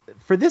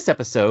for this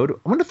episode, I'm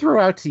going to throw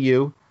out to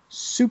you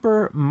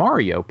Super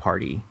Mario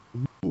Party.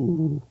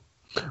 Ooh.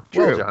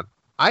 Drew, Well, John,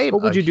 I am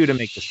what would a you do to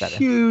make this better?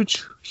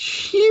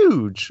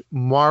 Huge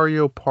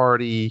Mario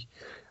Party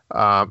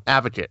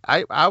advocate.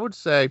 I would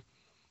say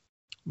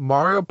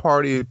Mario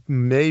Party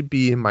may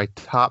be in my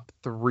top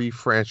 3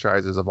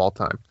 franchises of all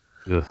time.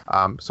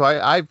 Ugh. So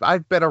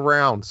I've been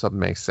around, some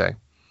may say.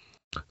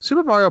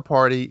 Super Mario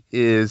Party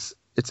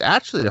it's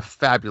actually a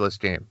fabulous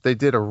game. They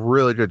did a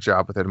really good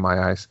job with it in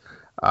my eyes.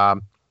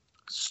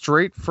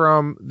 Straight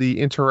from the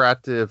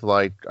interactive,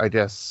 like, I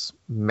guess,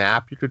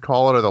 map, you could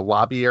call it, or the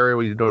lobby area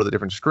where you go to the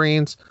different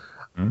screens.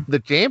 The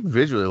game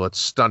visually looks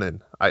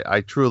stunning.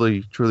 I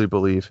truly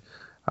believe.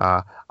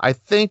 I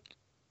think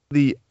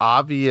the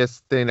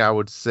obvious thing I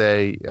would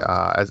say,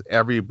 as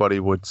everybody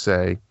would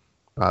say,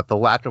 the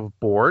lack of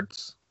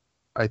boards,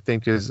 I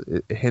think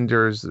it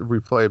hinders the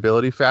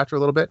replayability factor a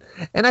little bit.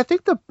 And I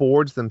think the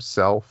boards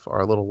themselves are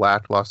a little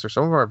lackluster.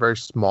 Some of them are very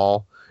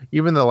small.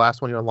 Even the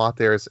last one you unlocked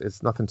there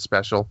is nothing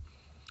special.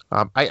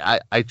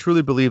 I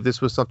truly believe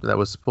this was something that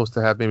was supposed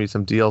to have maybe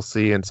some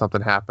DLC and something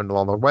happened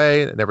along the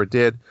way and it never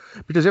did,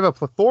 because you have a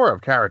plethora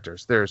of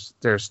characters.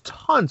 There's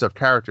tons of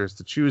characters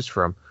to choose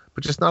from,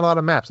 but just not a lot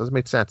of maps. Doesn't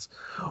make sense.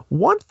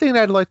 One thing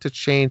I'd like to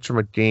change from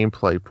a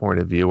gameplay point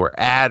of view, or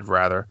add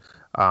rather,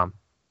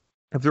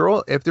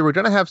 if they were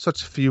going to have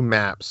such few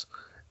maps,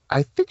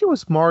 I think it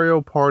was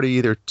Mario Party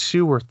either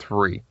 2 or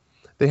 3.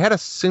 They had a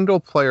single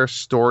player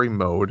story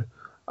mode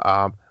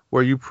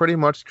where you pretty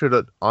much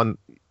could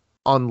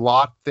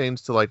unlock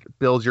things to, like,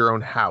 build your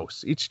own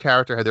house. Each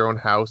character had their own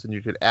house and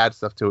you could add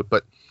stuff to it.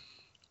 But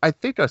I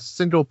think a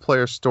single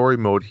player story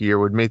mode here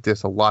would make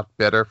this a lot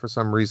better for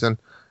some reason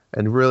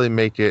and really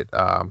make it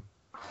a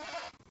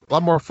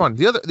lot more fun.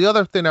 The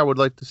other thing I would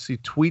like to see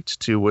tweaks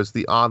to was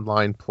the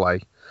online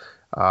play.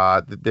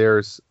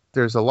 There's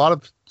a lot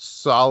of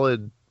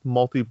solid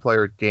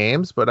multiplayer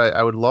games, but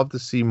I would love to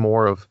see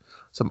more of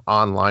some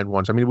online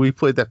ones. I mean, we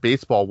played that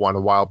baseball one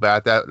a while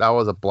back. That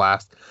was a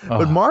blast.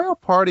 But Mario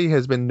Party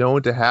has been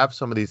known to have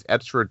some of these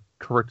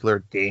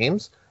extracurricular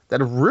games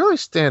that really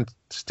stand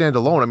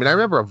alone. I mean, I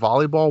remember a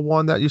volleyball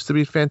one that used to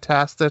be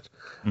fantastic.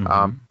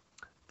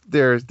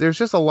 There's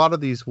just a lot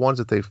of these ones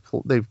that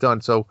they've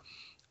done. So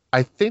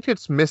I think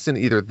it's missing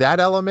either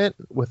that element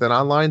with an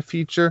online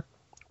feature,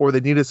 or they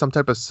needed some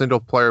type of single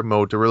player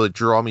mode to really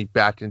draw me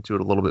back into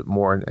it a little bit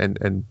more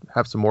and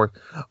have some more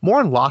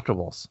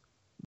unlockables.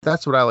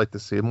 That's what I like to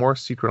see, more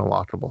secret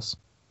unlockables.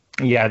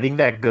 Yeah, I think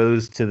that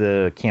goes to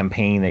the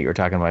campaign that you were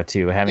talking about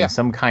too, having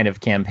some kind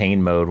of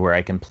campaign mode where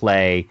I can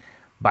play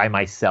by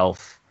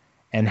myself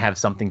and have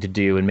something to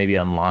do and maybe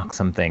unlock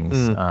some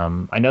things.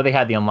 I know they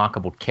had the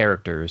unlockable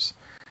characters.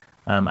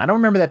 I don't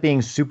remember that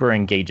being super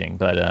engaging,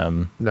 but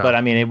No. but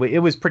I mean, it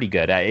was pretty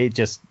good. It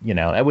just,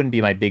 that wouldn't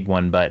be my big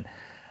one, but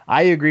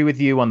I agree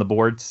with you on the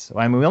boards.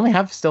 I mean, we only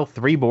have still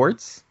 3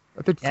 boards.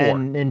 I think 4.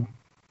 And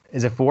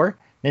is it 4?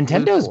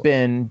 Nintendo's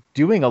been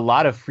doing a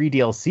lot of free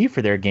DLC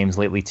for their games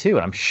lately too,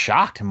 and I'm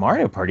shocked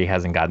Mario Party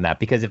hasn't gotten that,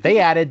 because if they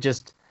added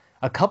just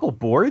a couple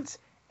boards,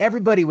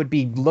 everybody would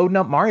be loading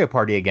up Mario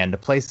Party again to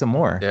play some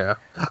more. Yeah.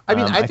 I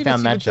mean, I think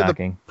found that it's even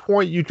shocking. to the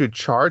point you could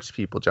charge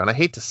people, John. I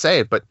hate to say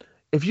it, but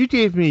if you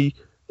gave me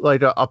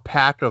like a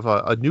pack of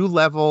a new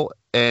level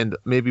and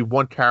maybe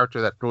one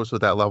character that goes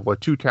with that level, or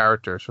two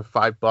characters for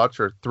 $5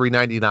 or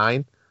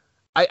 $3.99,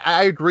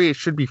 I agree it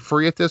should be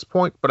free at this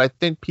point, but I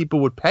think people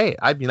would pay it.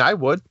 I mean, I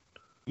would.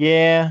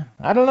 Yeah,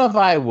 I don't know if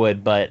I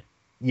would, but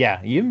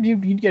yeah,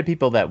 you'd get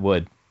people that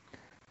would.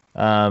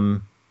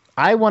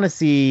 I want to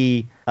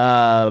see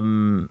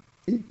you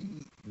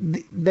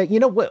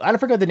know what, I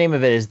forgot the name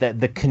of it, is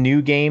that the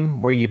canoe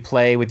game where you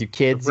play with your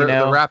kids, the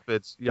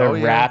Rapids.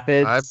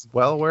 Rapids. I'm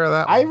well aware of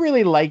that one. I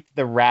really liked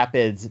the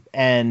Rapids,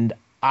 and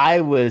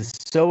I was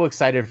so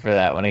excited for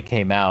that when it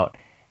came out.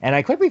 And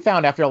I quickly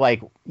found after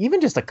like even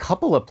just a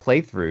couple of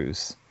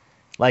playthroughs,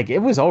 like it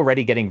was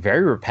already getting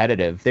very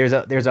repetitive. There's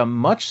a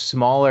much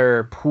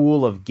smaller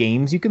pool of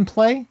games you can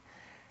play.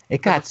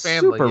 It got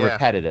super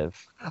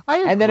repetitive.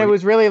 And then it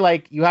was really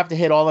like you have to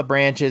hit all the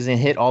branches and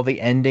hit all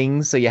the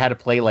endings. So you had to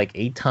play like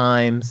 8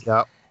 times.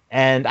 Yep.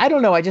 And I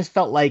don't know. I just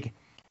felt like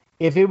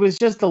if it was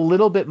just a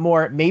little bit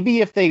more, maybe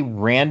if they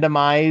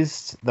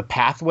randomized the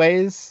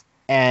pathways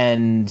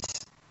and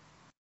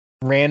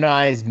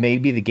randomized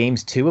maybe the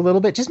games too a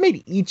little bit, just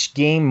made each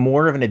game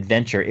more of an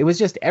adventure. It was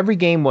just every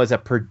game was a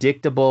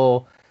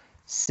predictable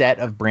set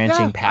of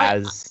branching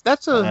paths.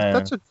 That's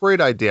a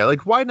great idea.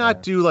 Like, why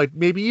not do like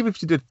maybe even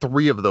if you did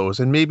 3 of those,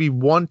 and maybe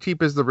one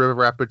keep as the River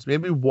Rapids,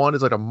 maybe one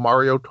is like a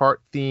Mario Kart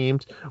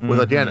themed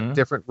with again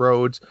different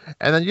roads,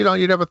 and then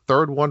you'd have a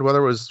third one, whether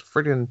it was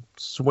freaking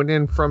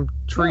swinging from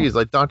trees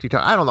like Donkey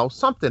Kong. I don't know,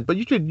 something. But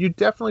you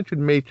definitely could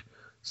make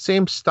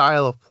same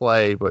style of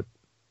play, but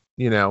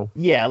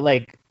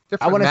like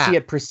I want to see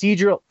it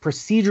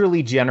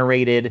procedurally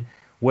generated,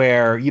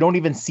 where you don't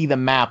even see the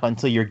map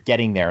until you're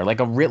getting there,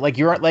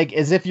 you're like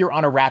as if you're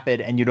on a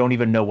rapid and you don't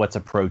even know what's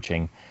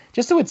approaching.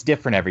 Just so it's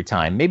different every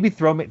time. Maybe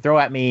throw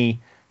at me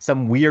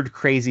some weird,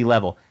 crazy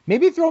level.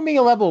 Maybe throw me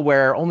a level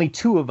where only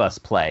 2 of us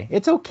play.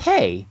 It's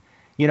okay.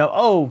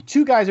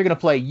 2 guys are gonna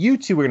play. You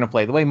 2 are gonna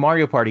play. The way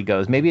Mario Party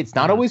goes. Maybe it's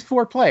not always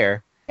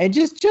 4-player. And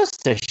just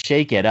to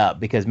shake it up,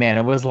 because man,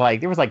 it was like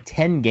there was like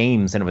 10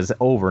 games and it was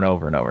over and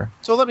over and over.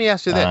 So let me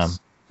ask you this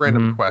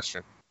random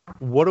question.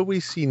 What do we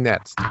see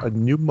next? A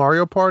new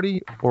Mario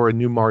Party or a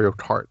new Mario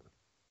Kart?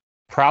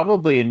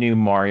 Probably a new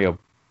Mario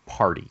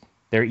Party.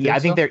 I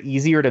think they're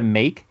easier to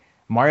make.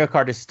 Mario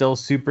Kart is still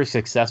super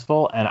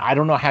successful, and I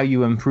don't know how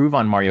you improve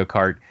on Mario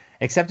Kart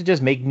except to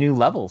just make new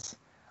levels.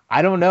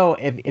 I don't know.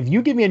 If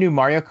you give me a new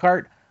Mario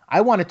Kart, I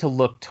want it to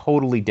look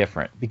totally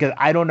different, because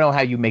I don't know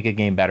how you make a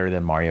game better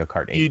than Mario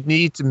Kart 8. You'd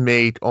need to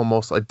make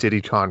almost a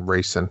Diddy Kong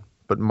Racing,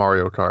 but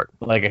Mario Kart.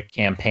 Like a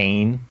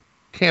campaign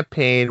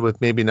with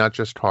maybe not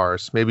just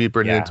cars, maybe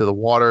bring it into the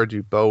water,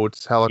 do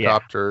boats,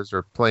 helicopters,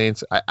 or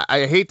planes.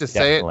 I hate to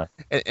say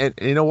it, and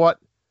you know what,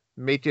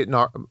 make it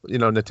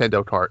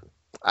Nintendo Kart.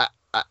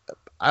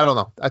 I don't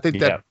know. I think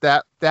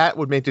that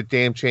would make it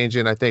game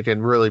changing, I think,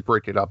 and really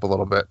break it up a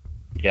little bit.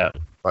 Yeah,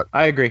 but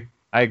I agree.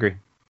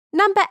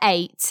 Number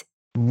 8.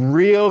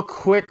 Real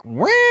quick,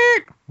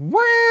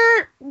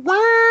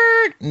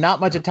 not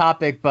much a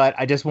topic, but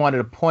I just wanted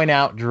to point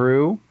out,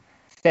 Drew,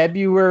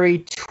 February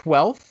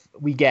 12th,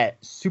 we get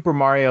Super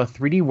Mario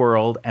 3D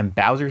World and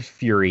Bowser's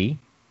Fury.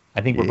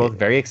 I think we're both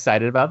very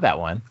excited about that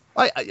one.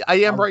 I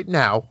am right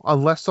now,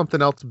 unless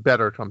something else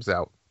better comes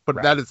out.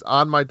 But that is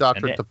on my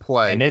doctrine to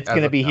play. And it's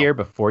going to be here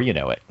before you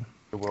know it.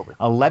 It will be.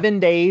 11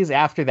 days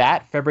after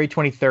that, February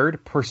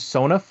 23rd,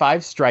 Persona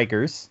 5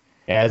 Strikers.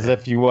 As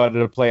if you wanted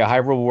to play a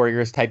Hyrule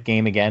Warriors type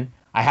game again.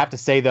 I have to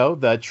say, though,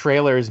 the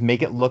trailers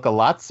make it look a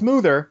lot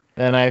smoother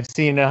than I've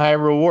seen in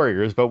Hyrule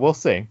Warriors, but we'll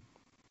see.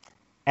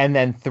 And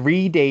then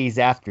 3 days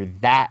after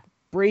that,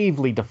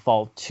 Bravely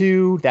Default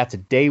 2. That's a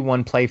day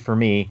 1 play for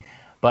me.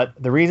 But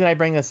the reason I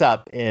bring this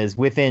up is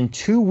within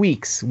 2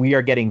 weeks, we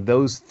are getting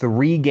those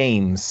 3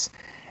 games.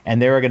 And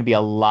there are going to be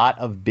a lot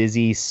of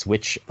busy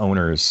Switch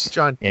owners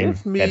John, in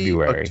give me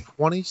February.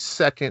 A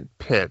 20-second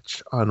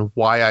pitch on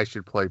why I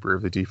should play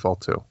Bravely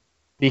Default 2.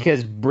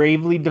 Because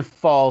Bravely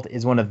Default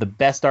is one of the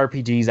best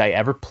RPGs I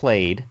ever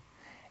played.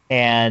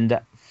 And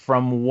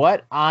from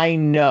what I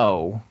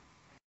know,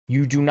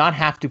 you do not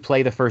have to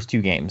play the first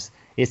 2 games.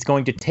 It's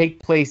going to take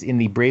place in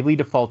the Bravely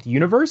Default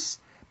universe,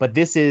 but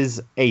this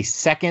is a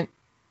second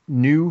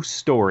new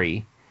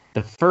story.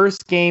 The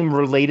first game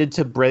related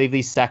to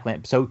Bravely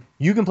Second. So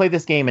you can play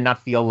this game and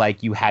not feel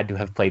like you had to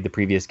have played the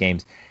previous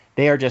games.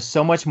 They are just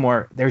so much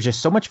more. They're just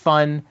so much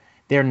fun.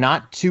 They're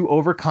not too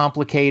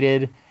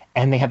overcomplicated,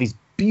 and they have these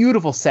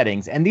beautiful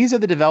settings. And these are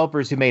the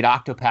developers who made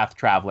Octopath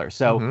Traveler.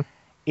 So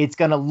it's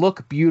going to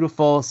look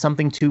beautiful,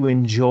 something to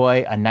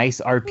enjoy, a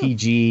nice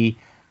RPG.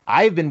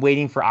 I've been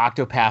waiting for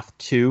Octopath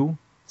 2,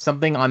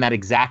 something on that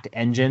exact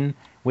engine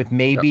with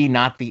maybe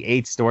not the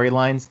 8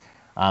 storylines.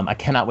 I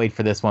cannot wait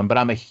for this one, but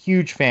I'm a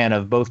huge fan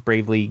of both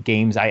Bravely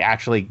games.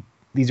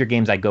 These are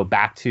games I go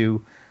back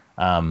to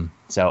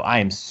So I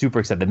am super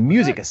excited. The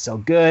music is so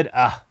good.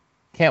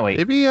 Can't wait.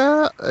 Maybe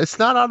it's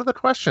not out of the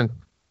question.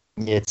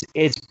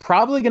 It's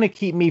probably going to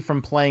keep me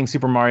from playing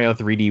Super Mario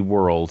 3D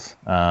World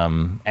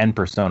and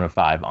Persona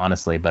 5,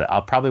 honestly, but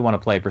I'll probably want to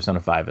play Persona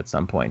 5 at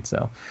some point.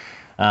 So,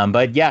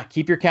 but yeah,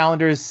 keep your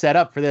calendars set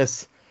up for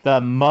this. The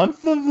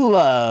Month of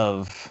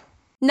Love.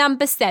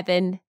 Number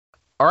 7.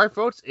 All right,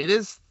 folks, it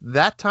is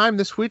that time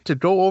this week to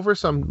go over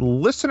some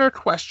listener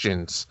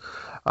questions.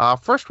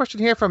 First question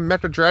here from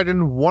Metro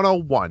Dragon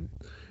 101.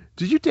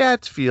 Did you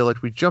dads feel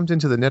like we jumped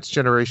into the next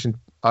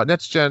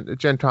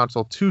gen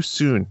console too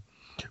soon?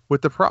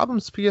 With the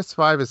problems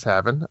PS5 is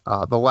having,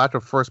 the lack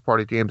of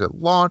first-party games at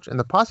launch, and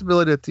the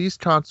possibility that these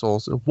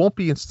consoles won't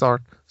be in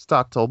stock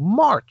till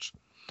March.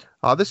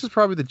 This is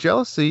probably the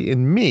jealousy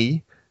in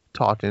me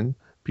talking,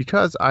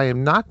 because I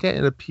am not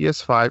getting a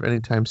PS5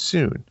 anytime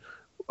soon.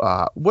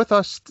 With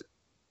us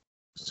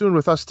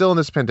still in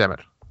this pandemic.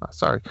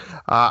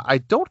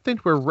 I don't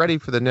think we're ready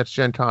for the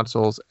next-gen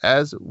consoles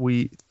as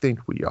we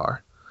think we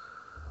are.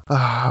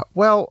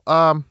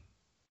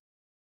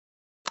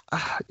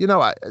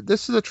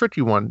 This is a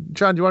tricky one.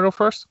 John, do you want to go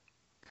first?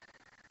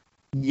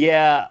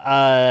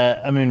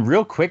 Yeah,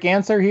 real quick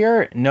answer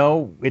here.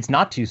 No, it's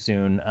not too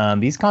soon.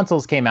 These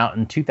consoles came out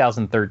in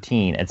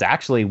 2013. It's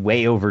actually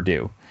way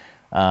overdue.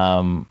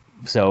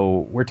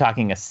 So we're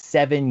talking a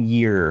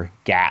 7-year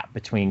gap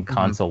between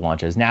console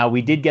launches. Now,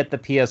 we did get the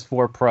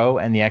PS4 Pro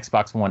and the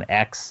Xbox One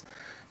X,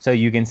 so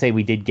you can say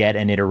we did get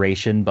an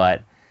iteration,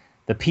 but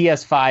the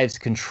PS5's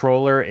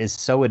controller is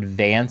so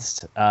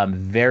advanced,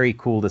 very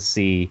cool to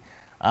see.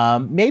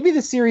 Maybe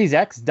the Series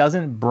X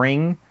doesn't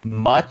bring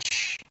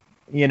much,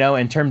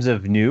 in terms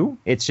of new.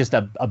 It's just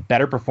a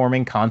better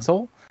performing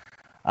console.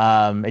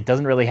 It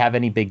doesn't really have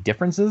any big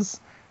differences.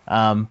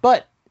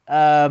 But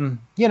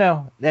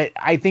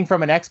I think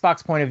from an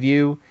Xbox point of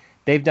view,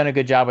 they've done a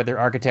good job with their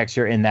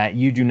architecture in that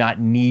you do not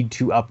need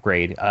to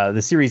upgrade.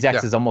 The Series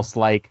X is almost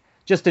like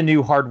just a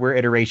new hardware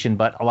iteration,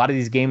 but a lot of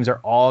these games are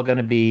all going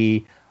to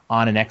be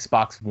on an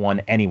Xbox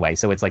One anyway.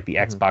 So it's like the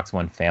Xbox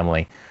One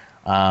family.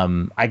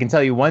 I can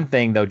tell you one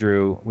thing, though,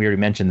 Drew, we already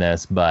mentioned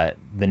this, but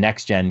the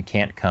next gen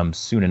can't come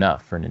soon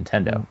enough for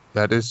Nintendo.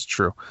 That is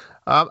true.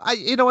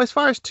 As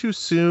far as too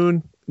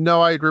soon,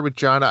 no, I agree with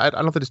John. I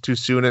don't think it's too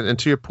soon. And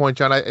to your point,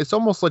 John, it's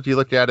almost like you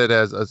look at it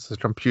as a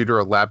computer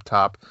or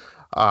laptop.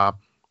 I've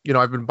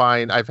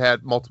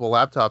had multiple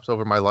laptops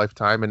over my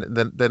lifetime, and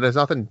then there's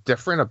nothing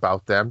different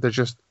about them. They're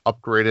just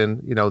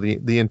upgrading,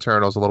 the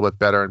internals a little bit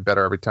better and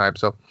better every time.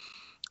 So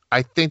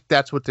I think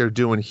that's what they're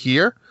doing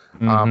here.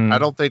 I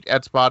don't think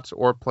Xbox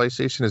or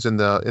PlayStation is in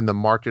the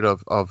market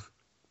of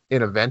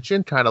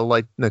intervention, kind of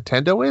like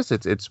Nintendo is.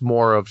 It's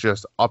more of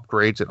just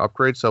upgrades and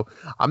upgrades. So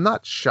I'm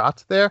not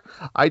shocked there.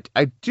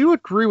 I do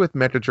agree with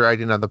Metro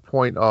Dragon on the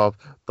point of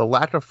the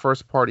lack of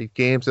first party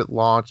games at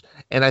launch.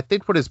 And I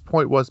think what his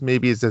point was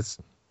maybe is this: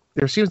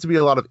 there seems to be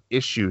a lot of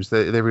issues.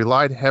 They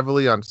relied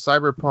heavily on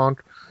Cyberpunk.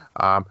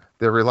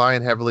 They're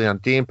relying heavily on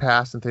Game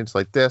Pass and things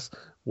like this,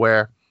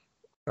 where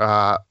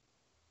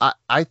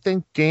I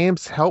think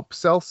games help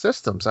sell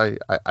systems. I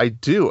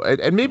do.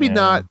 And maybe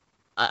not.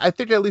 I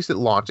think at least at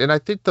launch. And I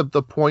think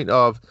the point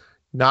of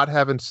not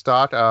having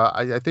stock,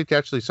 I think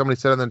actually somebody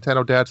said on the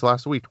Nintendo Dads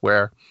last week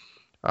where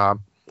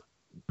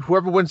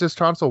whoever wins this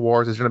console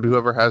wars is going to be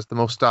whoever has the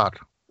most stock.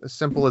 As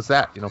simple as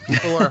that.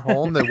 People are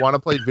home. They want to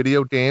play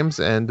video games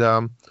and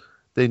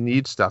they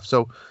need stuff.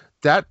 So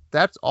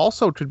that's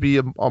also could be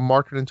a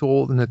marketing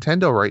tool in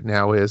Nintendo right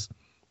now is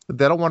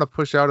they don't want to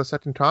push out a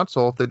second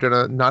console if they're going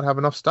to not have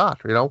enough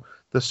stock.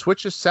 The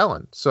Switch is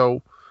selling.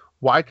 So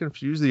why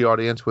confuse the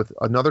audience with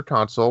another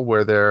console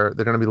where they're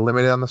going to be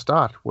limited on the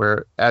stock,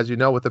 where, as you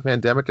know, with the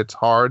pandemic, it's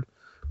hard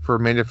for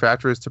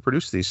manufacturers to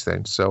produce these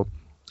things. So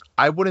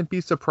I wouldn't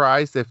be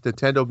surprised if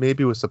Nintendo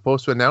maybe was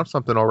supposed to announce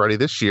something already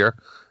this year,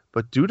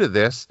 but due to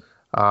this,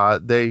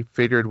 they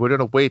figured we're going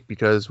to wait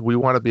because we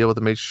want to be able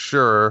to make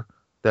sure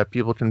that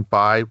people can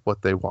buy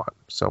what they want.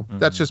 So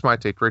that's just my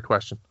take. Great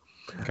question.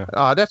 Okay.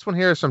 Next one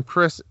here is from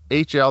Chris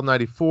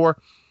HL94.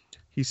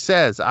 He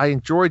says, I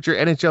enjoyed your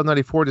NHL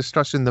 94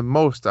 discussion the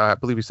most, I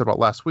believe he said about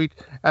last week.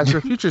 As for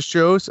future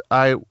shows,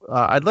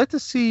 I'd like to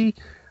see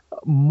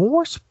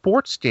more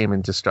sports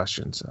gaming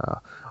discussions.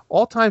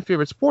 All-time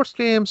favorite sports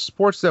games,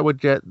 sports that would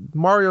get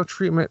Mario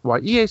treatment, why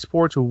EA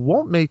Sports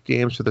won't make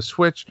games for the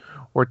Switch,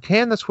 or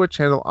can the Switch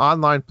handle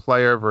online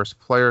player versus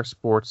player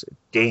sports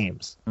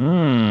games?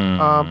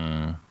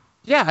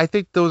 Yeah, I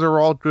think those are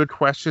all good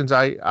questions.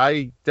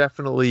 I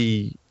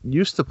definitely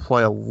used to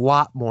play a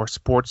lot more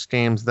sports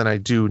games than I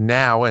do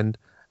now. And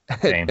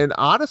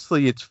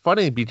honestly, it's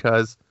funny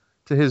because,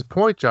 to his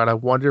point, John, I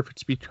wonder if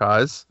it's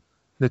because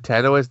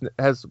Nintendo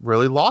has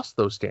really lost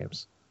those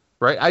games,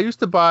 right? I used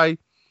to buy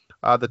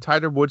the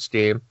Tiger Woods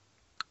game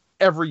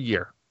every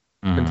year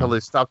until they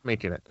stopped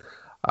making it.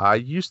 I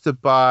used to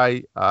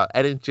buy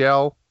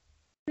NHL,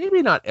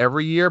 maybe not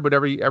every year, but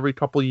every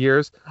couple of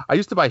years. I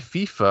used to buy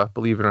FIFA,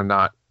 believe it or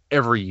not,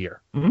 every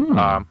year.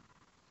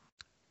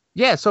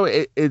 Yeah, so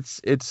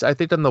it's I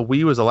think on the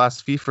Wii was the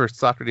last FIFA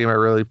soccer game I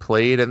really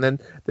played, and then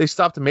they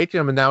stopped making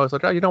them, and now it's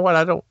like, oh, you know what?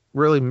 I don't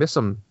really miss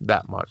them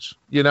that much,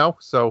 you know.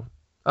 So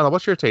I don't know.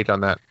 What's your take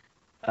on that?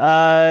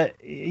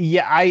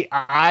 Yeah,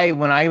 I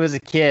when I was a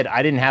kid,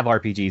 I didn't have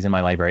RPGs in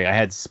my library. I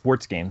had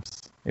sports games.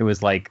 It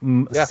was like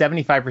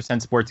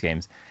 75% sports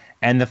games,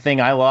 and the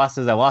thing I lost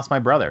is I lost my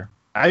brother.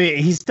 I mean,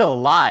 he's still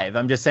alive.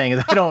 I'm just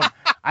saying,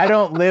 I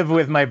don't live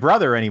with my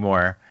brother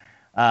anymore.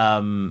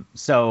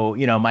 So,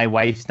 you know, my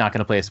wife's not going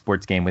to play a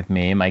sports game with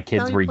me. My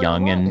kids were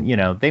young and, you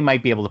know, they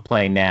might be able to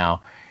play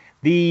now.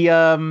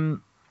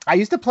 I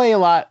used to play a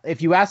lot.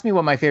 If you ask me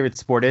what my favorite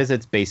sport is,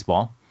 it's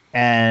baseball.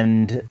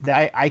 And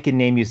I can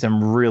name you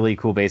some really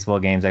cool baseball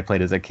games I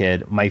played as a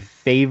kid. My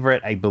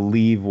favorite, I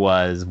believe,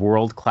 was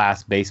World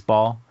Class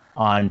Baseball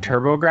on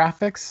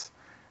TurboGrafx.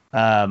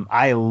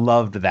 I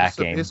loved that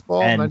game.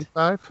 Baseball, and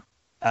 95?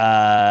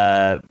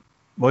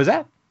 What was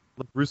that?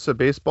 Russa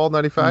Baseball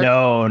 95?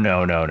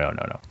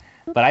 No.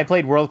 But I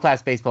played World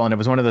Class Baseball, and it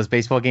was one of those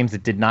baseball games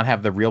that did not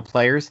have the real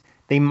players.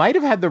 They might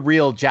have had the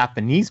real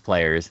Japanese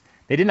players.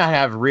 They did not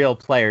have real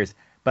players,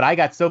 but I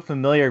got so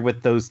familiar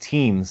with those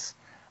teams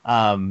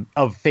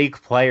of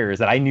fake players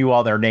that I knew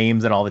all their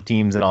names and all the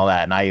teams and all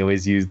that. And I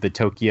always used the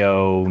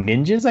Tokyo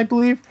Ninjas, I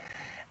believe.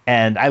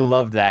 And I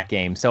loved that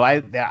game. So I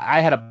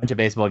had a bunch of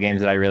baseball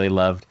games that I really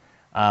loved.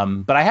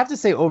 But I have to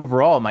say,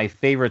 overall, my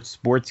favorite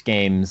sports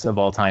games of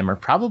all time are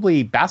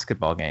probably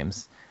basketball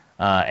games.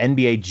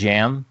 NBA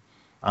Jam,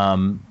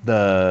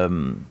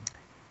 the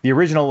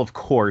original, of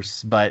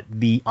course, but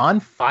the On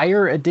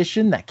Fire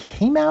edition that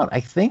came out,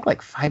 I think,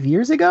 like 5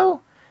 years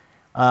ago,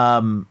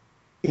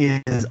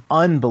 is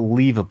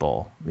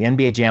unbelievable. The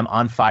NBA Jam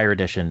On Fire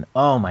edition.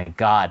 Oh my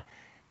God.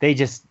 It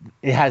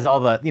has all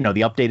the, you know,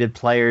 the updated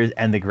players,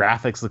 and the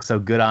graphics look so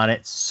good on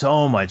it.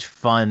 So much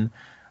fun.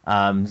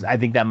 I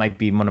think that might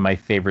be one of my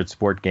favorite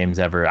sport games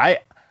ever.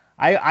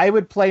 I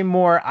would play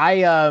more.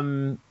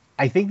 I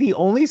think the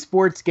only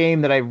sports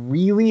game that I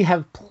really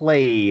have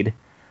played,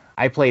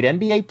 I played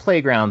NBA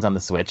Playgrounds on the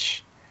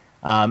Switch.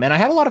 And I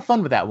had a lot of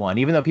fun with that one,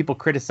 even though people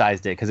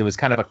criticized it because it was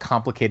kind of a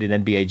complicated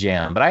NBA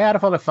Jam. But I had a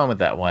lot of fun with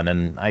that one,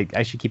 and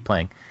I should keep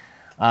playing.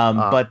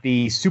 But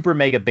the Super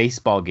Mega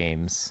Baseball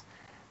games,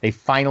 they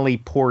finally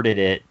ported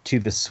it to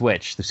the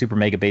Switch, the Super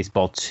Mega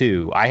Baseball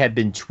 2. I had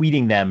been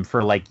tweeting them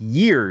for like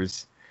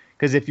years,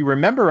 because if you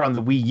remember on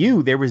the Wii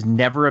U, there was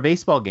never a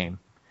baseball game.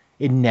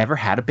 It never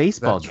had a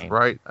baseball game. That's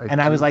right.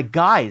 I was like,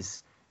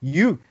 guys,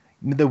 the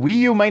Wii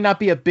U might not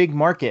be a big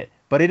market,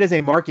 but it is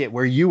a market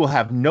where you will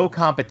have no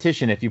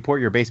competition if you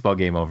port your baseball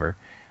game over.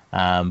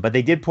 But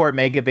they did port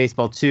Mega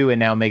Baseball 2 and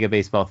now Mega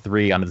Baseball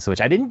 3 onto the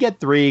Switch. I didn't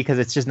get 3 because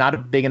it's just not a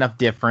big enough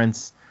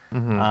difference.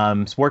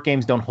 Mm-hmm. Sport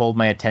games don't hold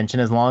my attention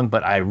as long,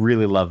 but I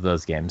really love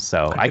those games.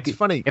 So it's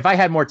funny. If I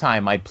had more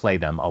time, I'd play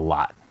them a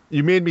lot.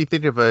 You made me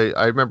think of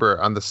I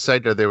remember on the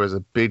Sega there was a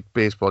big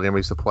baseball game we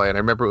used to play, and I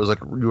remember it was like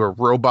you were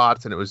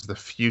robots and it was the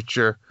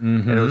future,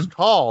 and it was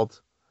called,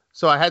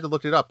 so I had to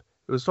look it up.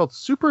 It was called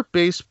Super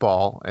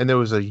Baseball, and there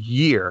was a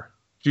year.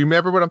 Do you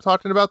remember what I'm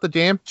talking about, the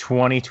game?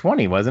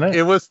 2020, wasn't it?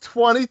 It was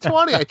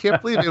 2020. I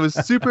can't believe it was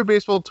Super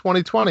Baseball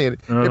 2020, and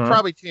it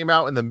probably came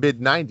out in the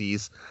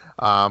mid-90s.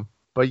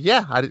 But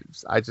yeah,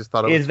 I just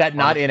thought it was that funny.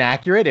 Not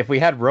inaccurate? If we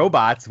had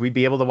robots, we'd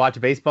be able to watch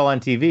baseball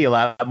on TV a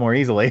lot more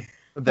easily.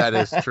 That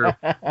is true.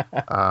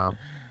 All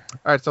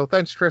right, so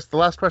thanks, Chris. The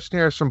last question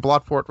here is from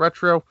Bloodfort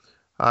Retro.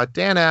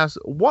 Dan asks,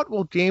 what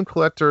will game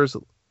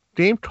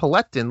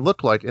collecting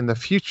look like in the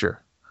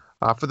future?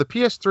 For the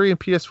PS3 and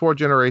PS4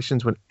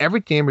 generations, when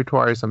every game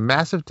requires a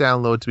massive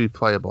download to be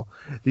playable,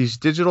 these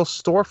digital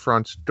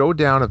storefronts go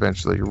down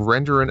eventually,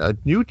 rendering a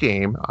new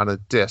game on a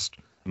disc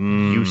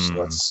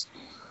useless.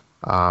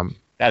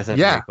 That's a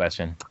great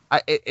question.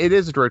 It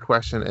is a great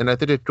question, and I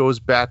think it goes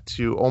back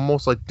to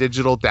almost like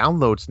digital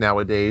downloads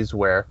nowadays,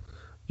 where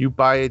you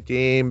buy a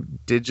game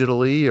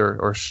digitally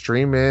or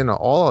stream in,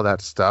 all of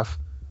that stuff.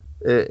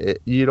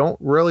 You don't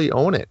really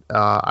own it.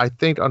 I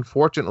think,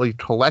 unfortunately,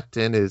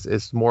 collecting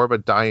is more of a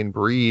dying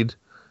breed,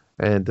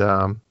 and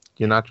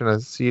you're not going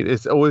to see it.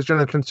 It's always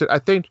going to consider. I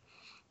think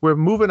we're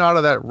moving out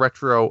of that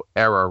retro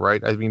era,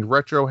 right? I mean,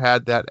 retro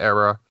had that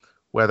era,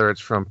 whether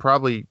it's from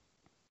probably.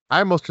 I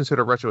almost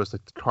consider retro as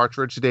like the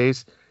cartridge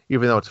days,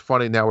 even though it's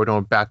funny now we're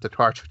going back to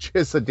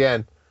cartridges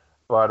again.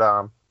 But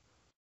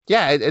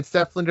yeah, it's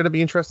definitely going to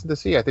be interesting to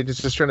see. I think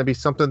it's just going to be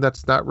something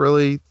that's not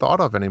really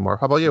thought of anymore.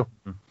 How about you?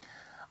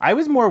 I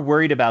was more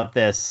worried about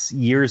this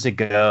years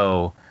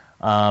ago.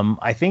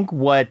 I think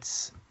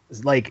what's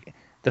like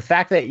the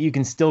fact that you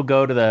can still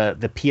go to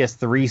the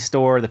PS3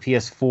 store, the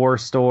PS4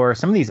 store,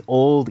 some of these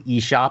old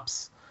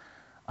eShops.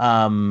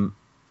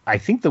 I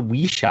think the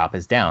Wii shop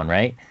is down,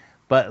 right?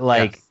 But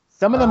like. Yes.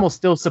 Some of them will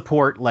still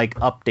support like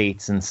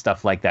updates and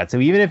stuff like that. So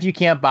even if you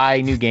can't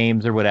buy new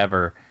games or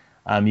whatever,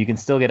 you can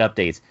still get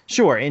updates.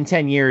 Sure, in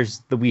 10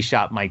 years, the Wii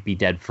shop might be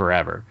dead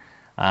forever.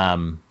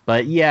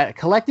 But yeah,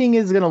 collecting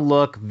is going to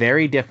look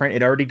very different.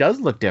 It already does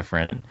look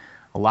different.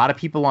 A lot of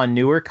people on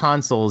newer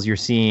consoles, you're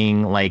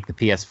seeing like the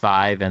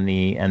PS5 and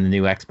the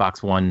new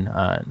Xbox One,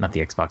 not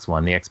the Xbox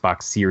One, the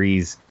Xbox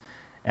Series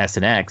S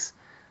and X.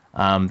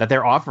 that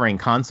they're offering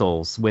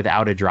consoles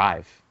without a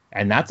drive.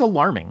 And that's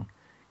alarming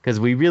because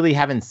we really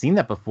haven't seen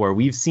that before.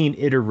 We've seen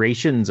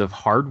iterations of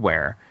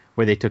hardware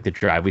where they took the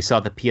drive. We saw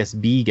the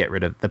PSP get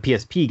rid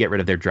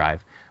of their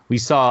drive. We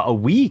saw a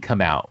Wii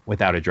come out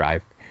without a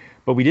drive,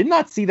 but we did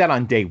not see that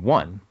on day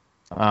one.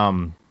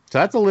 So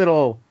that's a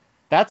little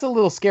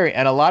scary.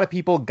 And a lot of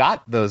people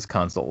got those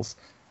consoles.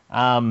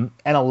 And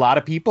a lot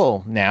of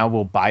people now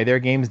will buy their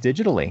games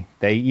digitally.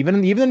 They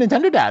even the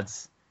Nintendo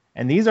dads,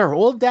 and these are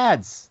old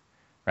dads,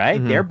 right?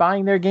 Mm-hmm. They're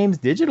buying their games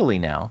digitally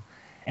now.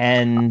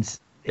 And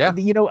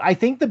I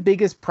think the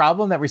biggest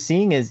problem that we're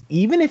seeing is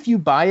even if you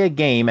buy a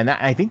game, and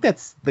I think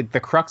that's the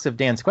crux of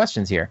Dan's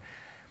questions here,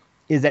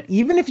 is that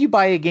even if you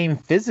buy a game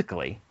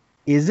physically,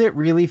 is it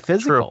really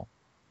physical? True.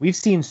 We've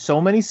seen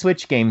so many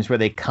Switch games where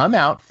they come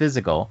out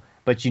physical,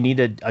 but you need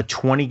a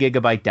 20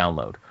 gigabyte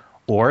download,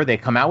 or they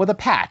come out with a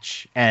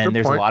patch and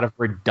there's a lot of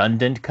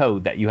redundant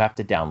code that you have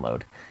to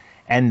download.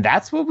 And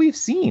that's what we've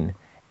seen.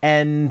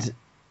 And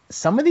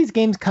some of these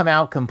games come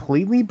out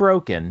completely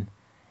broken.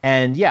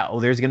 And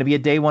there's going to be a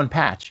day one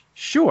patch.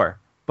 Sure.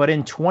 But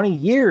in 20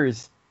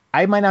 years,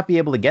 I might not be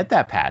able to get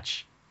that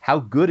patch. How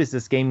good is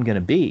this game going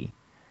to be?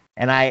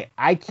 And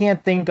I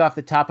can't think off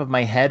the top of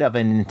my head of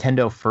a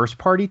Nintendo first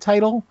party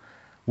title,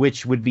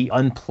 which would be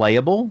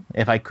unplayable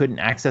if I couldn't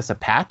access a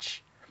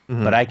patch.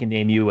 Mm-hmm. But I can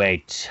name you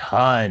a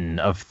ton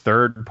of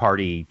third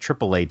party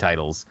AAA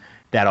titles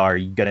that are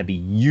going to be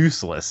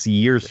useless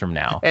years from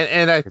now.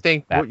 And I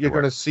think what you're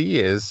going to see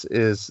is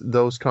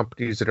those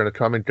companies are going to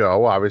come and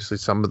go. Obviously,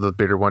 some of the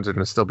bigger ones are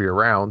going to still be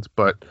around.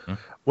 But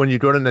when you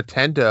go to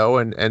Nintendo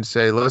and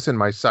say, listen,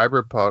 my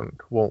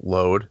Cyberpunk won't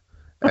load,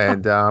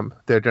 and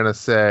they're going to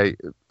say,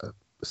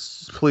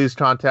 please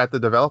contact the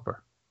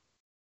developer.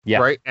 Yeah.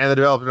 Right. And the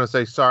developer's going to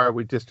say, sorry,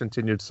 we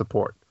discontinued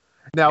support.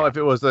 Now, if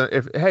it was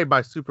hey,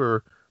 my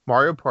Super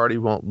Mario Party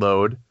won't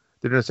load,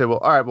 they're going to say, well,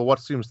 all right, well, what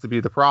seems to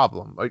be the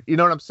problem? Like, you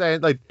know what I'm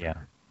saying? Like,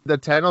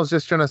 Nintendo's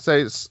just going to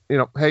say,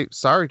 hey,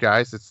 sorry,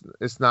 guys,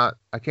 it's not,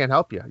 I can't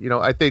help you.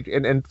 I think,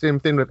 and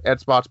same thing with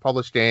Xbox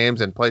published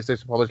games and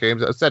PlayStation published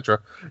games, etc.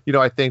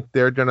 I think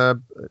they're going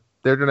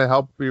to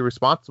help be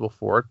responsible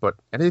for it. But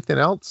anything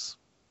else,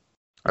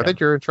 I think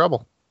you're in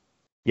trouble.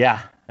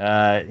 Yeah.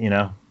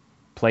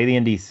 Play the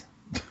indies.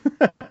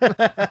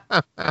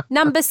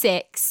 Number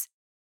 6.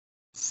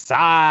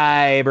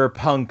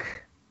 Cyberpunk.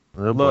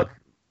 Look,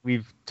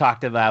 we've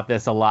talked about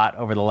this a lot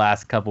over the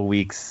last couple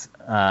weeks.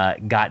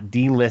 Got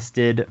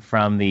delisted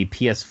from the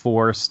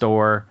PS4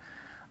 store.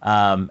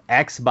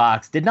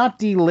 Xbox did not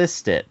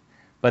delist it,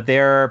 but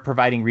they're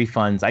providing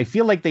refunds. I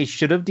feel like they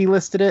should have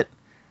delisted it.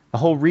 The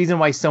whole reason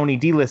why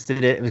Sony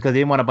delisted it was because they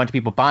didn't want a bunch of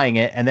people buying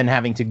it and then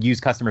having to use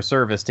customer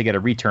service to get a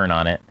return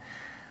on it.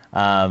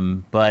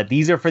 But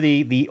these are for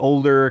the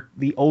older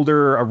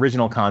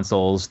original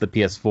consoles, the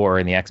PS4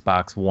 and the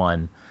Xbox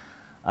One.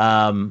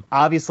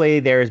 Obviously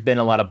there's been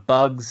a lot of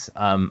bugs.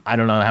 I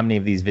don't know how many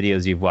of these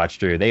videos you've watched,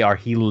 Drew. They are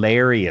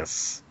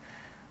hilarious.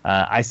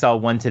 I saw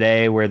one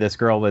today where this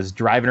girl was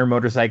driving her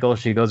motorcycle.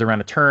 She goes around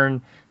a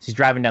turn. She's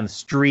driving down the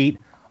street.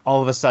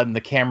 All of a sudden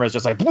the camera is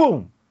just like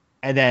boom.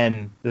 And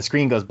then the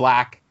screen goes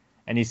black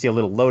and you see a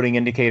little loading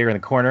indicator in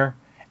the corner.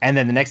 And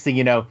then the next thing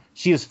you know,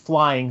 she is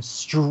flying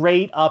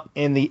straight up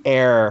in the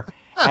air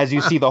as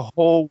you see the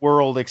whole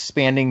world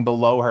expanding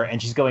below her.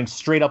 And she's going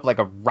straight up like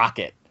a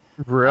rocket.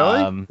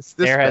 Really?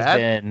 There has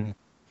been,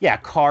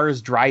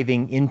 cars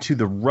driving into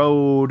the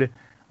road,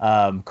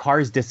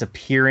 cars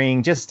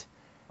disappearing. Just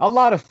a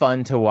lot of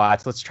fun to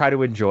watch. Let's try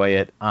to enjoy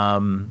it.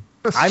 I'm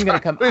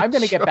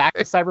gonna get back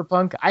to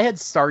Cyberpunk. I had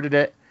started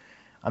it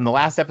on the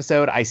last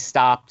episode. I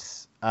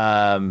stopped.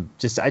 I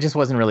just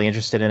wasn't really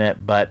interested in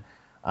it. But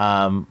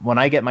when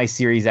I get my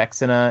Series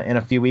X in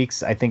a few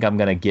weeks, I think I'm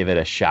gonna give it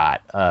a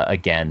shot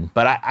again.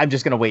 But I'm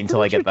just gonna wait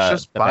until I get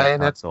the buy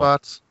an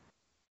Xbox.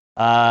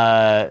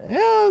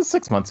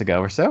 6 months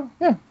ago or so.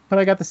 Yeah, but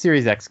I got the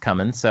Series X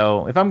coming.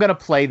 So if I'm gonna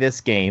play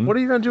this game, what are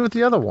you gonna do with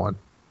the other one?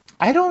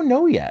 I don't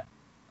know yet.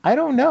 I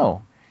don't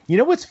know. You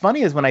know what's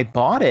funny is when I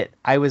bought it,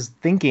 I was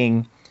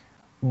thinking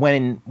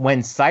when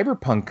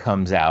Cyberpunk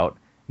comes out,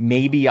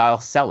 maybe I'll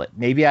sell it.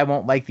 Maybe I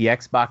won't like the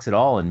Xbox at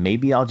all, and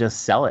maybe I'll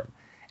just sell it.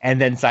 And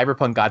then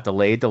Cyberpunk got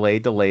delayed.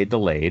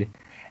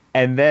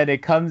 And then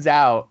it comes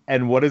out,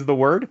 and what is the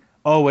word?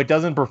 Oh, it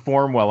doesn't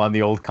perform well on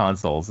the old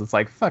consoles. It's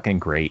like fucking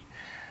great.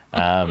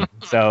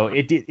 So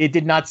it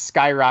did not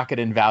skyrocket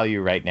in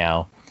value right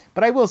now.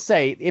 But I will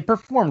say it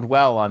performed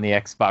well on the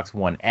Xbox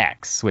One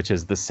X, which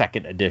is the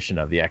second edition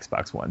of the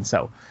Xbox One.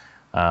 So,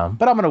 but I'm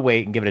going to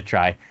wait and give it a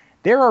try.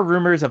 There are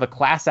rumors of a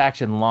class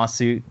action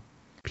lawsuit.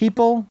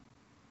 People,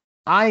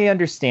 I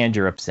understand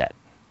you're upset.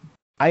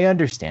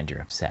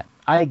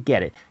 I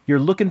get it. You're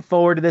looking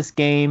forward to this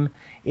game.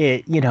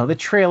 The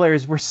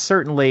trailers were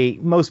certainly,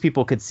 most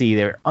people could see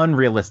their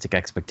unrealistic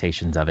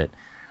expectations of it.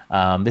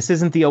 This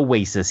isn't the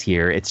Oasis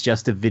here. It's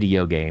just a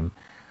video game.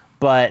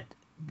 But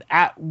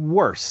at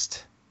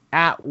worst,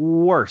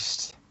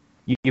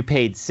 you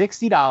paid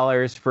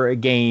 $60 for a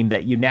game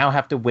that you now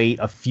have to wait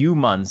a few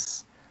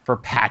months for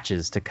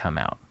patches to come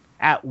out.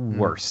 At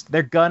worst,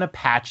 they're going to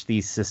patch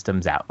these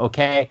systems out.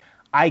 Okay,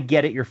 I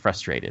get it. You're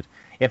frustrated.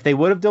 If they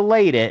would have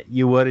delayed it,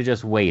 you would have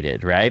just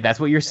waited, right? That's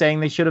what you're saying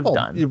they should have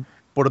done. You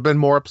would have been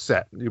more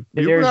upset. You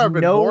would have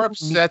been more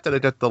upset that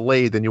it got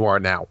delayed than you are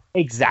now.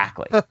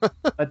 Exactly.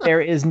 But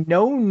there is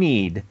no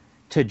need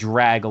to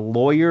drag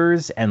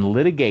lawyers and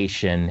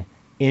litigation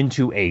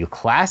into a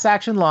class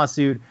action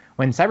lawsuit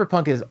when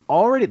Cyberpunk is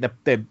already,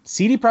 the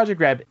CD Projekt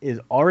Red is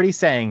already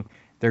saying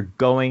they're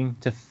going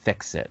to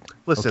fix it.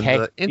 Listen, okay?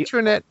 The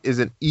internet is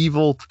an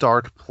evil,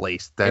 dark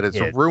place that has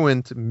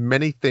ruined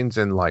many things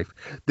in life.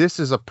 This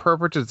is a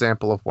perfect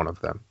example of one of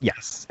them.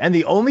 Yes. And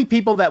the only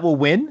people that will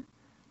win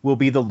will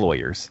be the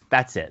lawyers.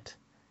 That's it.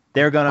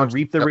 They're going to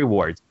reap the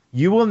rewards.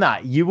 You will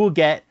not. You will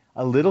get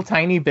a little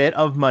tiny bit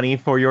of money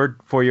for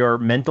your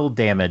mental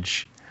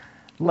damage.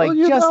 Like,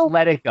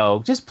 let it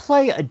go. Just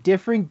play a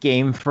different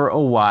game for a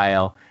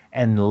while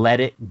and let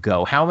it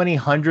go. How many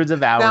hundreds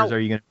of hours are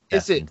you going to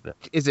invest into this?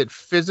 Is it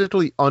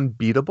physically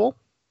unbeatable?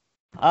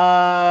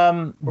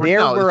 There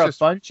were a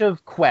bunch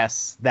of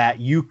quests that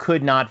you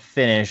could not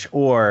finish,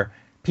 or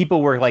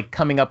people were like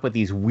coming up with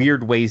these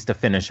weird ways to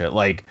finish it.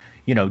 Like,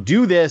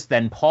 do this,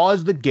 then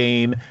pause the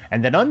game,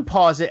 and then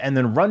unpause it, and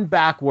then run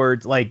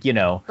backwards. Like, they've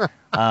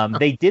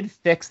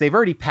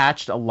already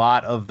patched a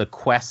lot of the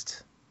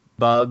quest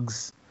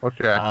bugs.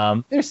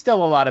 Okay. There's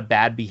still a lot of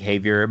bad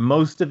behavior.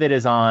 Most of it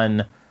is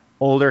on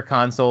older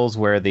consoles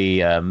where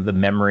the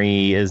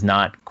memory is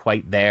not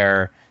quite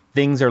there.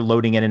 Things are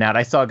loading in and out.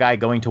 I saw a guy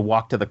going to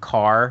walk to the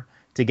car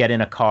to get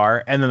in a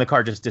car, and then the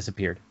car just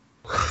disappeared.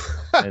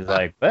 It's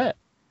like, what?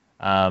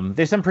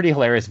 There's some pretty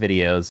hilarious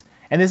videos.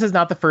 And this is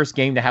not the first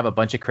game to have a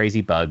bunch of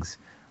crazy bugs.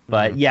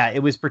 But yeah,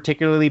 it was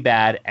particularly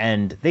bad,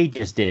 and they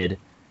just did.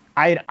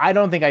 I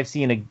don't think I've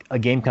seen a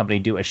game company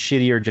do a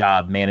shittier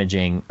job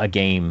managing a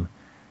game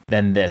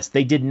than this.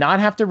 They did not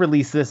have to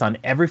release this on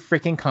every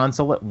freaking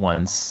console at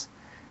once.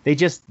 They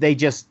just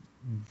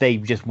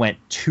went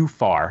too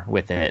far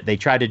with it. They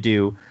tried to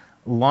do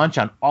launch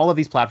on all of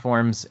these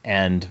platforms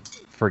and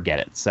forget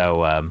it.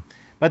 So,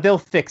 but they'll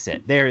fix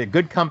it. They're a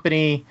good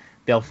company.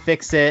 They'll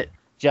fix it.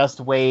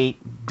 Just wait.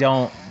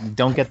 Don't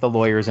get the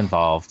lawyers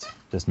involved.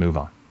 Just move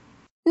on.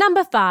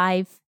 Number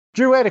 5.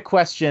 Drew, I had a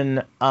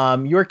question.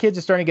 Your kids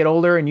are starting to get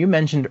older, and you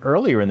mentioned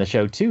earlier in the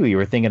show too, you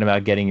were thinking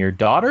about getting your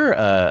daughter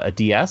a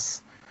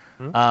DS,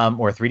 or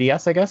a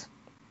 3DS, I guess.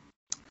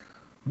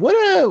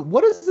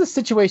 What is the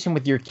situation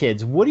with your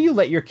kids? What do you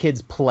let your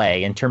kids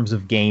play in terms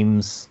of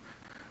games?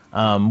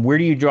 Where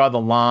do you draw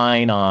the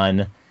line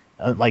on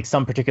like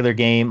some particular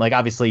game? Like,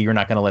 obviously you're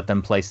not going to let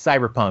them play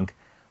Cyberpunk,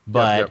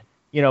 but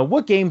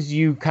what games do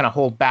you kind of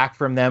hold back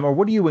from them, or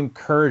what do you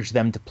encourage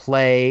them to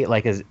play,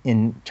 like as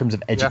in terms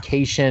of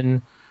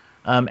education?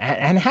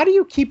 And how do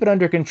you keep it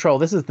under control?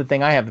 This is the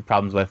thing I have the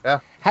problems with.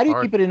 How do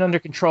you keep it under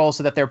control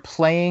so that they're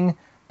playing,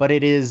 but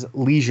it is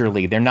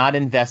leisurely? They're not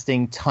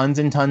investing tons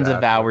and tons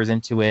of hours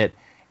into it,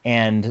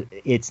 and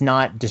it's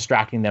not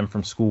distracting them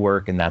from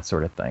schoolwork and that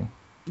sort of thing.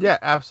 Yeah,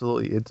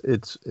 absolutely.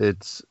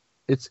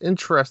 It's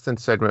interesting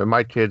segment.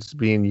 My kids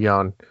being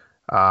young,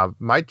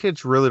 my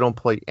kids really don't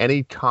play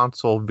any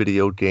console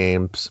video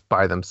games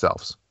by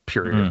themselves.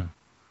 Period.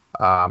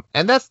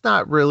 And that's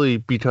not really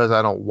because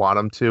I don't want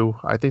them to.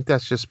 I think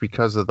that's just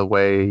because of the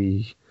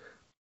way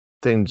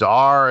things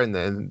are and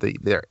then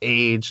their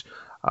age.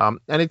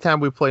 Anytime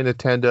we play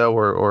Nintendo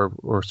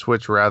or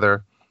Switch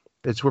rather,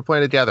 we're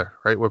playing together,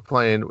 right?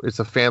 It's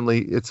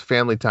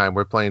family time.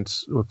 We're playing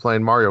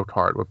Mario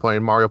Kart, we're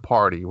playing Mario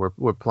Party,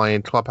 we're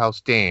playing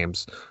Clubhouse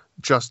games,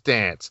 Just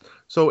Dance.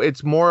 So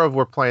it's more of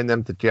we're playing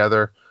them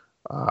together.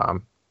 I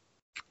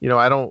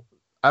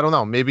don't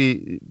know.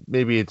 Maybe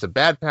it's a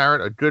bad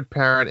parent, a good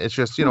parent. It's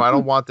just, I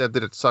don't want them to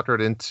get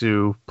suckered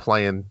into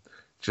playing,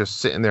 just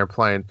sitting there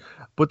playing.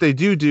 What they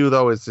do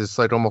though is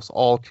like almost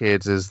all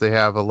kids is they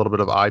have a little bit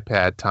of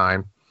iPad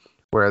time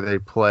where they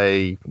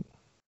play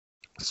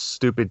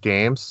stupid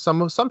games.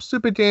 Some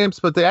stupid games,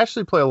 but they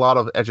actually play a lot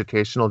of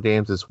educational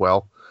games as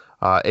well.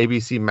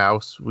 ABC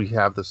Mouse, we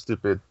have the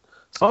stupid.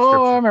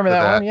 Oh, I remember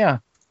that one. Yeah.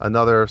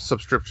 Another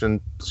subscription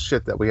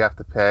shit that we have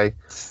to pay.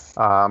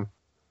 But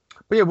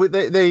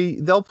yeah,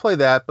 they'll play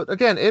that. But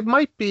again, it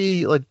might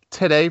be like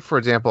today, for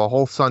example, a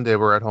whole Sunday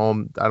we're at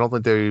home. I don't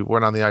think they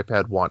went on the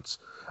iPad once.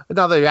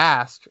 Now they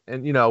ask,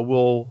 and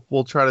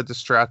we'll try to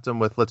distract them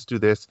with let's do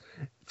this.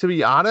 To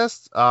be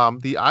honest,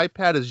 the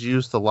iPad is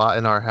used a lot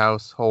in our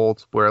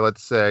household. Where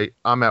let's say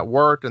I'm at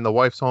work and the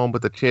wife's home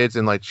with the kids,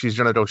 and like she's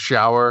gonna go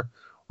shower,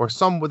 or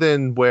some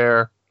within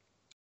where,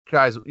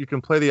 guys, you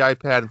can play the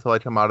iPad until I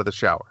come out of the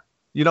shower.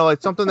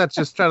 Like something that's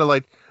just kind of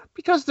like.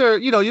 Because they're,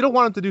 you don't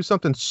want them to do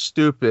something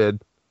stupid,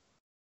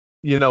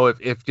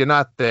 if you're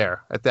not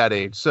there at that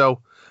age. So,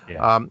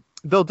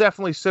 they'll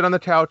definitely sit on the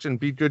couch and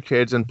be good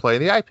kids and play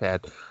the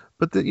iPad.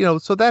 But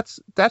so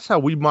that's how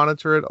we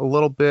monitor it a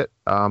little bit.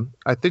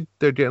 I think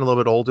they're getting a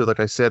little bit older. Like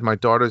I said, my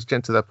daughter's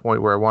getting to that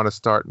point where I want to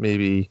start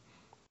maybe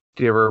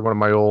give her one of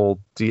my old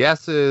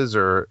DSs,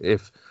 or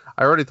if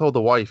I already told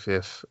the wife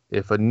if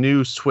a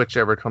new Switch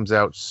ever comes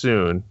out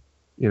soon,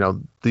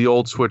 the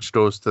old Switch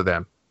goes to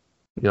them.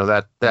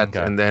 Okay.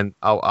 And then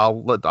I'll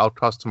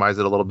customize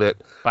it a little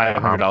bit.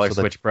 $500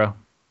 Switch Pro.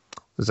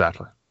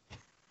 Exactly.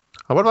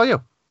 What about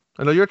you?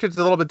 I know your kid's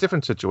a little bit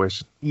different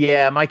situation.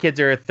 Yeah, my kids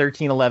are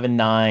 13, 11,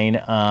 9.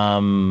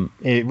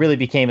 It really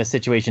became a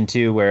situation,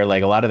 too, where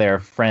like a lot of their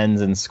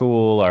friends in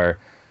school are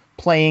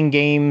playing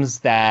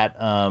games that,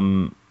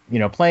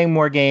 playing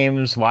more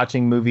games,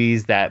 watching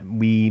movies that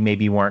we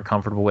maybe weren't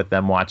comfortable with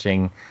them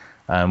watching.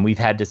 We've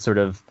had to sort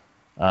of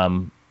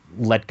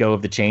let go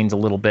of the chains a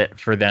little bit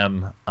for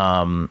them,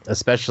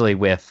 especially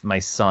with my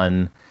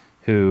son,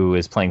 who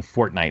is playing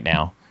Fortnite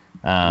now.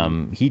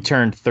 He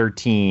turned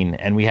 13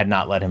 and we had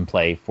not let him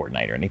play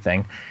Fortnite or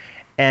anything.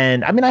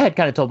 And I mean, I had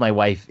kind of told my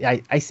wife,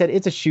 I said,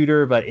 it's a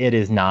shooter, but it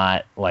is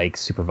not like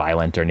super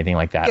violent or anything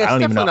like that. Yeah, I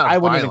don't even know. I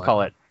wouldn't even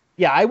call it.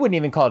 Yeah, I wouldn't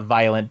even call it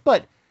violent.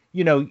 But,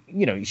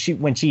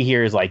 when she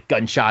hears like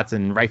gunshots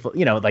and rifle,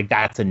 like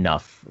that's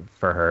enough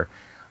for her.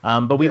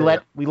 But we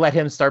let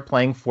him start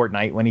playing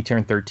Fortnite when he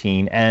turned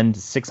 13, and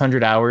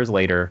 600 hours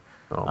later,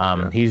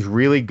 he's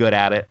really good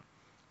at it.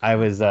 I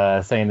was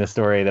saying the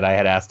story that I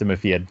had asked him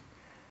if he had.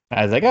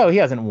 I was like, oh, he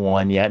hasn't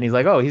won yet. And he's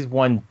like, oh, he's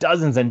won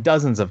dozens and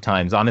dozens of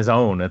times on his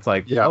own. It's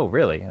like, oh,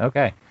 really?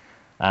 Okay.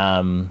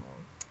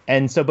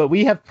 But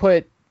we have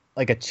put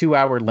like a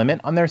 2-hour limit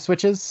on their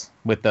Switches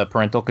with the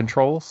parental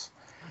controls.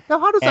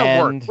 Now, how does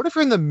that work? What if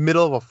you're in the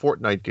middle of a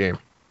Fortnite game?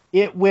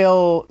 It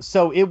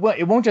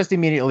won't just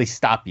immediately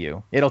stop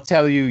you. It'll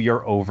tell you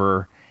you're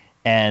over.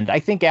 And I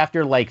think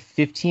after like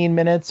 15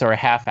 minutes or a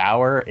half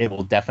hour, it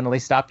will definitely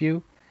stop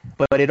you.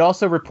 But it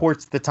also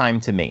reports the time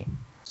to me.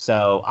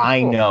 So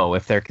I know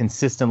if they're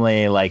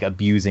consistently like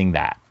abusing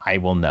that, I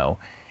will know.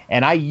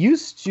 And I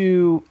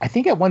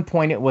think at one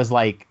point it was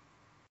like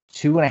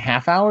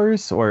 2.5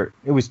 hours, or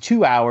it was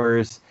 2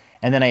 hours.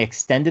 And then I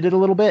extended it a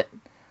little bit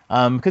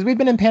because we've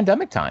been in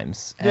pandemic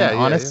times. And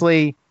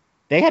honestly,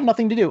 they had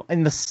nothing to do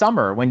in the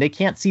summer when they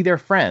can't see their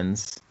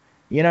friends.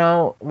 What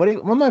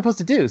am I supposed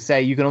to do?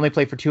 Say you can only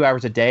play for 2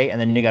 hours a day,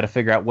 and then you got to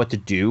figure out what to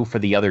do for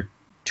the other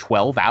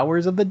 12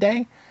 hours of the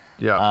day.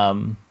 Yeah.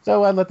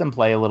 So I let them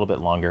play a little bit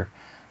longer.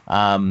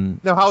 Now,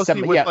 how is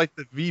he with like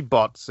the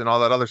V-Bucks and all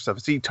that other stuff?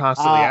 Is he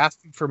constantly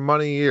asking for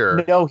money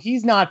or? No,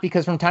 he's not,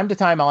 because from time to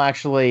time I'll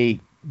actually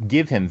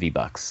give him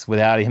V-Bucks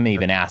without him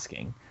even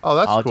asking. Oh,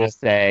 that's cool. I'll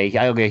just say,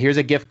 okay, here's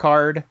a gift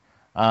card.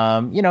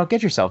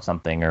 Get yourself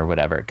something or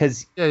whatever.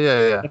 Because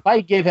if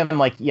I give him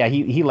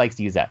he likes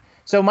to use that.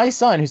 So my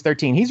son, who's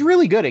 13, he's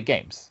really good at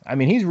games. I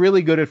mean, he's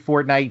really good at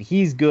Fortnite.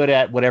 He's good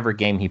at whatever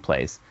game he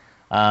plays.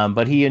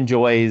 But he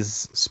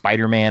enjoys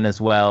Spider-Man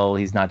as well.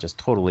 He's not just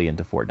totally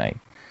into Fortnite.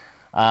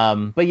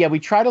 But yeah, we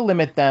try to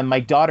limit them.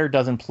 My daughter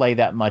doesn't play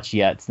that much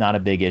yet. It's not a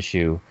big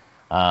issue.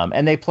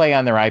 And they play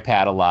on their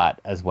iPad a lot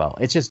as well.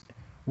 It's just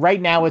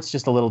right now it's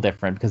just a little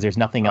different because there's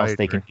nothing else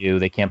they can do.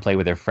 They can't play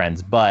with their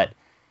friends. But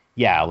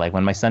yeah, like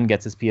when my son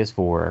gets his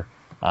PS4,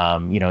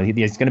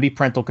 there's going to be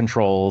parental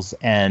controls,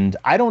 and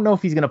I don't know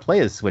if he's going to play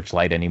his Switch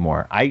Lite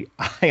anymore. I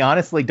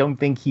honestly don't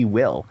think he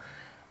will.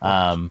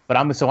 But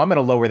I'm going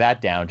to lower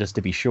that down just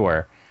to be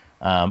sure.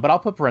 But I'll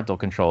put parental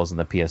controls in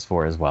the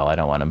PS4 as well. I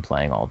don't want him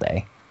playing all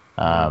day.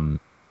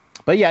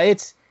 But yeah,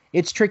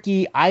 it's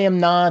tricky.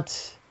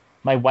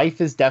 My wife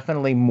is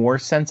definitely more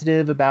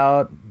sensitive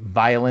about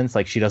violence.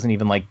 Like she doesn't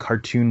even like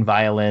cartoon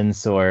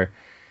violence or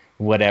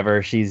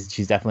whatever. She's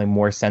definitely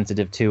more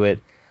sensitive to it.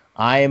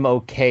 I'm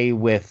okay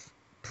with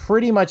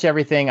pretty much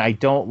everything. I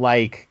don't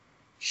like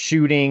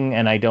shooting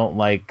and I don't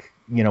like,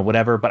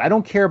 whatever, but I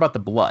don't care about the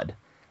blood.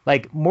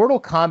 Like Mortal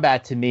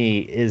Kombat to me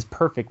is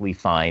perfectly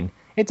fine.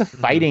 It's a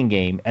fighting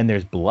game and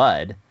there's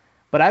blood.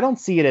 But I don't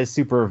see it as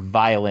super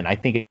violent. I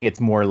think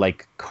it's more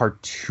like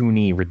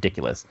cartoony,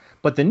 ridiculous.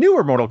 But the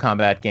newer Mortal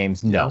Kombat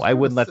games, no, I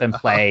wouldn't let them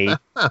play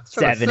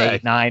 7,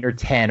 8, 9, or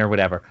 10 or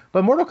whatever.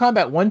 But Mortal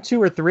Kombat 1,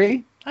 2, or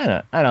 3,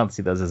 I don't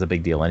see those as a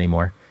big deal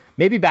anymore.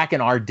 Maybe back in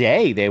our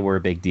day they were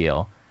a big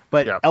deal.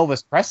 But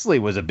Elvis Presley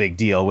was a big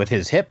deal with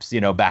his hips,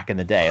 back in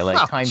the day.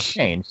 Like times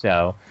change,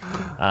 so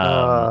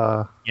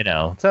so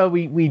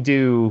we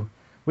do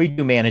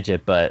manage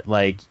it, but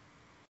like.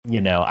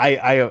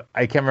 I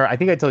can't remember. I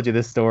think I told you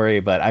this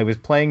story, but I was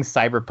playing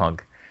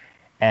Cyberpunk,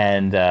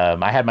 and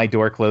I had my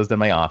door closed in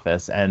my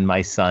office, and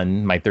my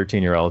son, my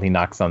 13-year-old, he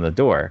knocks on the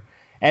door.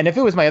 And if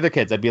it was my other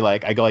kids, I'd be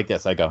like, I go like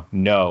this. I go,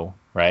 no,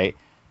 right?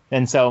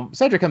 And so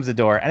Cedric comes to the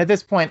door, and at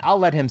this point, I'll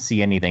let him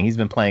see anything. He's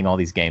been playing all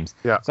these games.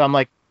 Yeah. So I'm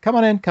like, come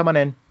on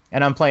in.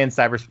 And I'm playing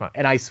Cyberpunk.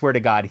 And I swear to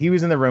God, he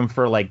was in the room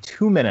for like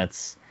 2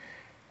 minutes.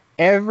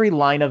 Every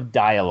line of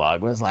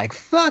dialogue was like,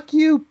 fuck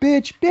you,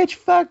 bitch,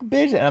 fuck,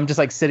 bitch. And I'm just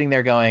like sitting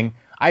there going,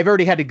 I've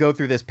already had to go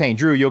through this pain.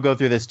 Drew, you'll go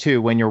through this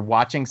too. When you're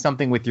watching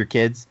something with your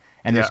kids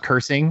and there's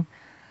cursing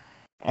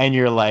and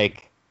you're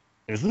like,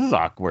 this is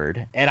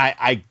awkward.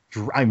 And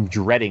I'm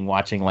dreading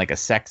watching like a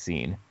sex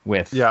scene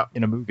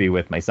in a movie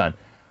with my son.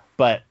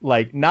 But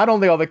like not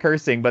only all the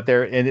cursing, but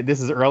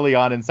this is early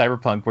on in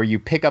Cyberpunk where you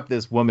pick up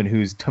this woman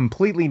who's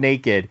completely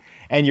naked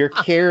and you're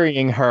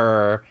carrying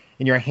her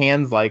in your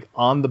hands like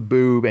on the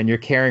boob and you're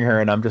carrying her,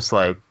 and I'm just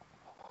like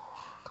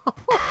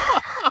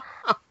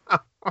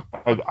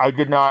I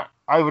did not.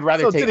 I would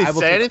rather take. Did he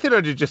say anything,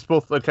 or did you just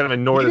both kind of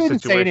ignore the situation? He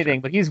didn't say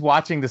anything, but he's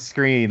watching the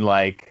screen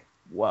like,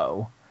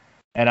 whoa.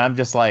 And I'm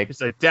just like,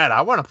 he's like, Dad,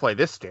 I want to play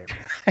this game.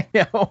 I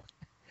know.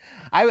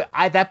 I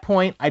at that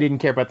point, I didn't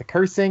care about the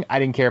cursing. I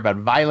didn't care about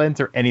violence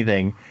or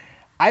anything.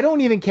 I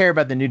don't even care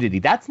about the nudity.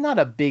 That's not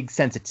a big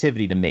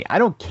sensitivity to me. I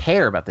don't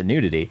care about the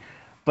nudity.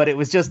 But it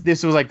was just,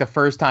 this was like the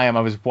first time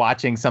I was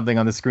watching something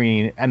on the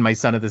screen and my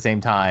son at the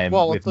same time.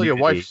 Well, until your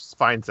wife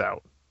finds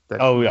out.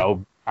 That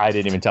I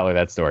didn't even tell her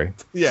that story.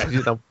 Yeah,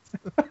 you know.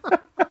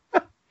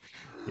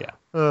 Yeah.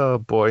 Oh,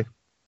 boy.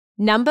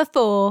 Number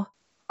 4.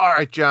 All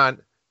right, John.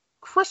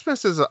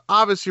 Christmas is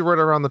obviously right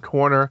around the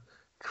corner.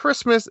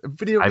 Christmas,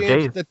 video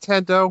games,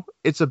 Nintendo,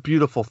 it's a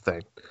beautiful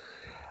thing.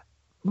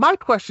 My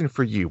question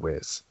for you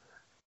is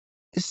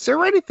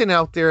there anything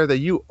out there that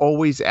you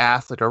always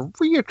ask, like a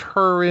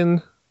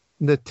reoccurring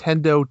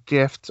Nintendo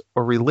gift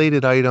or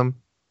related item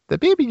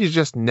that maybe you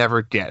just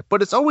never get?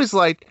 But it's always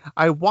like,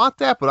 I want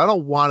that, but I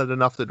don't want it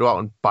enough to go out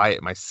and buy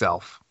it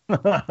myself.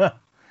 No,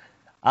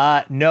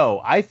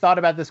 I thought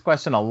about this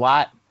question a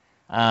lot.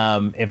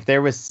 If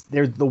there's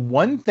the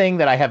one thing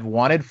that I have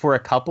wanted for a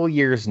couple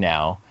years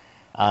now,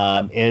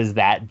 is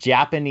that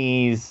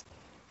Japanese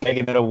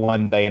Bayonetta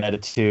 1,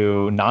 Bayonetta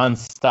 2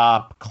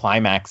 nonstop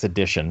climax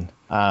edition.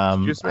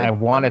 I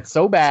want it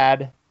so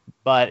bad,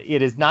 but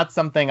it is not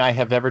something I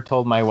have ever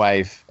told my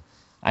wife,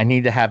 I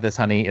need to have this,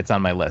 honey. It's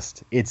on my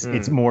list.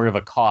 It's more of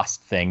a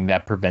cost thing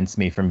that prevents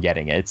me from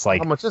getting it. It's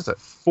like, how much is it?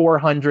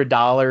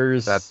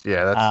 $400. That's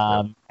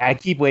I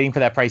keep waiting for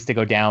that price to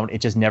go down. It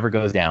just never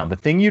goes down. The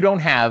thing you don't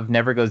have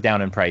never goes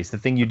down in price. The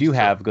thing you do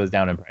have goes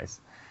down in price.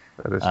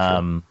 That is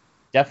true.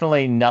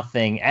 Definitely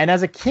nothing. And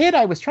as a kid,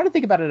 I was trying to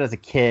think about it as a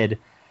kid.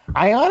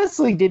 I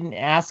honestly didn't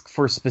ask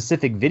for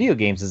specific video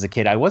games as a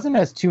kid. I wasn't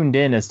as tuned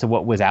in as to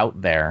what was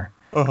out there.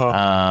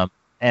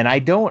 And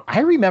I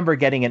remember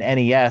getting an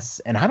NES,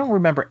 and I don't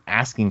remember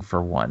asking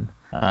for one.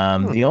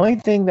 The only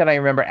thing that I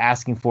remember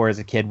asking for as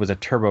a kid was a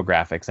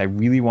TurboGrafx. I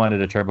really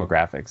wanted a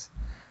TurboGrafx.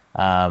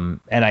 And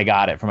I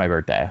got it for my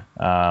birthday.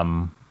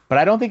 But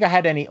I don't think I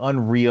had any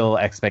unreal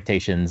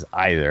expectations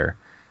either.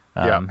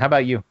 How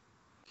about you?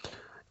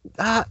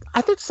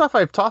 I think stuff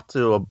I've talked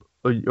to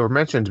or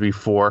mentioned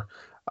before.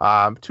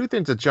 Two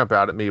things that jump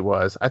out at me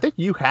was, I think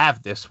you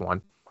have this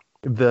one,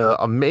 the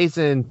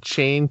amazing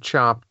Chain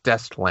Chomp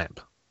desk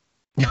lamp.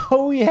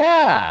 Oh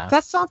yeah,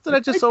 that's something I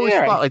just always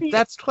thought, like,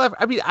 that's clever.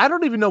 I mean, I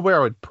don't even know where I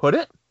would put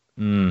it.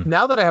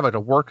 Now that I have like a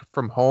work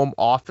from home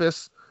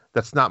office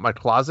that's not my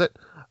closet,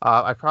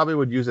 I probably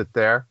would use it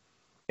there.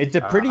 It's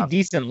a pretty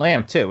decent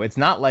lamp too. It's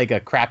not like a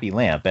crappy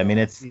lamp. I mean,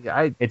 it's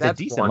a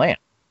decent lamp.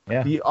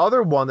 Yeah. The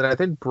other one that I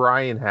think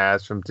Brian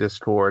has from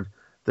Discord,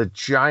 the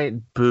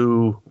giant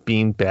Boo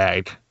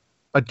beanbag.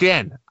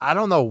 Again, I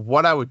don't know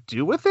what I would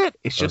do with it.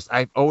 It's just,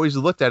 I've always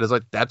looked at it as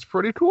like, that's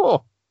pretty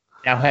cool.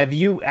 Now, have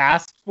you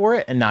asked for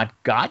it and not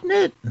gotten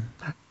it?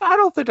 I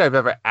don't think I've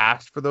ever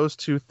asked for those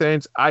two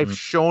things. I've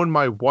shown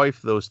my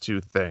wife those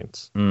two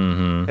things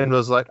and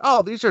was like,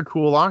 oh, these are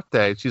cool, aren't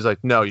they? She's like,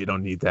 no, you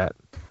don't need that.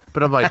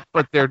 But I'm like,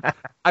 but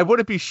I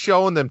wouldn't be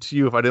showing them to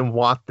you if I didn't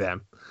want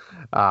them.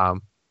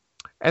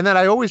 And then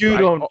I always... You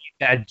don't need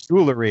that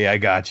jewelry, I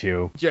got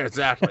you. Yeah,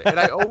 exactly. And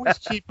I always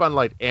keep on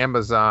like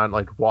Amazon,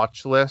 like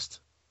watch list.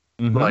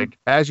 Like,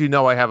 as you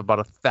know, I have about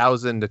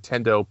 1,000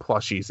 Nintendo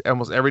plushies,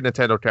 almost every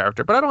Nintendo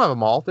character, but I don't have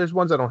them all. There's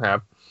ones I don't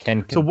have.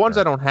 So ones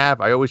I don't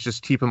have, I always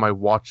just keep in my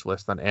watch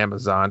list on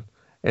Amazon.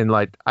 And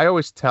like, I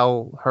always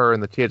tell her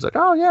and the kids, like,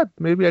 oh yeah,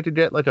 maybe I could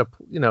get like a,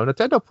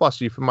 Nintendo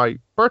plushie for my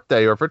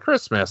birthday or for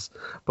Christmas.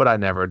 But I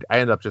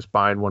end up just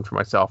buying one for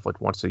myself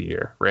like once a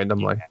year,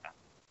 randomly.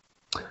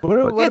 Yeah. What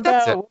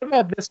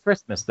about this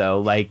Christmas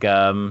though? Like,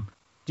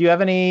 did you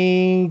have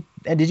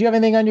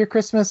anything on your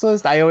Christmas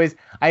list? I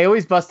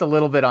always bust a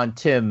little bit on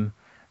Tim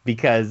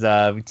because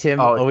Tim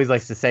always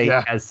likes to say he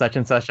has such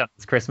and such on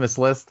his Christmas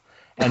list.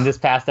 And this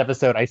past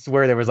episode, I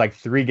swear there was like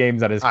 3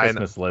 games on his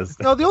Christmas list.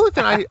 No, the only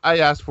thing I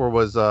asked for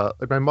was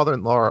like my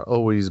mother-in-law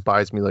always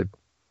buys me like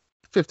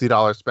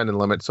 $50 spending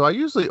limit. So I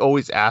usually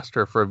always asked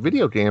her for a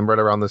video game right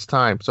around this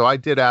time. So I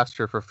did ask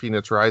her for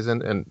Phoenix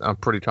Rising, and I'm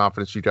pretty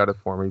confident she got it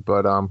for me.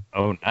 But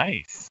oh,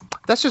 nice.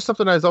 That's just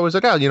something I was always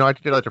like, I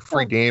could get like a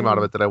free game out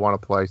of it that I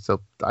want to play. So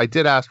I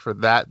did ask for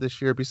that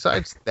this year.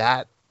 Besides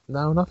that,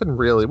 no, nothing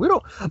really.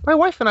 My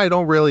wife and I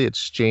don't really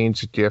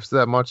exchange gifts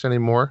that much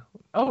anymore.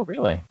 Oh,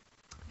 really?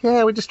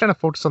 Yeah, we're just trying to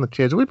focus on the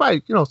kids. We buy,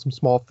 some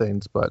small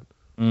things, but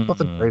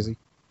nothing crazy.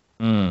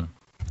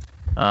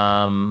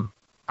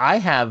 I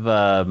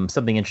have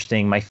something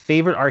interesting. My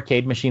favorite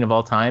arcade machine of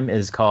all time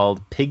is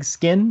called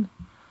Pigskin.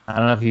 I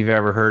don't know if you've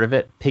ever heard of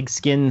it.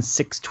 Pigskin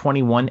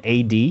 621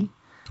 AD.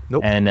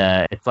 Nope. And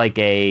it's like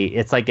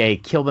a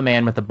kill the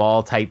man with the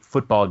ball type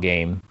football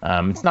game.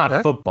 It's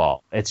not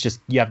football. It's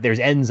just there's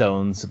end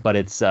zones, but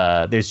it's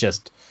there's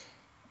just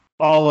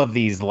all of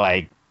these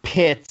like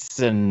pits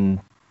and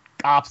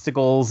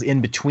obstacles in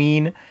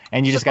between,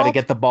 and you just got to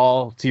get the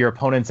ball to your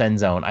opponent's end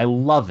zone. I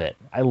love it.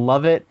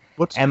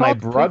 What's and my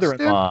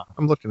brother-in-law,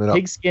 I'm looking it up.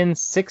 Pigskin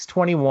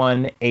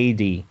 621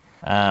 AD.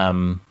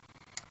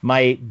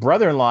 My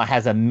brother-in-law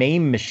has a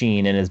MAME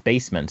machine in his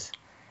basement,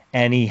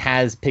 and he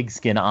has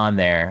Pigskin on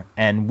there.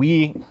 And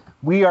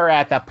we are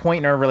at that point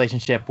in our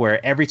relationship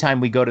where every time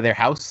we go to their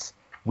house,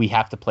 we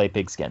have to play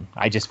Pigskin.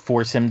 I just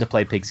force him to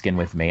play Pigskin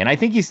with me, and I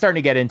think he's starting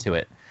to get into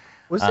it.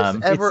 Was this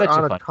ever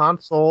on a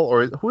console,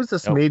 or who is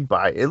this made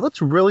by? It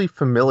looks really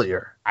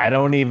familiar. I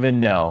don't even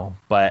know,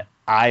 but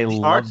I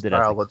loved it.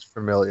 Art style looks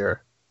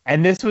familiar.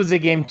 And this was a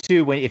game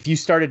too when if you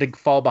started to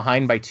fall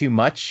behind by too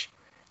much,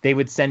 they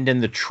would send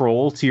in the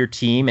troll to your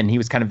team, and he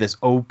was kind of this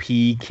OP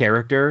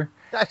character.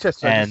 Gotcha.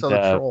 So I just saw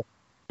the troll.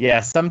 Yeah,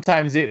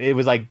 sometimes it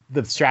was like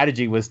the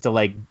strategy was to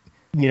like,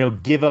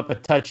 give up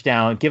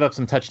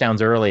some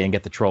touchdowns early and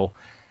get the troll.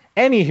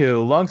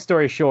 Anywho, long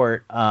story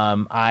short,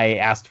 I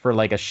asked for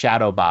like a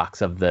shadow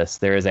box of this.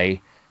 There is a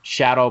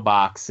shadow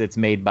box. It's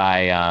made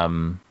by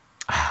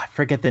I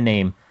forget the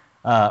name,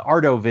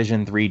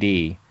 Artovision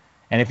 3D.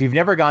 And if you've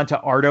never gone to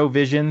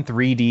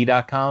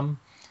artovision3d.com,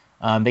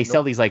 they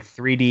sell these like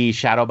 3D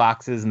shadow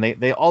boxes, and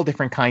they all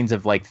different kinds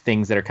of like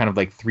things that are kind of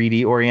like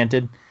 3D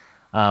oriented.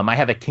 I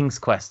have a King's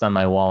Quest on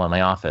my wall in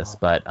my office,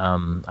 but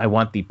I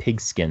want the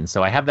Pigskin,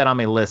 so I have that on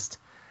my list.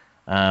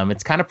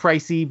 It's kind of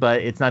pricey,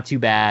 but it's not too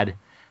bad.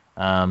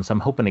 So I'm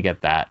hoping to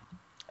get that.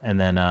 And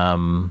then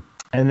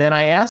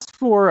I asked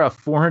for a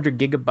 400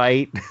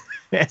 gigabyte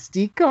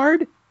SD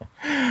card.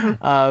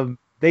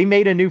 They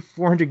made a new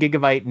 400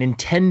 gigabyte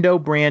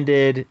Nintendo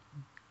branded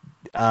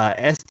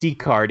SD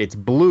card. It's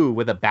blue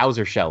with a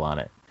Bowser shell on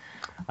it.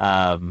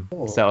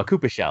 So a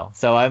Koopa shell.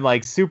 So I'm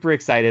like super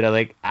excited.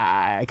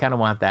 I kind of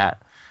want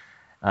that.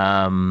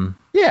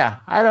 Yeah,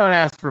 I don't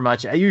ask for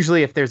much.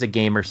 Usually if there's a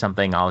game or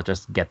something, I'll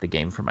just get the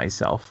game for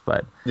myself,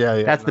 but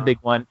that's the big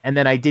one. And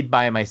then I did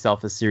buy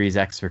myself a Series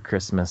X for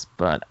Christmas,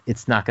 but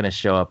it's not going to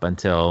show up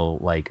until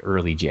like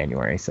early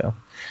January. So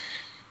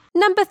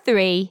Number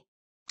 3.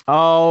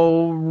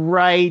 All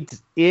right.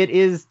 It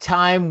is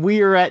time.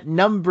 We are at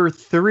number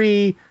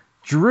 3.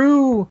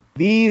 Drew,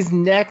 these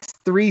next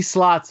 3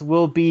 slots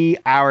will be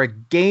our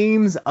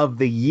games of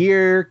the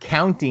year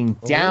counting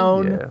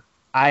down. Yeah.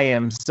 I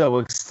am so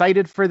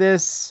excited for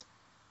this.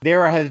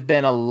 There have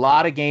been a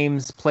lot of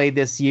games played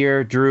this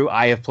year. Drew,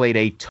 I have played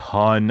a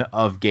ton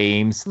of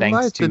games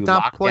thanks to lockdown. I did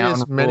not play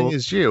as many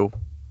as you.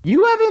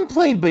 You haven't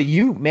played, but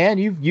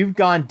you've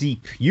gone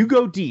deep. You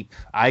go deep.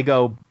 I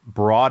go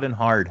broad and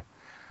hard.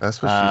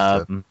 That's what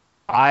she said.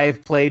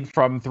 I've played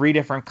from 3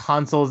 different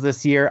consoles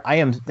this year. I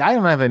don't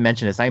know if I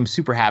mentioned this. I am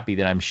super happy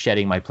that I'm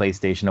shedding my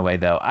PlayStation away,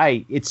 though.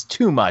 It's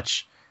too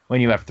much when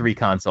you have 3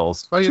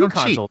 consoles. Well, you 2 don't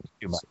consoles cheat. Is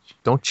too much.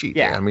 Don't cheat.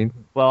 Yeah. I mean,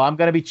 well, I'm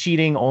going to be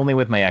cheating only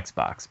with my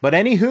Xbox. But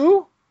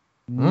anywho,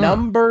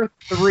 number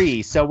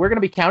 3. So we're going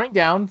to be counting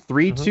down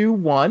 3, 2,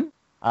 1.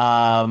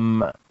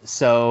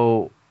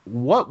 So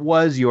what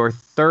was your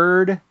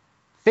 3rd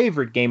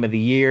favorite game of the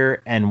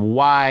year and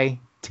why?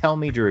 Tell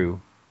me, Drew.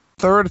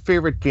 3rd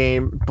favorite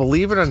game,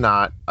 believe it or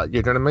not,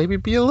 you're going to maybe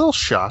be a little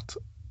shocked.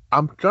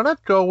 I'm going to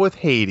go with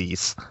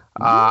Hades.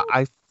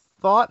 I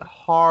thought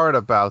hard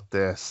about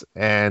this,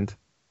 and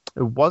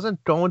it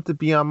wasn't going to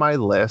be on my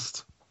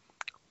list,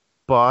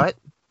 but,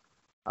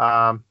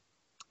 I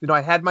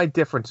had my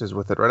differences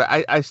with it,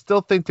 right? I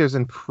still think there's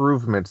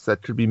improvements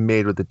that could be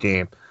made with the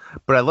game,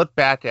 but I look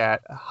back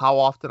at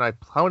how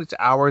many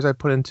hours I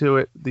put into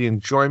it, the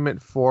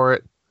enjoyment for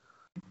it,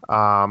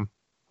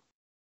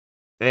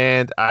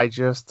 and I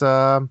just,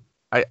 I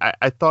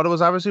thought it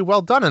was obviously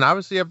well done, and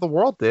obviously the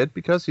world did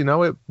because,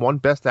 it won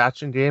Best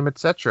Action Game,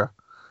 etc.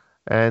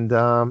 And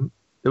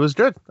it was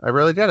good. I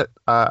really did it.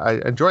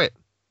 I enjoy it.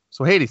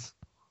 So Hades.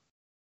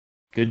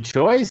 Good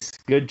choice.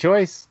 Good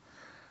choice.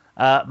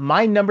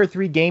 My number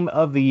 3 game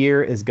of the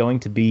year is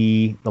going to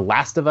be The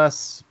Last of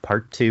Us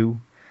Part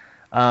 2.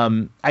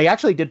 I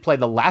actually did play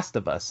The Last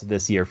of Us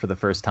this year for the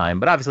first time,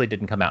 but obviously it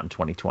didn't come out in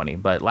 2020.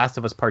 But Last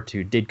of Us Part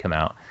 2 did come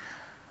out.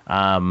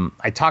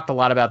 I talked a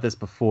lot about this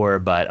before,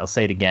 but I'll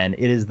say it again.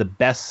 It is the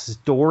best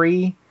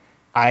story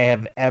I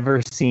have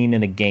ever seen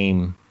in a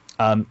game.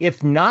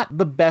 If not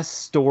the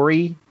best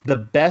story, the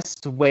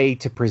best way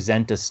to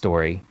present a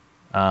story.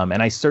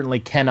 And I certainly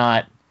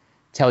cannot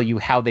tell you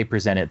how they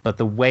present it, but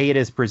the way it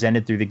is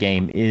presented through the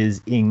game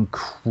is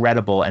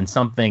incredible and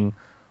something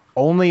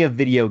only a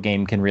video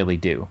game can really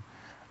do.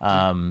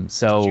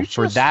 So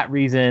for that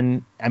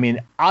reason, I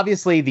mean,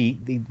 obviously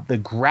the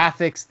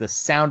graphics, the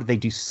sound, they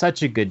do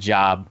such a good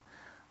job.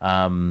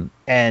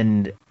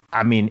 And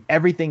I mean,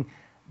 everything.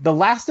 The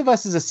Last of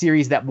Us is a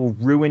series that will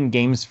ruin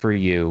games for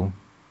you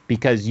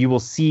because you will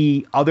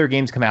see other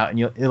games come out and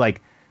you're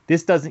like,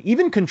 this doesn't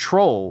even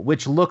Control,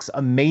 which looks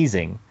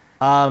amazing,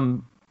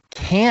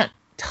 can't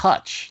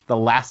touch The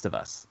Last of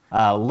Us,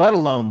 let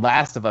alone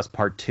Last of Us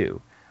Part 2.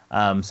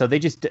 So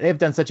they've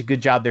done such a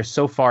good job. They're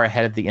so far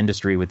ahead of the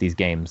industry with these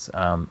games.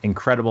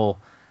 Incredible.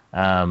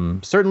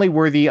 Certainly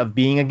worthy of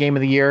being a game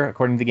of the year,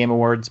 according to the Game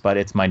Awards, but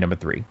it's my number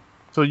 3.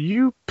 So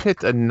you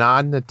picked a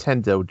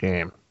non-Nintendo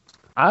game.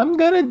 I'm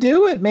going to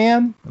do it,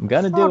 man. I'm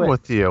going to do it.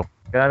 with you.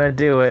 Gonna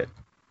do it.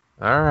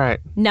 All right.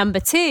 Number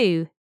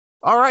 2.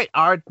 All right.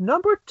 Our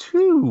number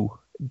 2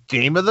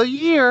 game of the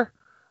year.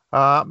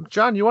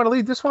 John, you want to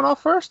lead this one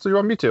off first, or you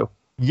want me to?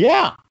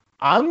 Yeah.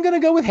 I'm going to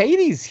go with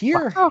Hades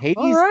here. Wow, Hades,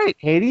 all right.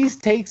 Hades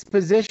takes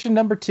position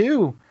number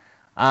 2.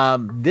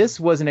 This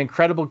was an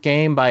incredible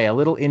game by a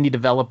little indie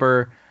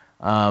developer.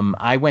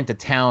 I went to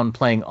town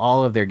playing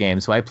all of their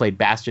games. So I played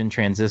Bastion,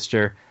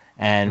 Transistor,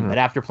 but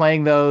after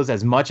playing those,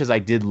 as much as I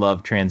did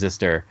love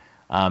Transistor,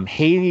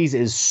 Hades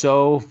is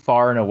so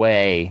far and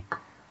away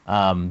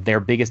their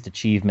biggest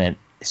achievement.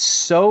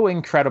 So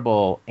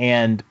incredible,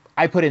 and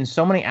I put in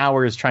so many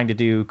hours trying to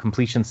do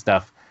completion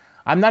stuff.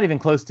 I'm not even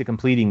close to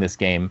completing this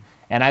game,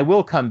 and I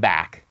will come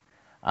back.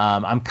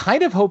 I'm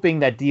kind of hoping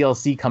that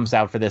DLC comes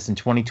out for this in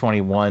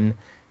 2021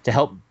 to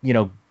help,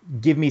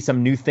 give me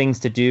some new things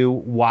to do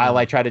while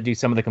I try to do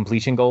some of the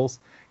completion goals.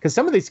 Because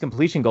some of these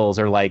completion goals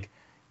are like,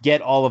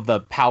 get all of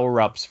the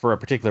power-ups for a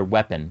particular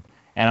weapon.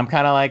 And I'm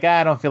kind of like,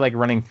 I don't feel like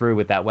running through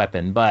with that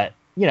weapon. But,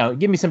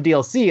 give me some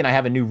DLC and I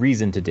have a new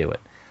reason to do it.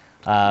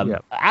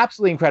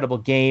 Absolutely incredible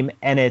game.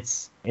 And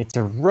it's a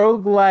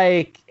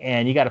roguelike,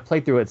 and you got to play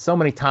through it so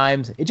many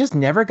times. It just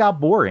never got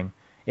boring.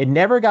 It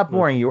never got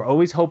boring. You were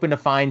always hoping to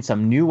find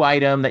some new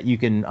item that you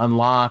can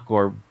unlock,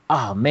 or,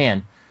 oh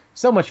man,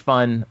 so much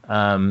fun.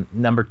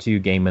 Number 2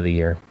 game of the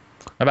year.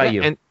 How about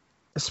you? And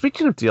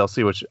speaking of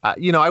DLC, which,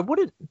 I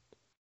wouldn't,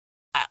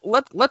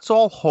 let's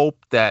all hope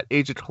that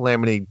Age of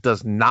Calamity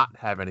does not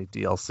have any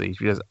DLC,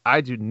 because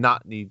I do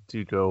not need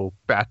to go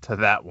back to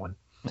that one.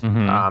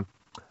 Mm-hmm.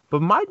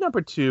 But my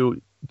number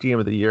 2 game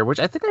of the year, which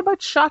I think I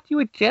might shock you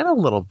again a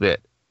little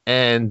bit,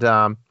 and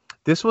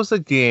this was a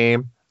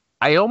game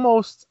I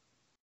almost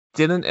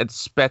didn't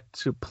expect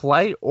to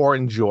play or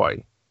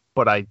enjoy,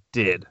 but I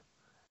did.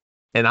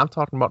 And I'm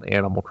talking about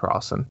Animal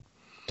Crossing.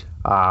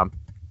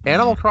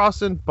 Animal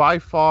Crossing, by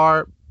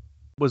far,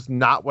 was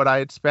not what I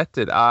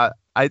expected. I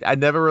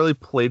never really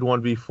played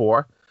one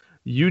before.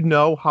 You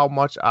know how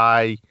much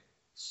I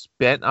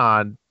spent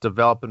on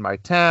developing my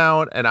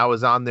town, and I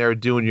was on there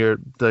doing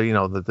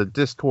the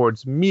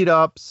Discord's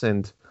meetups,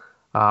 and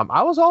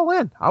I was all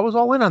in. I was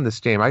all in on this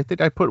game. I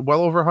think I put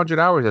well over 100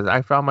 hours in it.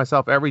 I found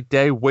myself every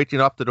day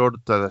waking up to go to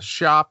the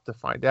shop to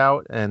find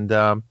out, and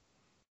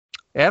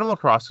Animal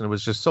Crossing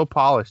was just so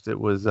polished. It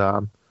was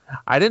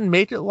I didn't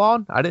make it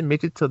long. I didn't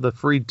make it to the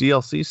free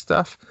DLC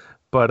stuff,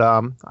 but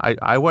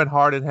I went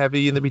hard and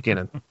heavy in the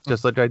beginning,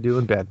 just like I do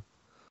in bed.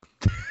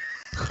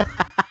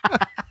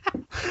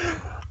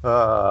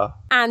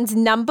 And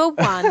number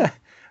 1. All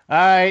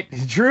right,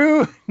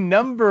 Drew,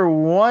 number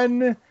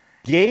 1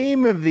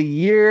 game of the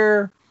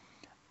year.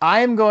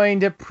 I'm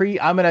going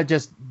to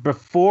just,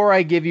 before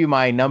I give you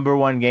my number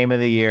 1 game of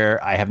the year,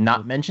 I have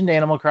not mentioned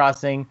Animal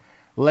Crossing.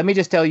 Let me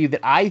just tell you that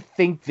I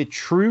think the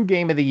true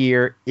game of the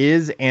year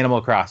is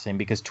Animal Crossing,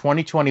 because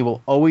 2020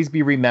 will always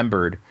be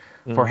remembered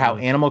for how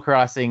Animal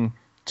Crossing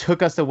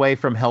took us away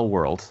from Hell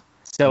World.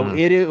 So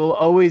it will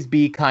always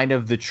be kind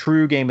of the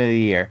true game of the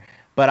year.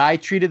 But I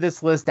treated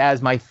this list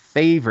as my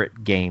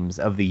favorite games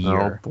of the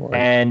year.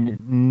 And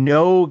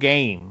no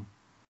game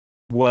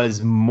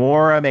was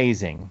more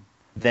amazing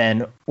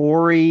than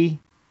Ori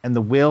and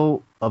the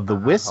Will of the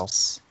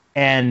Wisps.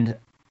 And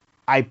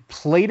I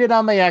played it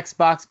on my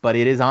Xbox, but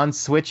it is on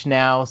Switch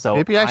now, so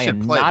maybe I should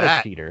am play not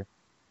that. A cheater.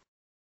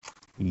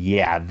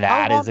 Yeah,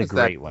 that is a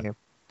great one.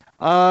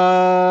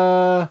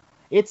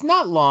 It's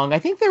not long. I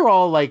think they're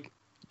all like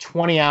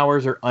 20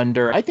 hours or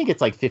under. I think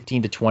it's like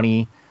 15 to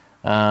 20.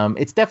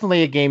 It's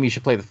definitely a game you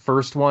should play the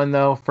first one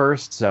though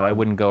first, so I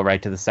wouldn't go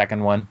right to the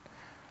second one.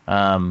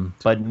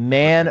 But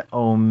man,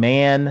 oh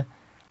man,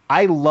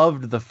 I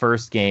loved the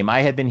first game.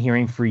 I had been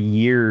hearing for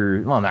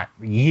years, well, not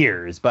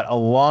years, but a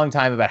long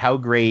time about how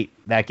great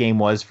that game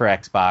was for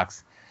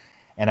Xbox.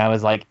 And I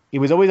was like, it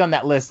was always on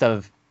that list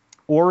of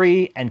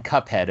Ori and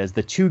Cuphead as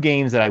the 2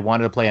 games that I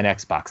wanted to play on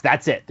Xbox.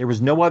 That's it. There was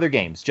no other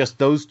games, just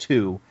those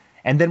 2.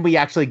 And then we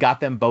actually got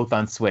them both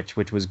on Switch,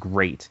 which was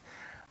great.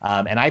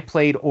 And I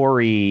played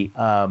Ori,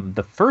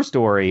 the first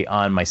Ori,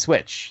 on my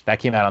Switch. That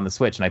came out on the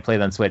Switch, and I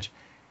played on Switch.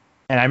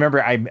 And I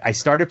remember I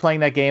started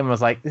playing that game and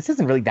was like, this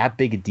isn't really that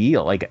big a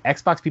deal. Like,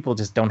 Xbox people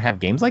just don't have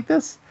games like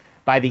this.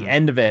 By the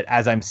end of it,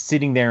 as I'm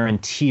sitting there in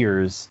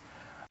tears,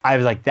 I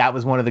was like, that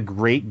was one of the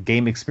great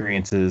game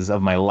experiences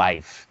of my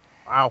life.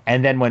 Wow.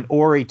 And then when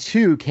Ori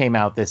 2 came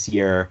out this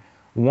year,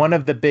 one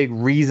of the big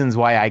reasons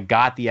why I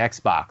got the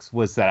Xbox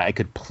was that I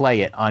could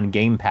play it on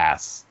Game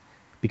Pass,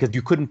 because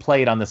you couldn't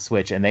play it on the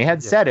Switch, and they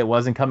had said it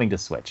wasn't coming to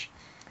Switch.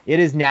 It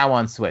is now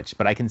on Switch,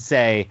 but I can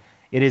say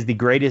it is the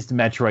greatest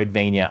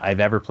Metroidvania I've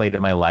ever played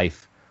in my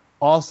life.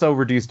 Also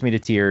reduced me to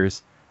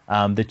tears.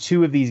 The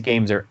 2 of these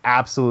games are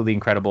absolutely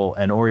incredible,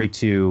 and Ori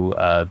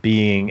 2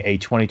 being a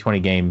 2020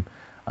 game,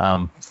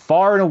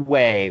 far and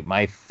away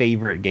my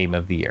favorite game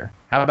of the year.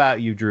 How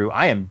about you, Drew?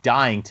 I am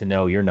dying to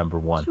know your number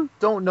 1. You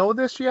don't know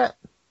this yet?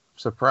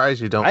 Surprised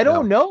you don't. I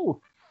don't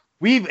know.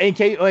 We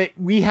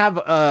have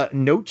a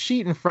note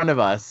sheet in front of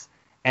us,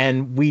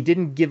 and we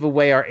didn't give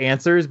away our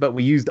answers, but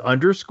we used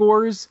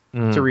underscores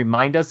to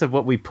remind us of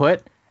what we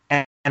put,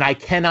 and I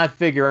cannot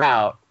figure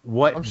out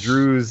what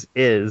Drew's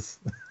is.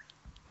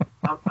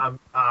 I'm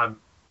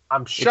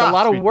shocked. It's a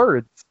lot of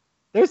words.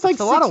 There's like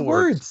 6 lot of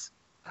words.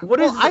 What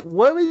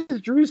was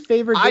Drew's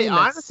favorite game? I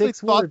honestly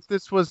thought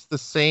this was the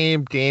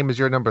same game as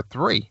your number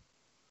 3.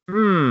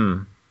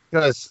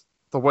 Because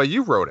the way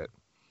you wrote it.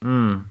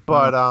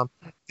 But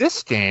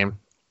this game,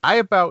 I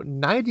about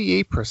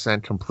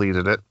 98%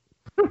 completed it.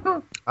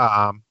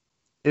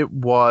 It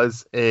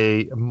was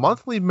a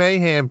monthly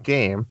Mayhem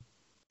game.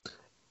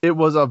 It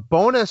was a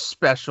bonus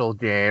special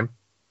game.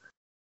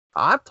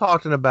 I'm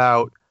talking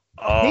about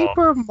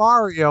Paper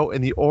Mario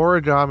and the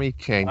Origami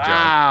King.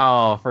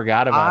 Wow,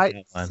 forgot about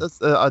that one. That's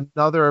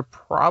another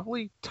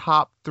probably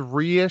top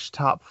 3-ish,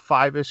 top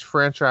 5-ish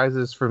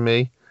franchises for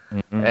me.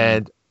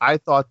 And I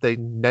thought they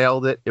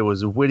nailed it. It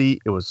was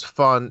witty. It was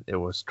fun. It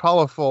was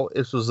colorful.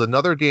 This was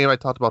another game I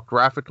talked about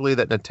graphically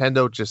that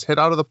Nintendo just hit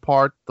out of the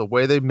park the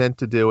way they meant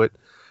to do it.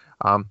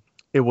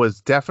 It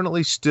was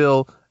definitely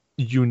still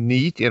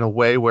unique in a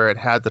way where it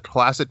had the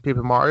classic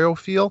Paper Mario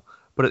feel,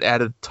 but it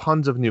added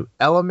tons of new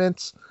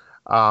elements.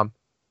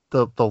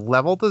 The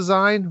level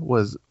design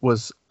was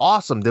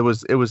awesome. It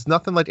was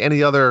nothing like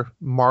any other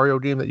Mario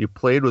game that you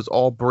played. It was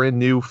all brand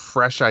new,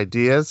 fresh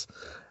ideas.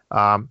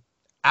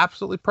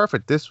 Absolutely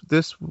perfect.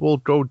 This will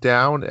go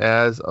down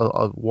as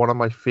one of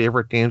my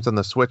favorite games on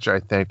the Switch, I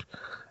think.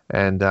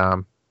 And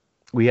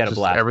we had a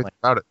blast. Everything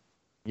about it.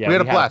 Yeah, we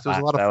had a blast. It was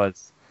a lot of fun. That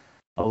was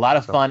a lot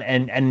of fun,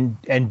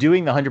 and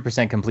doing the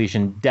 100%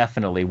 completion,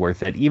 definitely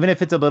worth it. Even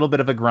if it's a little bit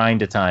of a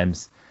grind at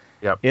times.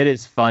 Yep. It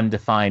is fun to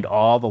find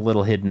all the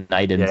little hidden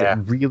items. Yeah.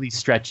 It really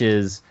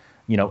stretches,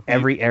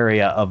 every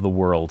area of the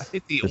world. I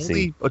think the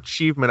only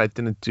achievement I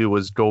didn't do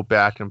was go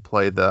back and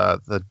play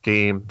the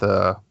game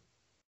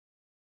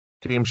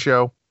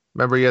show.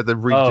 Remember you had to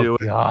redo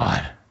it? Oh,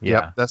 God.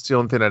 Yeah. Yep, that's the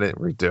only thing I didn't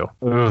redo.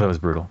 Oh, that was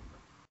brutal.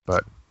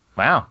 But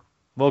wow.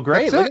 Well,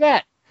 great. Look at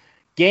that.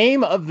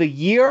 Game of the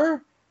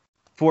year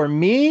for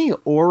me,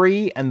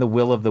 Ori and the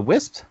Will of the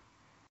Wisp.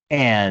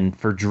 And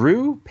for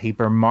Drew,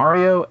 Paper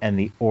Mario and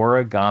the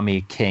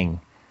Origami King.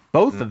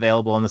 Both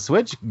available on the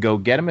Switch. Go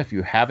get them if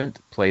you haven't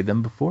played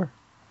them before.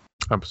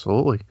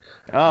 Absolutely.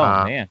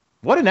 Oh, man.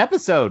 What an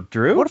episode,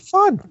 Drew. What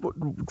fun.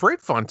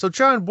 Great fun. So,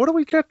 John, what do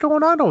we got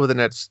going on over the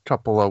next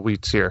couple of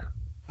weeks here?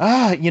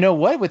 You know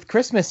what? With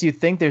Christmas, you'd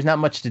think there's not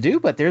much to do,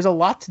 but there's a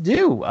lot to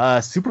do.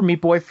 Super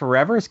Meat Boy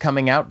Forever is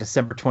coming out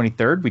December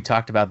 23rd. We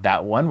talked about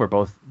that one. We're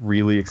both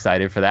really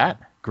excited for that.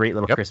 Great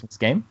little Christmas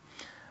game.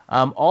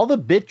 All the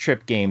Bit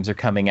Trip games are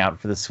coming out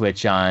for the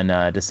Switch on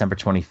December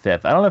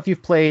 25th. I don't know if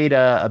you've played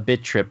a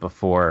Bit Trip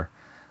before.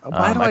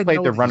 I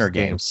played the Runner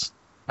games.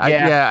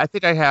 I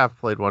think I have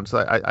played one.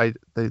 So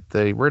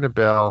they ring a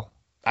bell.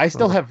 I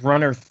still have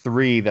Runner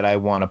 3 that I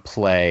want to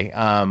play.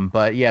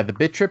 But yeah, the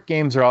Bit Trip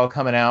games are all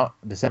coming out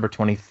December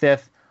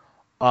 25th.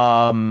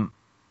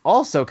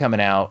 Also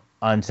coming out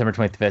on December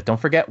 25th,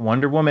 don't forget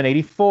Wonder Woman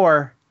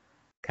 84.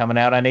 Coming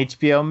out on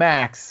HBO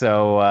Max,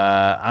 so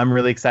I'm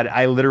really excited.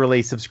 I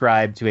literally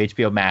subscribed to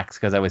HBO Max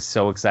because I was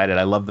so excited.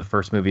 I love the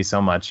first movie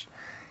so much,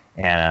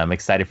 and I'm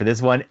excited for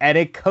this one. And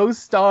it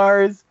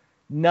co-stars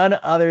none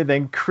other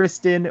than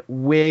Kristen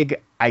Wiig.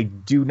 I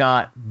do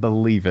not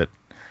believe it.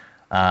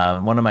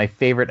 One of my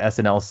favorite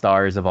SNL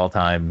stars of all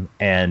time,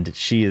 and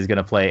she is going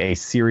to play a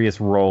serious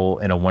role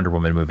in a Wonder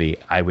Woman movie.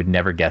 I would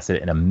never guess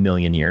it in a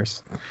million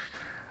years.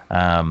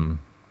 And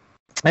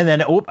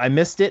then, I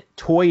missed it.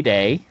 Toy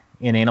Day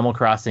in Animal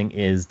Crossing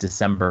is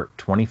December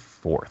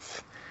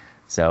 24th.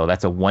 So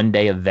that's a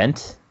one-day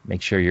event.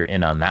 Make sure you're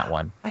in on that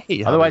one. I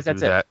hate Otherwise,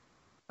 that's it.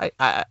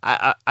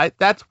 I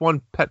that's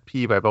one pet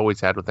peeve I've always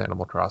had with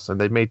Animal Crossing.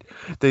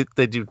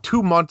 They do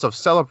 2 months of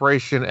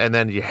celebration, and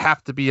then you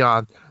have to be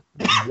on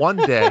one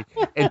day.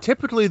 And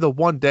typically the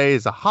one day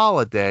is a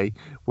holiday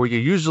where you're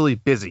usually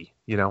busy.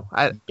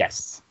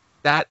 Yes.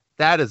 That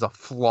is a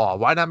flaw.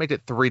 Why not make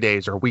it 3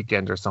 days or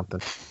weekend or something?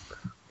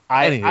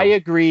 I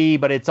agree,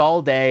 but it's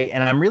all day,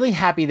 and I'm really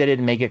happy they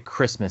didn't make it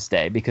Christmas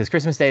Day, because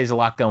Christmas Day is a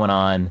lot going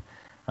on.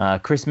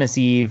 Christmas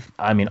Eve,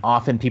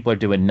 often people are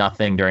doing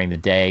nothing during the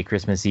day.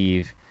 Christmas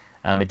Eve,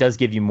 it does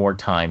give you more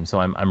time, so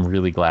I'm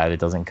really glad it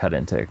doesn't cut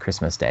into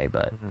Christmas Day.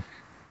 But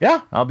yeah,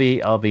 I'll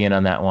be in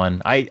on that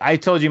one. I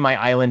told you my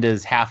island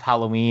is half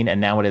Halloween, and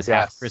now it is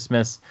half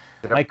Christmas.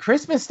 Yep. My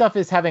Christmas stuff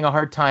is having a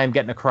hard time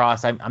getting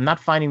across. I'm not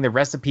finding the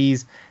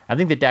recipes. I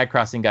think the Dad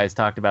Crossing guys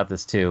talked about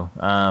this too.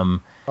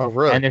 Oh,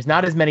 really? And there's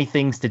not as many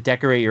things to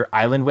decorate your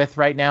island with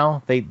right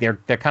now. They're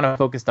kind of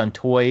focused on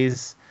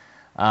toys.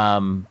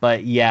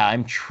 But yeah,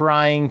 I'm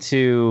trying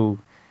to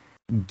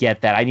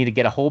get that. I need to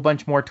get a whole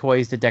bunch more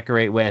toys to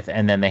decorate with,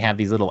 and then they have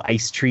these little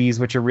ice trees,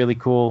 which are really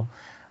cool.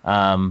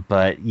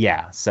 But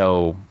yeah,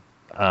 so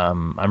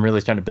I'm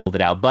really trying to build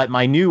it out. But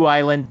my new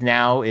island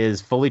now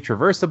is fully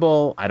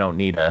traversable. I don't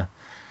need to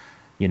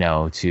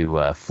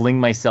fling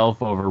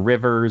myself over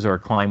rivers or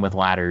climb with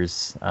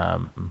ladders.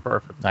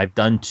 Perfect. I've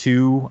done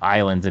 2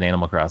 islands in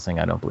Animal Crossing.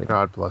 I don't believe.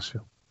 God bless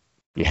you.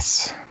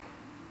 Yes.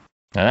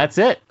 And that's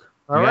it.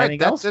 All right,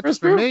 that's it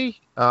for me.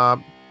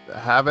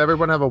 Have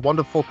everyone have a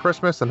wonderful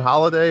Christmas and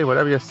holiday,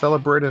 whatever you're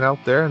celebrating out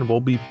there, and we'll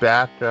be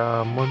back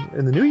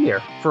in the new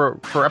year for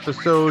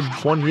episode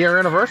 1 year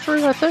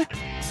anniversary, I think.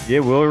 Yeah,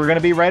 well, we're going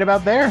to be right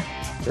about there.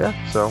 Yeah,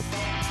 so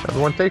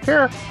everyone take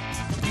care.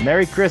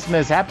 Merry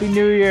Christmas, Happy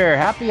New Year,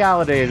 Happy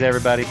Holidays,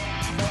 everybody.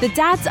 The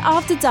Dads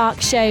After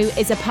Dark show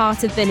is a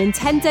part of the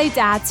Nintendo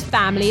Dads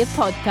family of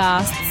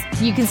podcasts.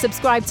 You can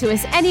subscribe to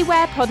us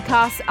anywhere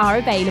podcasts are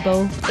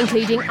available,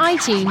 including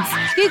iTunes,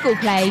 Google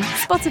Play,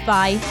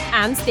 Spotify,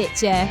 and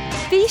Stitcher.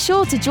 Be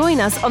sure to join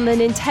us on the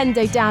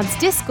Nintendo Dads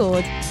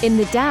Discord in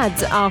the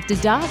Dads After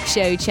Dark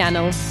Show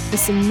channel for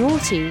some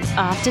naughty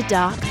After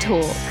Dark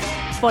talk.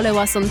 Follow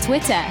us on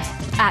Twitter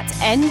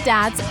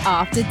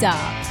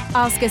 @NDadsAfterDark.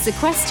 Ask us a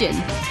question,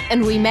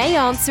 and we may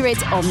answer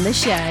it on the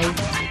show.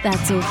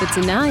 That's all for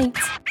tonight.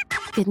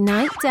 Good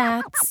night,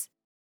 Dads.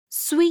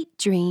 Sweet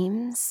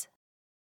dreams.